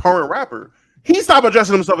he's a current rapper. He stopped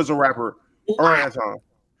addressing himself as a rapper around that time.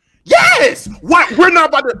 Yes! What? We're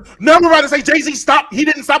about to say Jay-Z stopped. He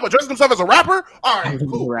didn't stop addressing himself as a rapper? All right,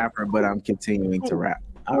 cool. I'm a rapper, but I'm continuing to rap.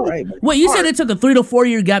 All right. Wait, you said it took a 3 to 4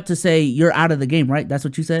 year gap to say you're out of the game, right? That's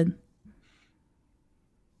what you said?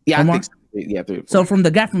 Yeah, Omar? I think so. Yeah, 3 to 4. So from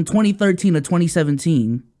the gap from 2013 to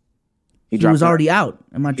 202017, he was already out.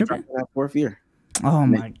 Am I tripping? That 4th year. Oh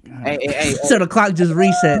my God. Hey, so the clock just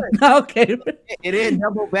reset. Okay. It didn't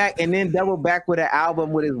double back with an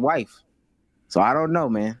album with his wife. So I don't know,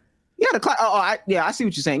 man. Yeah, the clock. I see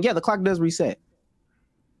what you're saying. Yeah, the clock does reset.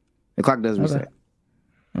 The clock does reset.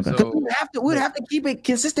 Okay. So we'd have to keep it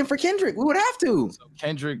consistent for Kendrick. We would have to. So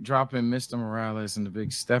Kendrick dropping Mr. Morales and the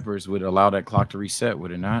Big Steppers would allow that clock to reset,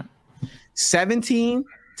 would it not? 17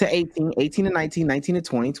 to 18, 18 to 19, 19 to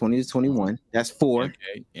 20, 20 to 21. That's 4.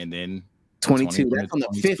 Okay, and then 22. That's on the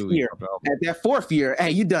 5th year. At that 4th year, hey,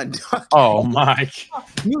 you done. Oh my!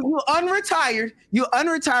 You unretired. You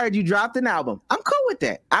unretired. You dropped an album. I'm cool with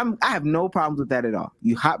that. I have no problems with that at all.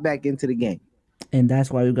 You hop back into the game, and that's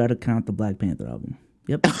why we got to count the Black Panther album.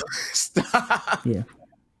 Yep. Stop. Yeah.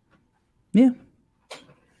 Yeah.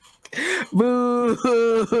 Boo.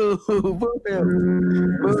 Boo.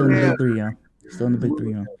 Still in the big three, y'all. Still in the big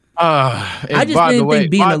three, y'all. I just didn't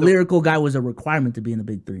think being a lyrical guy was a requirement to be in the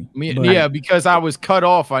big three. Yeah, because I was cut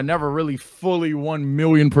off. I never really fully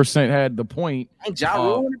 1,000,000% had the point. Ain't Ja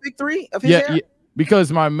Rule in the big three of his era? Yeah,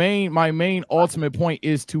 because my main ultimate point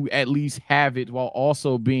is to at least have it while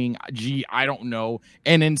also being, I don't know,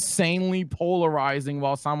 an insanely polarizing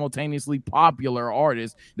while simultaneously popular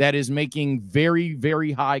artist that is making very,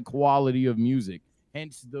 very high quality of music.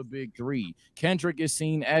 Hence the big three. Kendrick is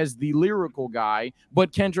seen as the lyrical guy,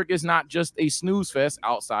 but Kendrick is not just a snooze fest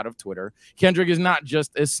outside of Twitter. Kendrick is not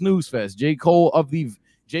just a snooze fest. J. Cole of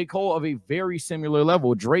a very similar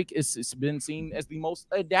level. Drake has been seen as the most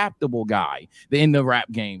adaptable guy in the rap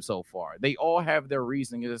game so far. They all have their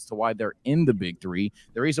reasoning as to why they're in the big three.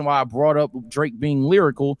 The reason why I brought up Drake being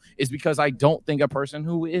lyrical is because I don't think a person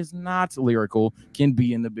who is not lyrical can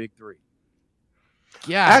be in the big three.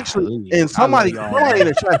 Yeah, actually, and somebody in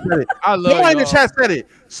the chat said it. Somebody in the chat said it.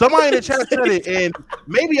 Somebody in the chat said it, and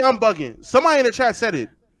maybe I'm bugging. Somebody in the chat said it.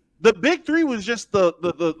 The big three was just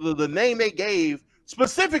the name they gave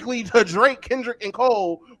specifically to Drake, Kendrick, and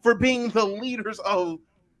Cole for being the leaders of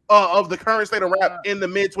the current state of rap in the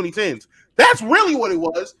mid 2010s. That's really what it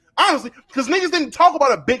was, honestly, because niggas didn't talk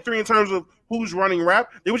about a big three in terms of who's running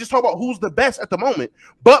rap. They would just talk about who's the best at the moment.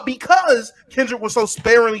 But because Kendrick was so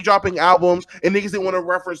sparingly dropping albums and niggas didn't want to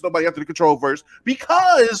reference nobody after the Control verse,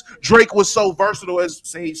 because Drake was so versatile, as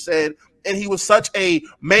Sage said, and he was such a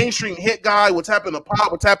mainstream hit guy, would tap into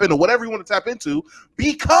pop, would tap into whatever you want to tap into,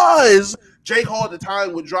 because J. Cole at the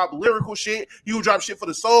time would drop lyrical shit. He would drop shit for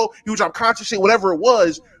the soul. He would drop conscious shit, whatever it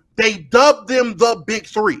was. They dubbed them the Big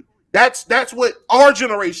Three. That's what our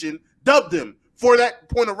generation dubbed them for that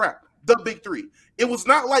point of rap, the Big Three. It was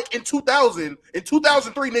not like in 2000, in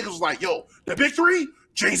 2003, niggas was like, yo, the Big Three?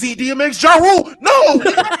 Jay-Z, DMX, Ja Rule. No,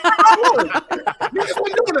 niggas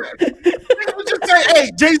wasn't doing that. Niggas would just say,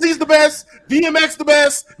 hey, Jay-Z's the best, DMX the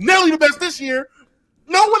best, Nelly the best this year.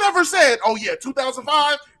 No one ever said, oh yeah,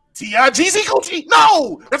 2005, T.I., Jeezy, Gucci.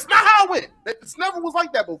 No, that's not how it went. It never was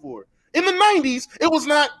like that before. In the 90s, it was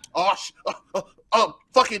not,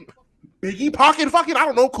 fucking Biggie, Pocket, fucking, I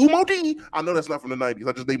don't know, Kumo D. I know that's not from the 90s.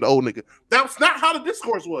 I just named the old nigga. That's not how the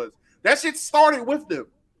discourse was. That shit started with them.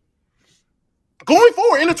 Going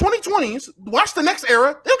forward in the 2020s, watch the next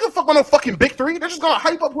era. They don't give a fuck about no fucking Big Three. They're just gonna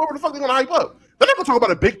hype up whoever the fuck they're gonna hype up. They're not gonna talk about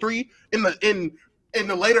a Big Three in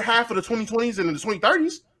the later half of the 2020s and in the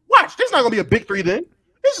 2030s. Watch, there's not gonna be a Big Three then.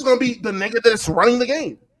 This is gonna be the nigga that's running the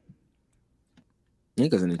game.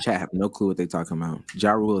 Niggas in the chat have no clue what they're talking about.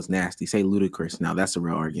 Ja Rule is nasty. Say ludicrous. Now that's a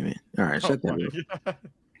real argument. All right, shut that up.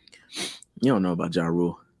 You don't know about Ja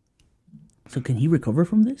Rule. So can he recover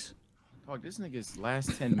from this? Dog, this nigga's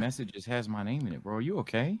last 10 messages has my name in it, bro. Are you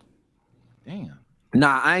okay? Damn.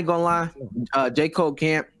 Nah, I ain't gonna lie. J. Cole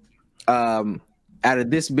Camp, out of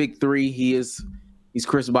this Big Three, he's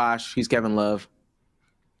Chris Bosh, he's Kevin Love.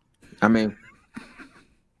 I mean,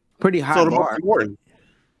 pretty high so the bar. most important.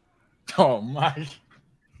 Oh my.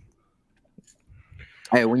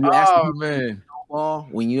 Hey, when you ask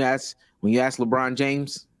when you ask LeBron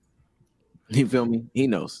James, you feel me? He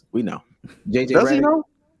knows. We know. JJ Does Redick, he know?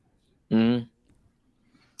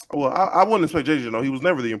 Mm-hmm. Well, I wouldn't expect JJ to know. He was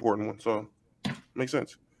never the important one, so makes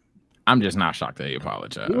sense. I'm just not shocked that he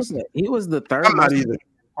apologized. He was the third I'm not either.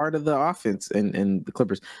 part of the offense and the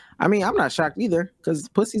Clippers. I mean, I'm not shocked either because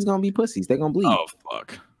pussy's gonna be pussies. They're gonna bleed. Oh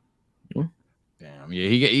fuck. Damn. Yeah,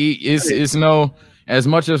 he is no. As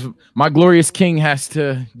much as my glorious king has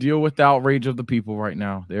to deal with the outrage of the people right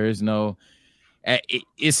now, there is no.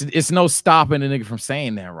 It's no stopping a nigga from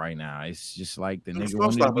saying that right now. It's just like the nigga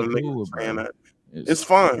wanted to be cool saying that. It's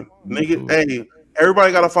fine, nigga. Hey,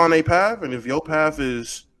 everybody gotta find a path, and if your path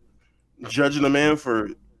is judging a man for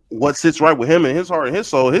what sits right with him and his heart and his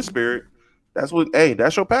soul, his spirit, that's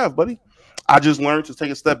your path, buddy. I just learned to take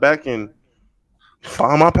a step back and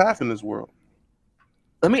find my path in this world.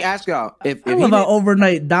 Let me ask y'all if I love how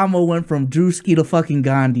overnight Damo went from Drewski to fucking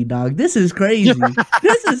Gandhi, dog. This is crazy.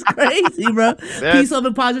 This is crazy, bro. Peace, love,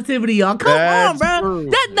 and positivity, y'all. Come on, bro.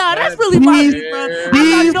 That's really positive, bro.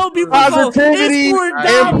 I got no people. It's for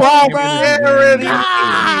Damo, bro.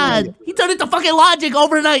 God, he turned into fucking Logic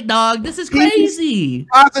overnight, dog. This is crazy.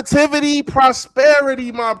 Positivity,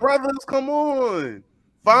 prosperity, my brothers. Come on,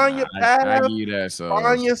 find your path. I give you that, so.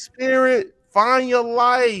 Find your spirit. Find your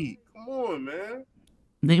light. Come on, man.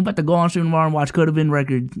 Then you about to go on stream tomorrow and watch Could Have Been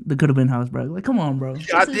record, the Could Have Been house, bro. Like, come on, bro.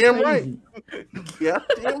 Goddamn right.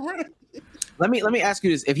 Goddamn right. Let me ask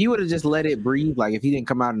you this: if he would have just let it breathe, like if he didn't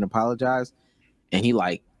come out and apologize, and he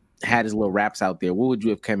like had his little raps out there, what would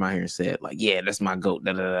you have come out here and said? Like, yeah, that's my goat.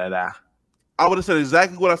 Da da da da. I would have said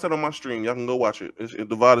exactly what I said on my stream. Y'all can go watch it. The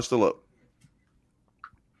VOD is still up.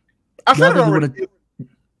 I said it already.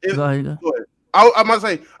 Go ahead. I might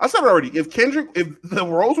say I said it already. If the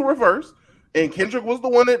roles were reversed. And Kendrick was the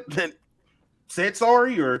one that said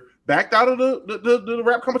sorry or backed out of the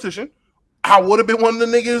rap competition, I would have been one of the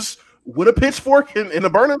niggas with a pitchfork and a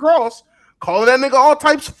burning cross, calling that nigga all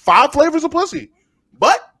types, 5 flavors of pussy.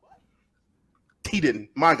 But he didn't.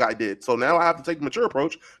 My guy did. So now I have to take the mature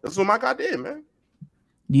approach. That's what my guy did, man.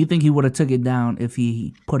 Do you think he would have took it down if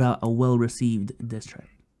he put out a well-received diss track?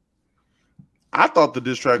 I thought the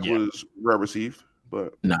diss track was well-received.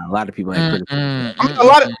 But no, a lot of people ain't pretty. A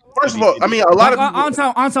lot of, first of all, I mean, a lot of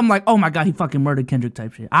people, on some like, oh my god, he fucking murdered Kendrick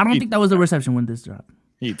type shit. I don't think that was the reception when this dropped.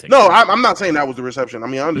 No, I'm not saying that was the reception. I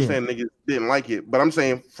mean, I understand niggas didn't like it, but I'm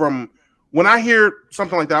saying from when I hear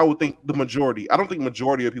something like that, I would think the majority. I don't think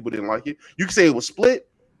majority of people didn't like it. You could say it was split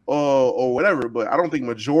or whatever, but I don't think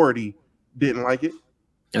majority didn't like it.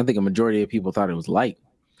 I think a majority of people thought it was light.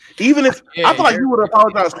 Even if I feel like he would have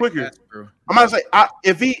apologized quicker. I'm gonna say I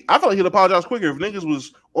feel like he'd apologize quicker if niggas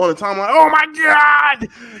was on the timeline. Oh my god,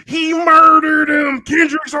 he murdered him.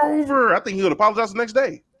 Kendrick's over. I think he would apologize the next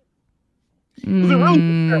day. Was it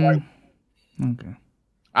really? Okay.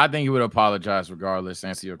 I think he would apologize regardless.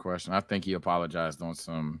 Answer your question. I think he apologized on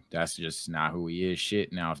some. That's just not who he is.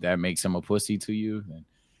 Shit. Now, if that makes him a pussy to you, then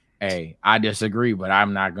hey, I disagree. But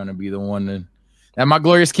I'm not gonna be the one to. That my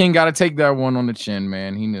glorious king got to take that one on the chin,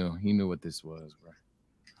 man. He knew what this was, bro.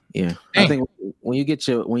 Yeah, I think when you get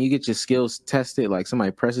your skills tested, like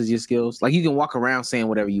somebody presses your skills, like you can walk around saying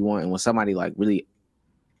whatever you want, and when somebody like really,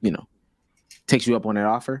 takes you up on that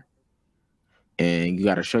offer, and you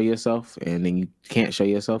got to show yourself, and then you can't show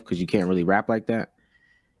yourself because you can't really rap like that.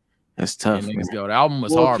 That's tough. Yo, the album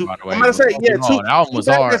was hard, by the way. I'm gonna say, the album was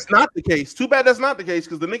hard. That's not the case. Too bad that's not the case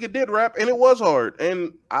because the nigga did rap and it was hard,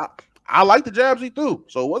 and I like the jabs he threw,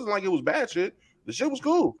 so it wasn't like it was bad shit. The shit was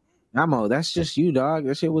cool. Amo, that's just you, dog.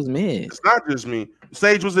 That shit was mid. It's not just me.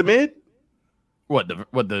 Sage, was it mid? What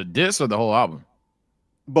the diss or the whole album?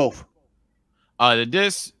 Both. The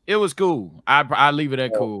diss, it was cool. I leave it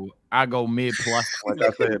at cool. I go mid plus. Like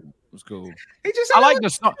I said, it was cool. I like the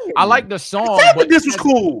song. I like the song, but this was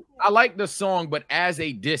cool. I like the song, but as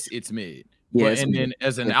a diss, it's mid. Yeah, and then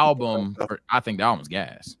as an album, I think the album's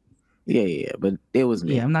gas. Yeah, but it was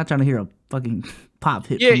mid. Yeah, I'm not trying to hear a fucking pop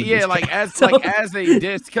hit. Yeah, like as a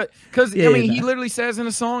diss, because I mean, he literally says in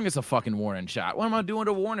the song, "It's a fucking warning shot." What am I doing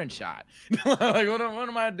to warning shot? Like, what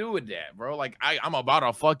am I do with that, bro? Like, I'm about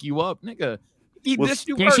to fuck you up, nigga.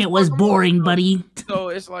 That shit was boring, buddy. So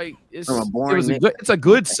it's like it's a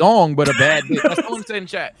good song, but a bad diss. That's what I'm saying in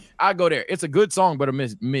chat. I go there. It's a good song, but a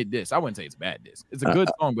mid diss. I wouldn't say it's bad diss. It's a good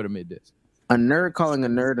song, but a mid diss. A nerd calling a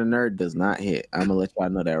nerd does not hit. I'm gonna let y'all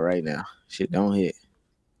know that right now. Shit don't hit.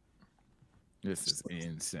 This is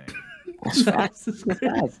insane. That's facts.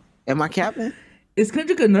 Am I capping? Is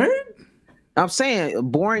Kendrick a nerd? I'm saying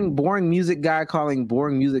boring music guy calling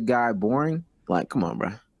boring music guy boring. Like, come on,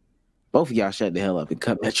 bro. Both of y'all shut the hell up and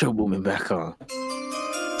cut Metro Boomin back on.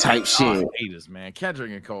 Type shit. Haters, man.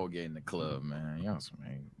 Kendrick and Cole get in the club, man. Y'all some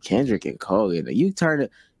haters. Kendrick and Cole, you turn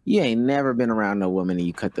it. You ain't never been around no woman and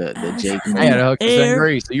you cut the Jake. I had a 100%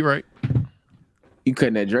 grace. So you right. You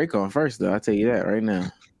cutting that Drake on first, though. I'll tell you that right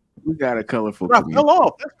now. We got a colorful. Bro, fell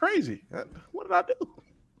off. That's crazy. What did I do?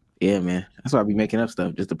 Yeah, man. That's why I be making up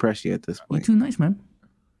stuff just to press you at this point. You're too nice, man.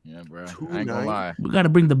 Yeah, bro. I ain't gonna lie. We gotta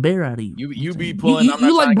bring the bear out of you. You be pulling.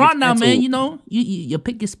 You like Braun now, man. You know, you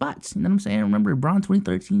pick your spots. You know what I'm saying? Remember Braun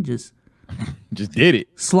 2013 just did it.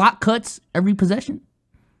 Slot cuts every possession.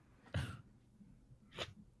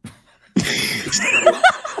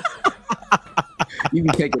 You be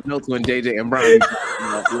taking notes when JJ and Braun.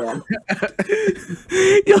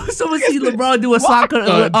 Yo, someone see LeBron do a slot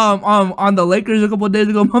cut on the Lakers a couple of days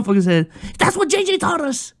ago. Motherfucker said, "That's what JJ taught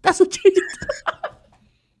us. That's what JJ."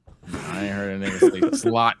 I ain't heard a nigga say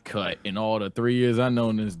slot cut in all the 3 years I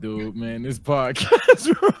known this dude, man. This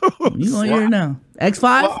podcast, bro. You gonna hear it now? X5?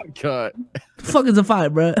 Slot cut. The fuck is a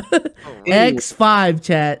 5, bro? X5,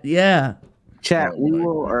 chat. Yeah. Chat, we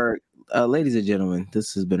will, ladies and gentlemen,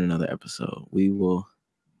 this has been another episode. We will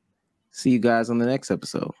see you guys on the next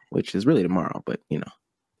episode, which is really tomorrow, but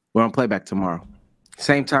we're on playback tomorrow.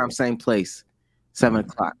 Same time, same place, 7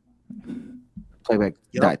 o'clock.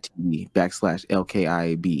 Playback.tv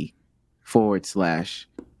 /LKIAB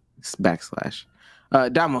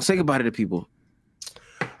 / Damo, say goodbye to the people.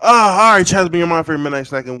 All right, chat, been my favorite midnight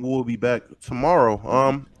snack, and we'll be back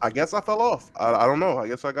tomorrow. I guess I fell off. I don't know. I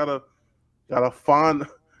guess I gotta find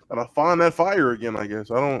that fire again. I guess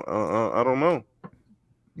I don't know.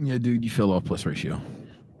 Yeah, dude, you fell off plus ratio.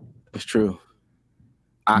 It's true.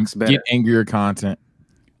 Ox better. Get angrier content.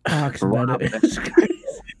 Ox better.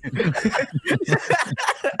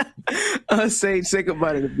 Say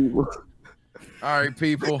goodbye to the people. All right,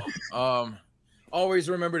 people. Always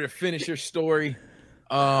remember to finish your story.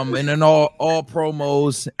 And then all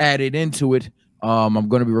promos added into it. I'm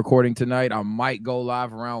going to be recording tonight. I might go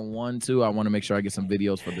live around 1, 2. I want to make sure I get some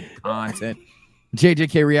videos for the content.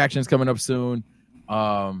 JJK reactions coming up soon.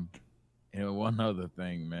 And one other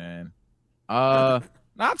thing, man. Not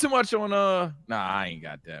too much on nah, I ain't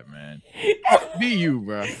got that, man. Be you,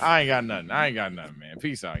 bro. I ain't got nothing, man.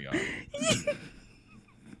 Peace out, y'all.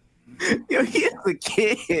 Yo, he is a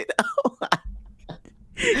kid. Oh,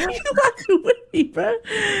 you fucking with me, bro.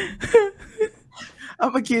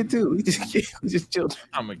 I'm a kid too. We just children.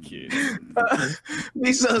 I'm a kid.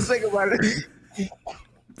 Me so sick about it.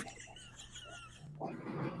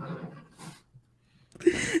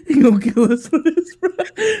 You gonna kill us for this, bro?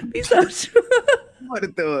 Peace out, y'all. I'm about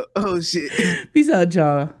to throw it. Oh shit. Peace out,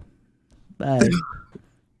 y'all. Bye.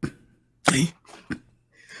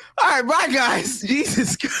 All right, bye, guys.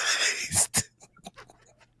 Jesus Christ.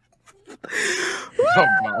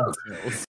 Oh,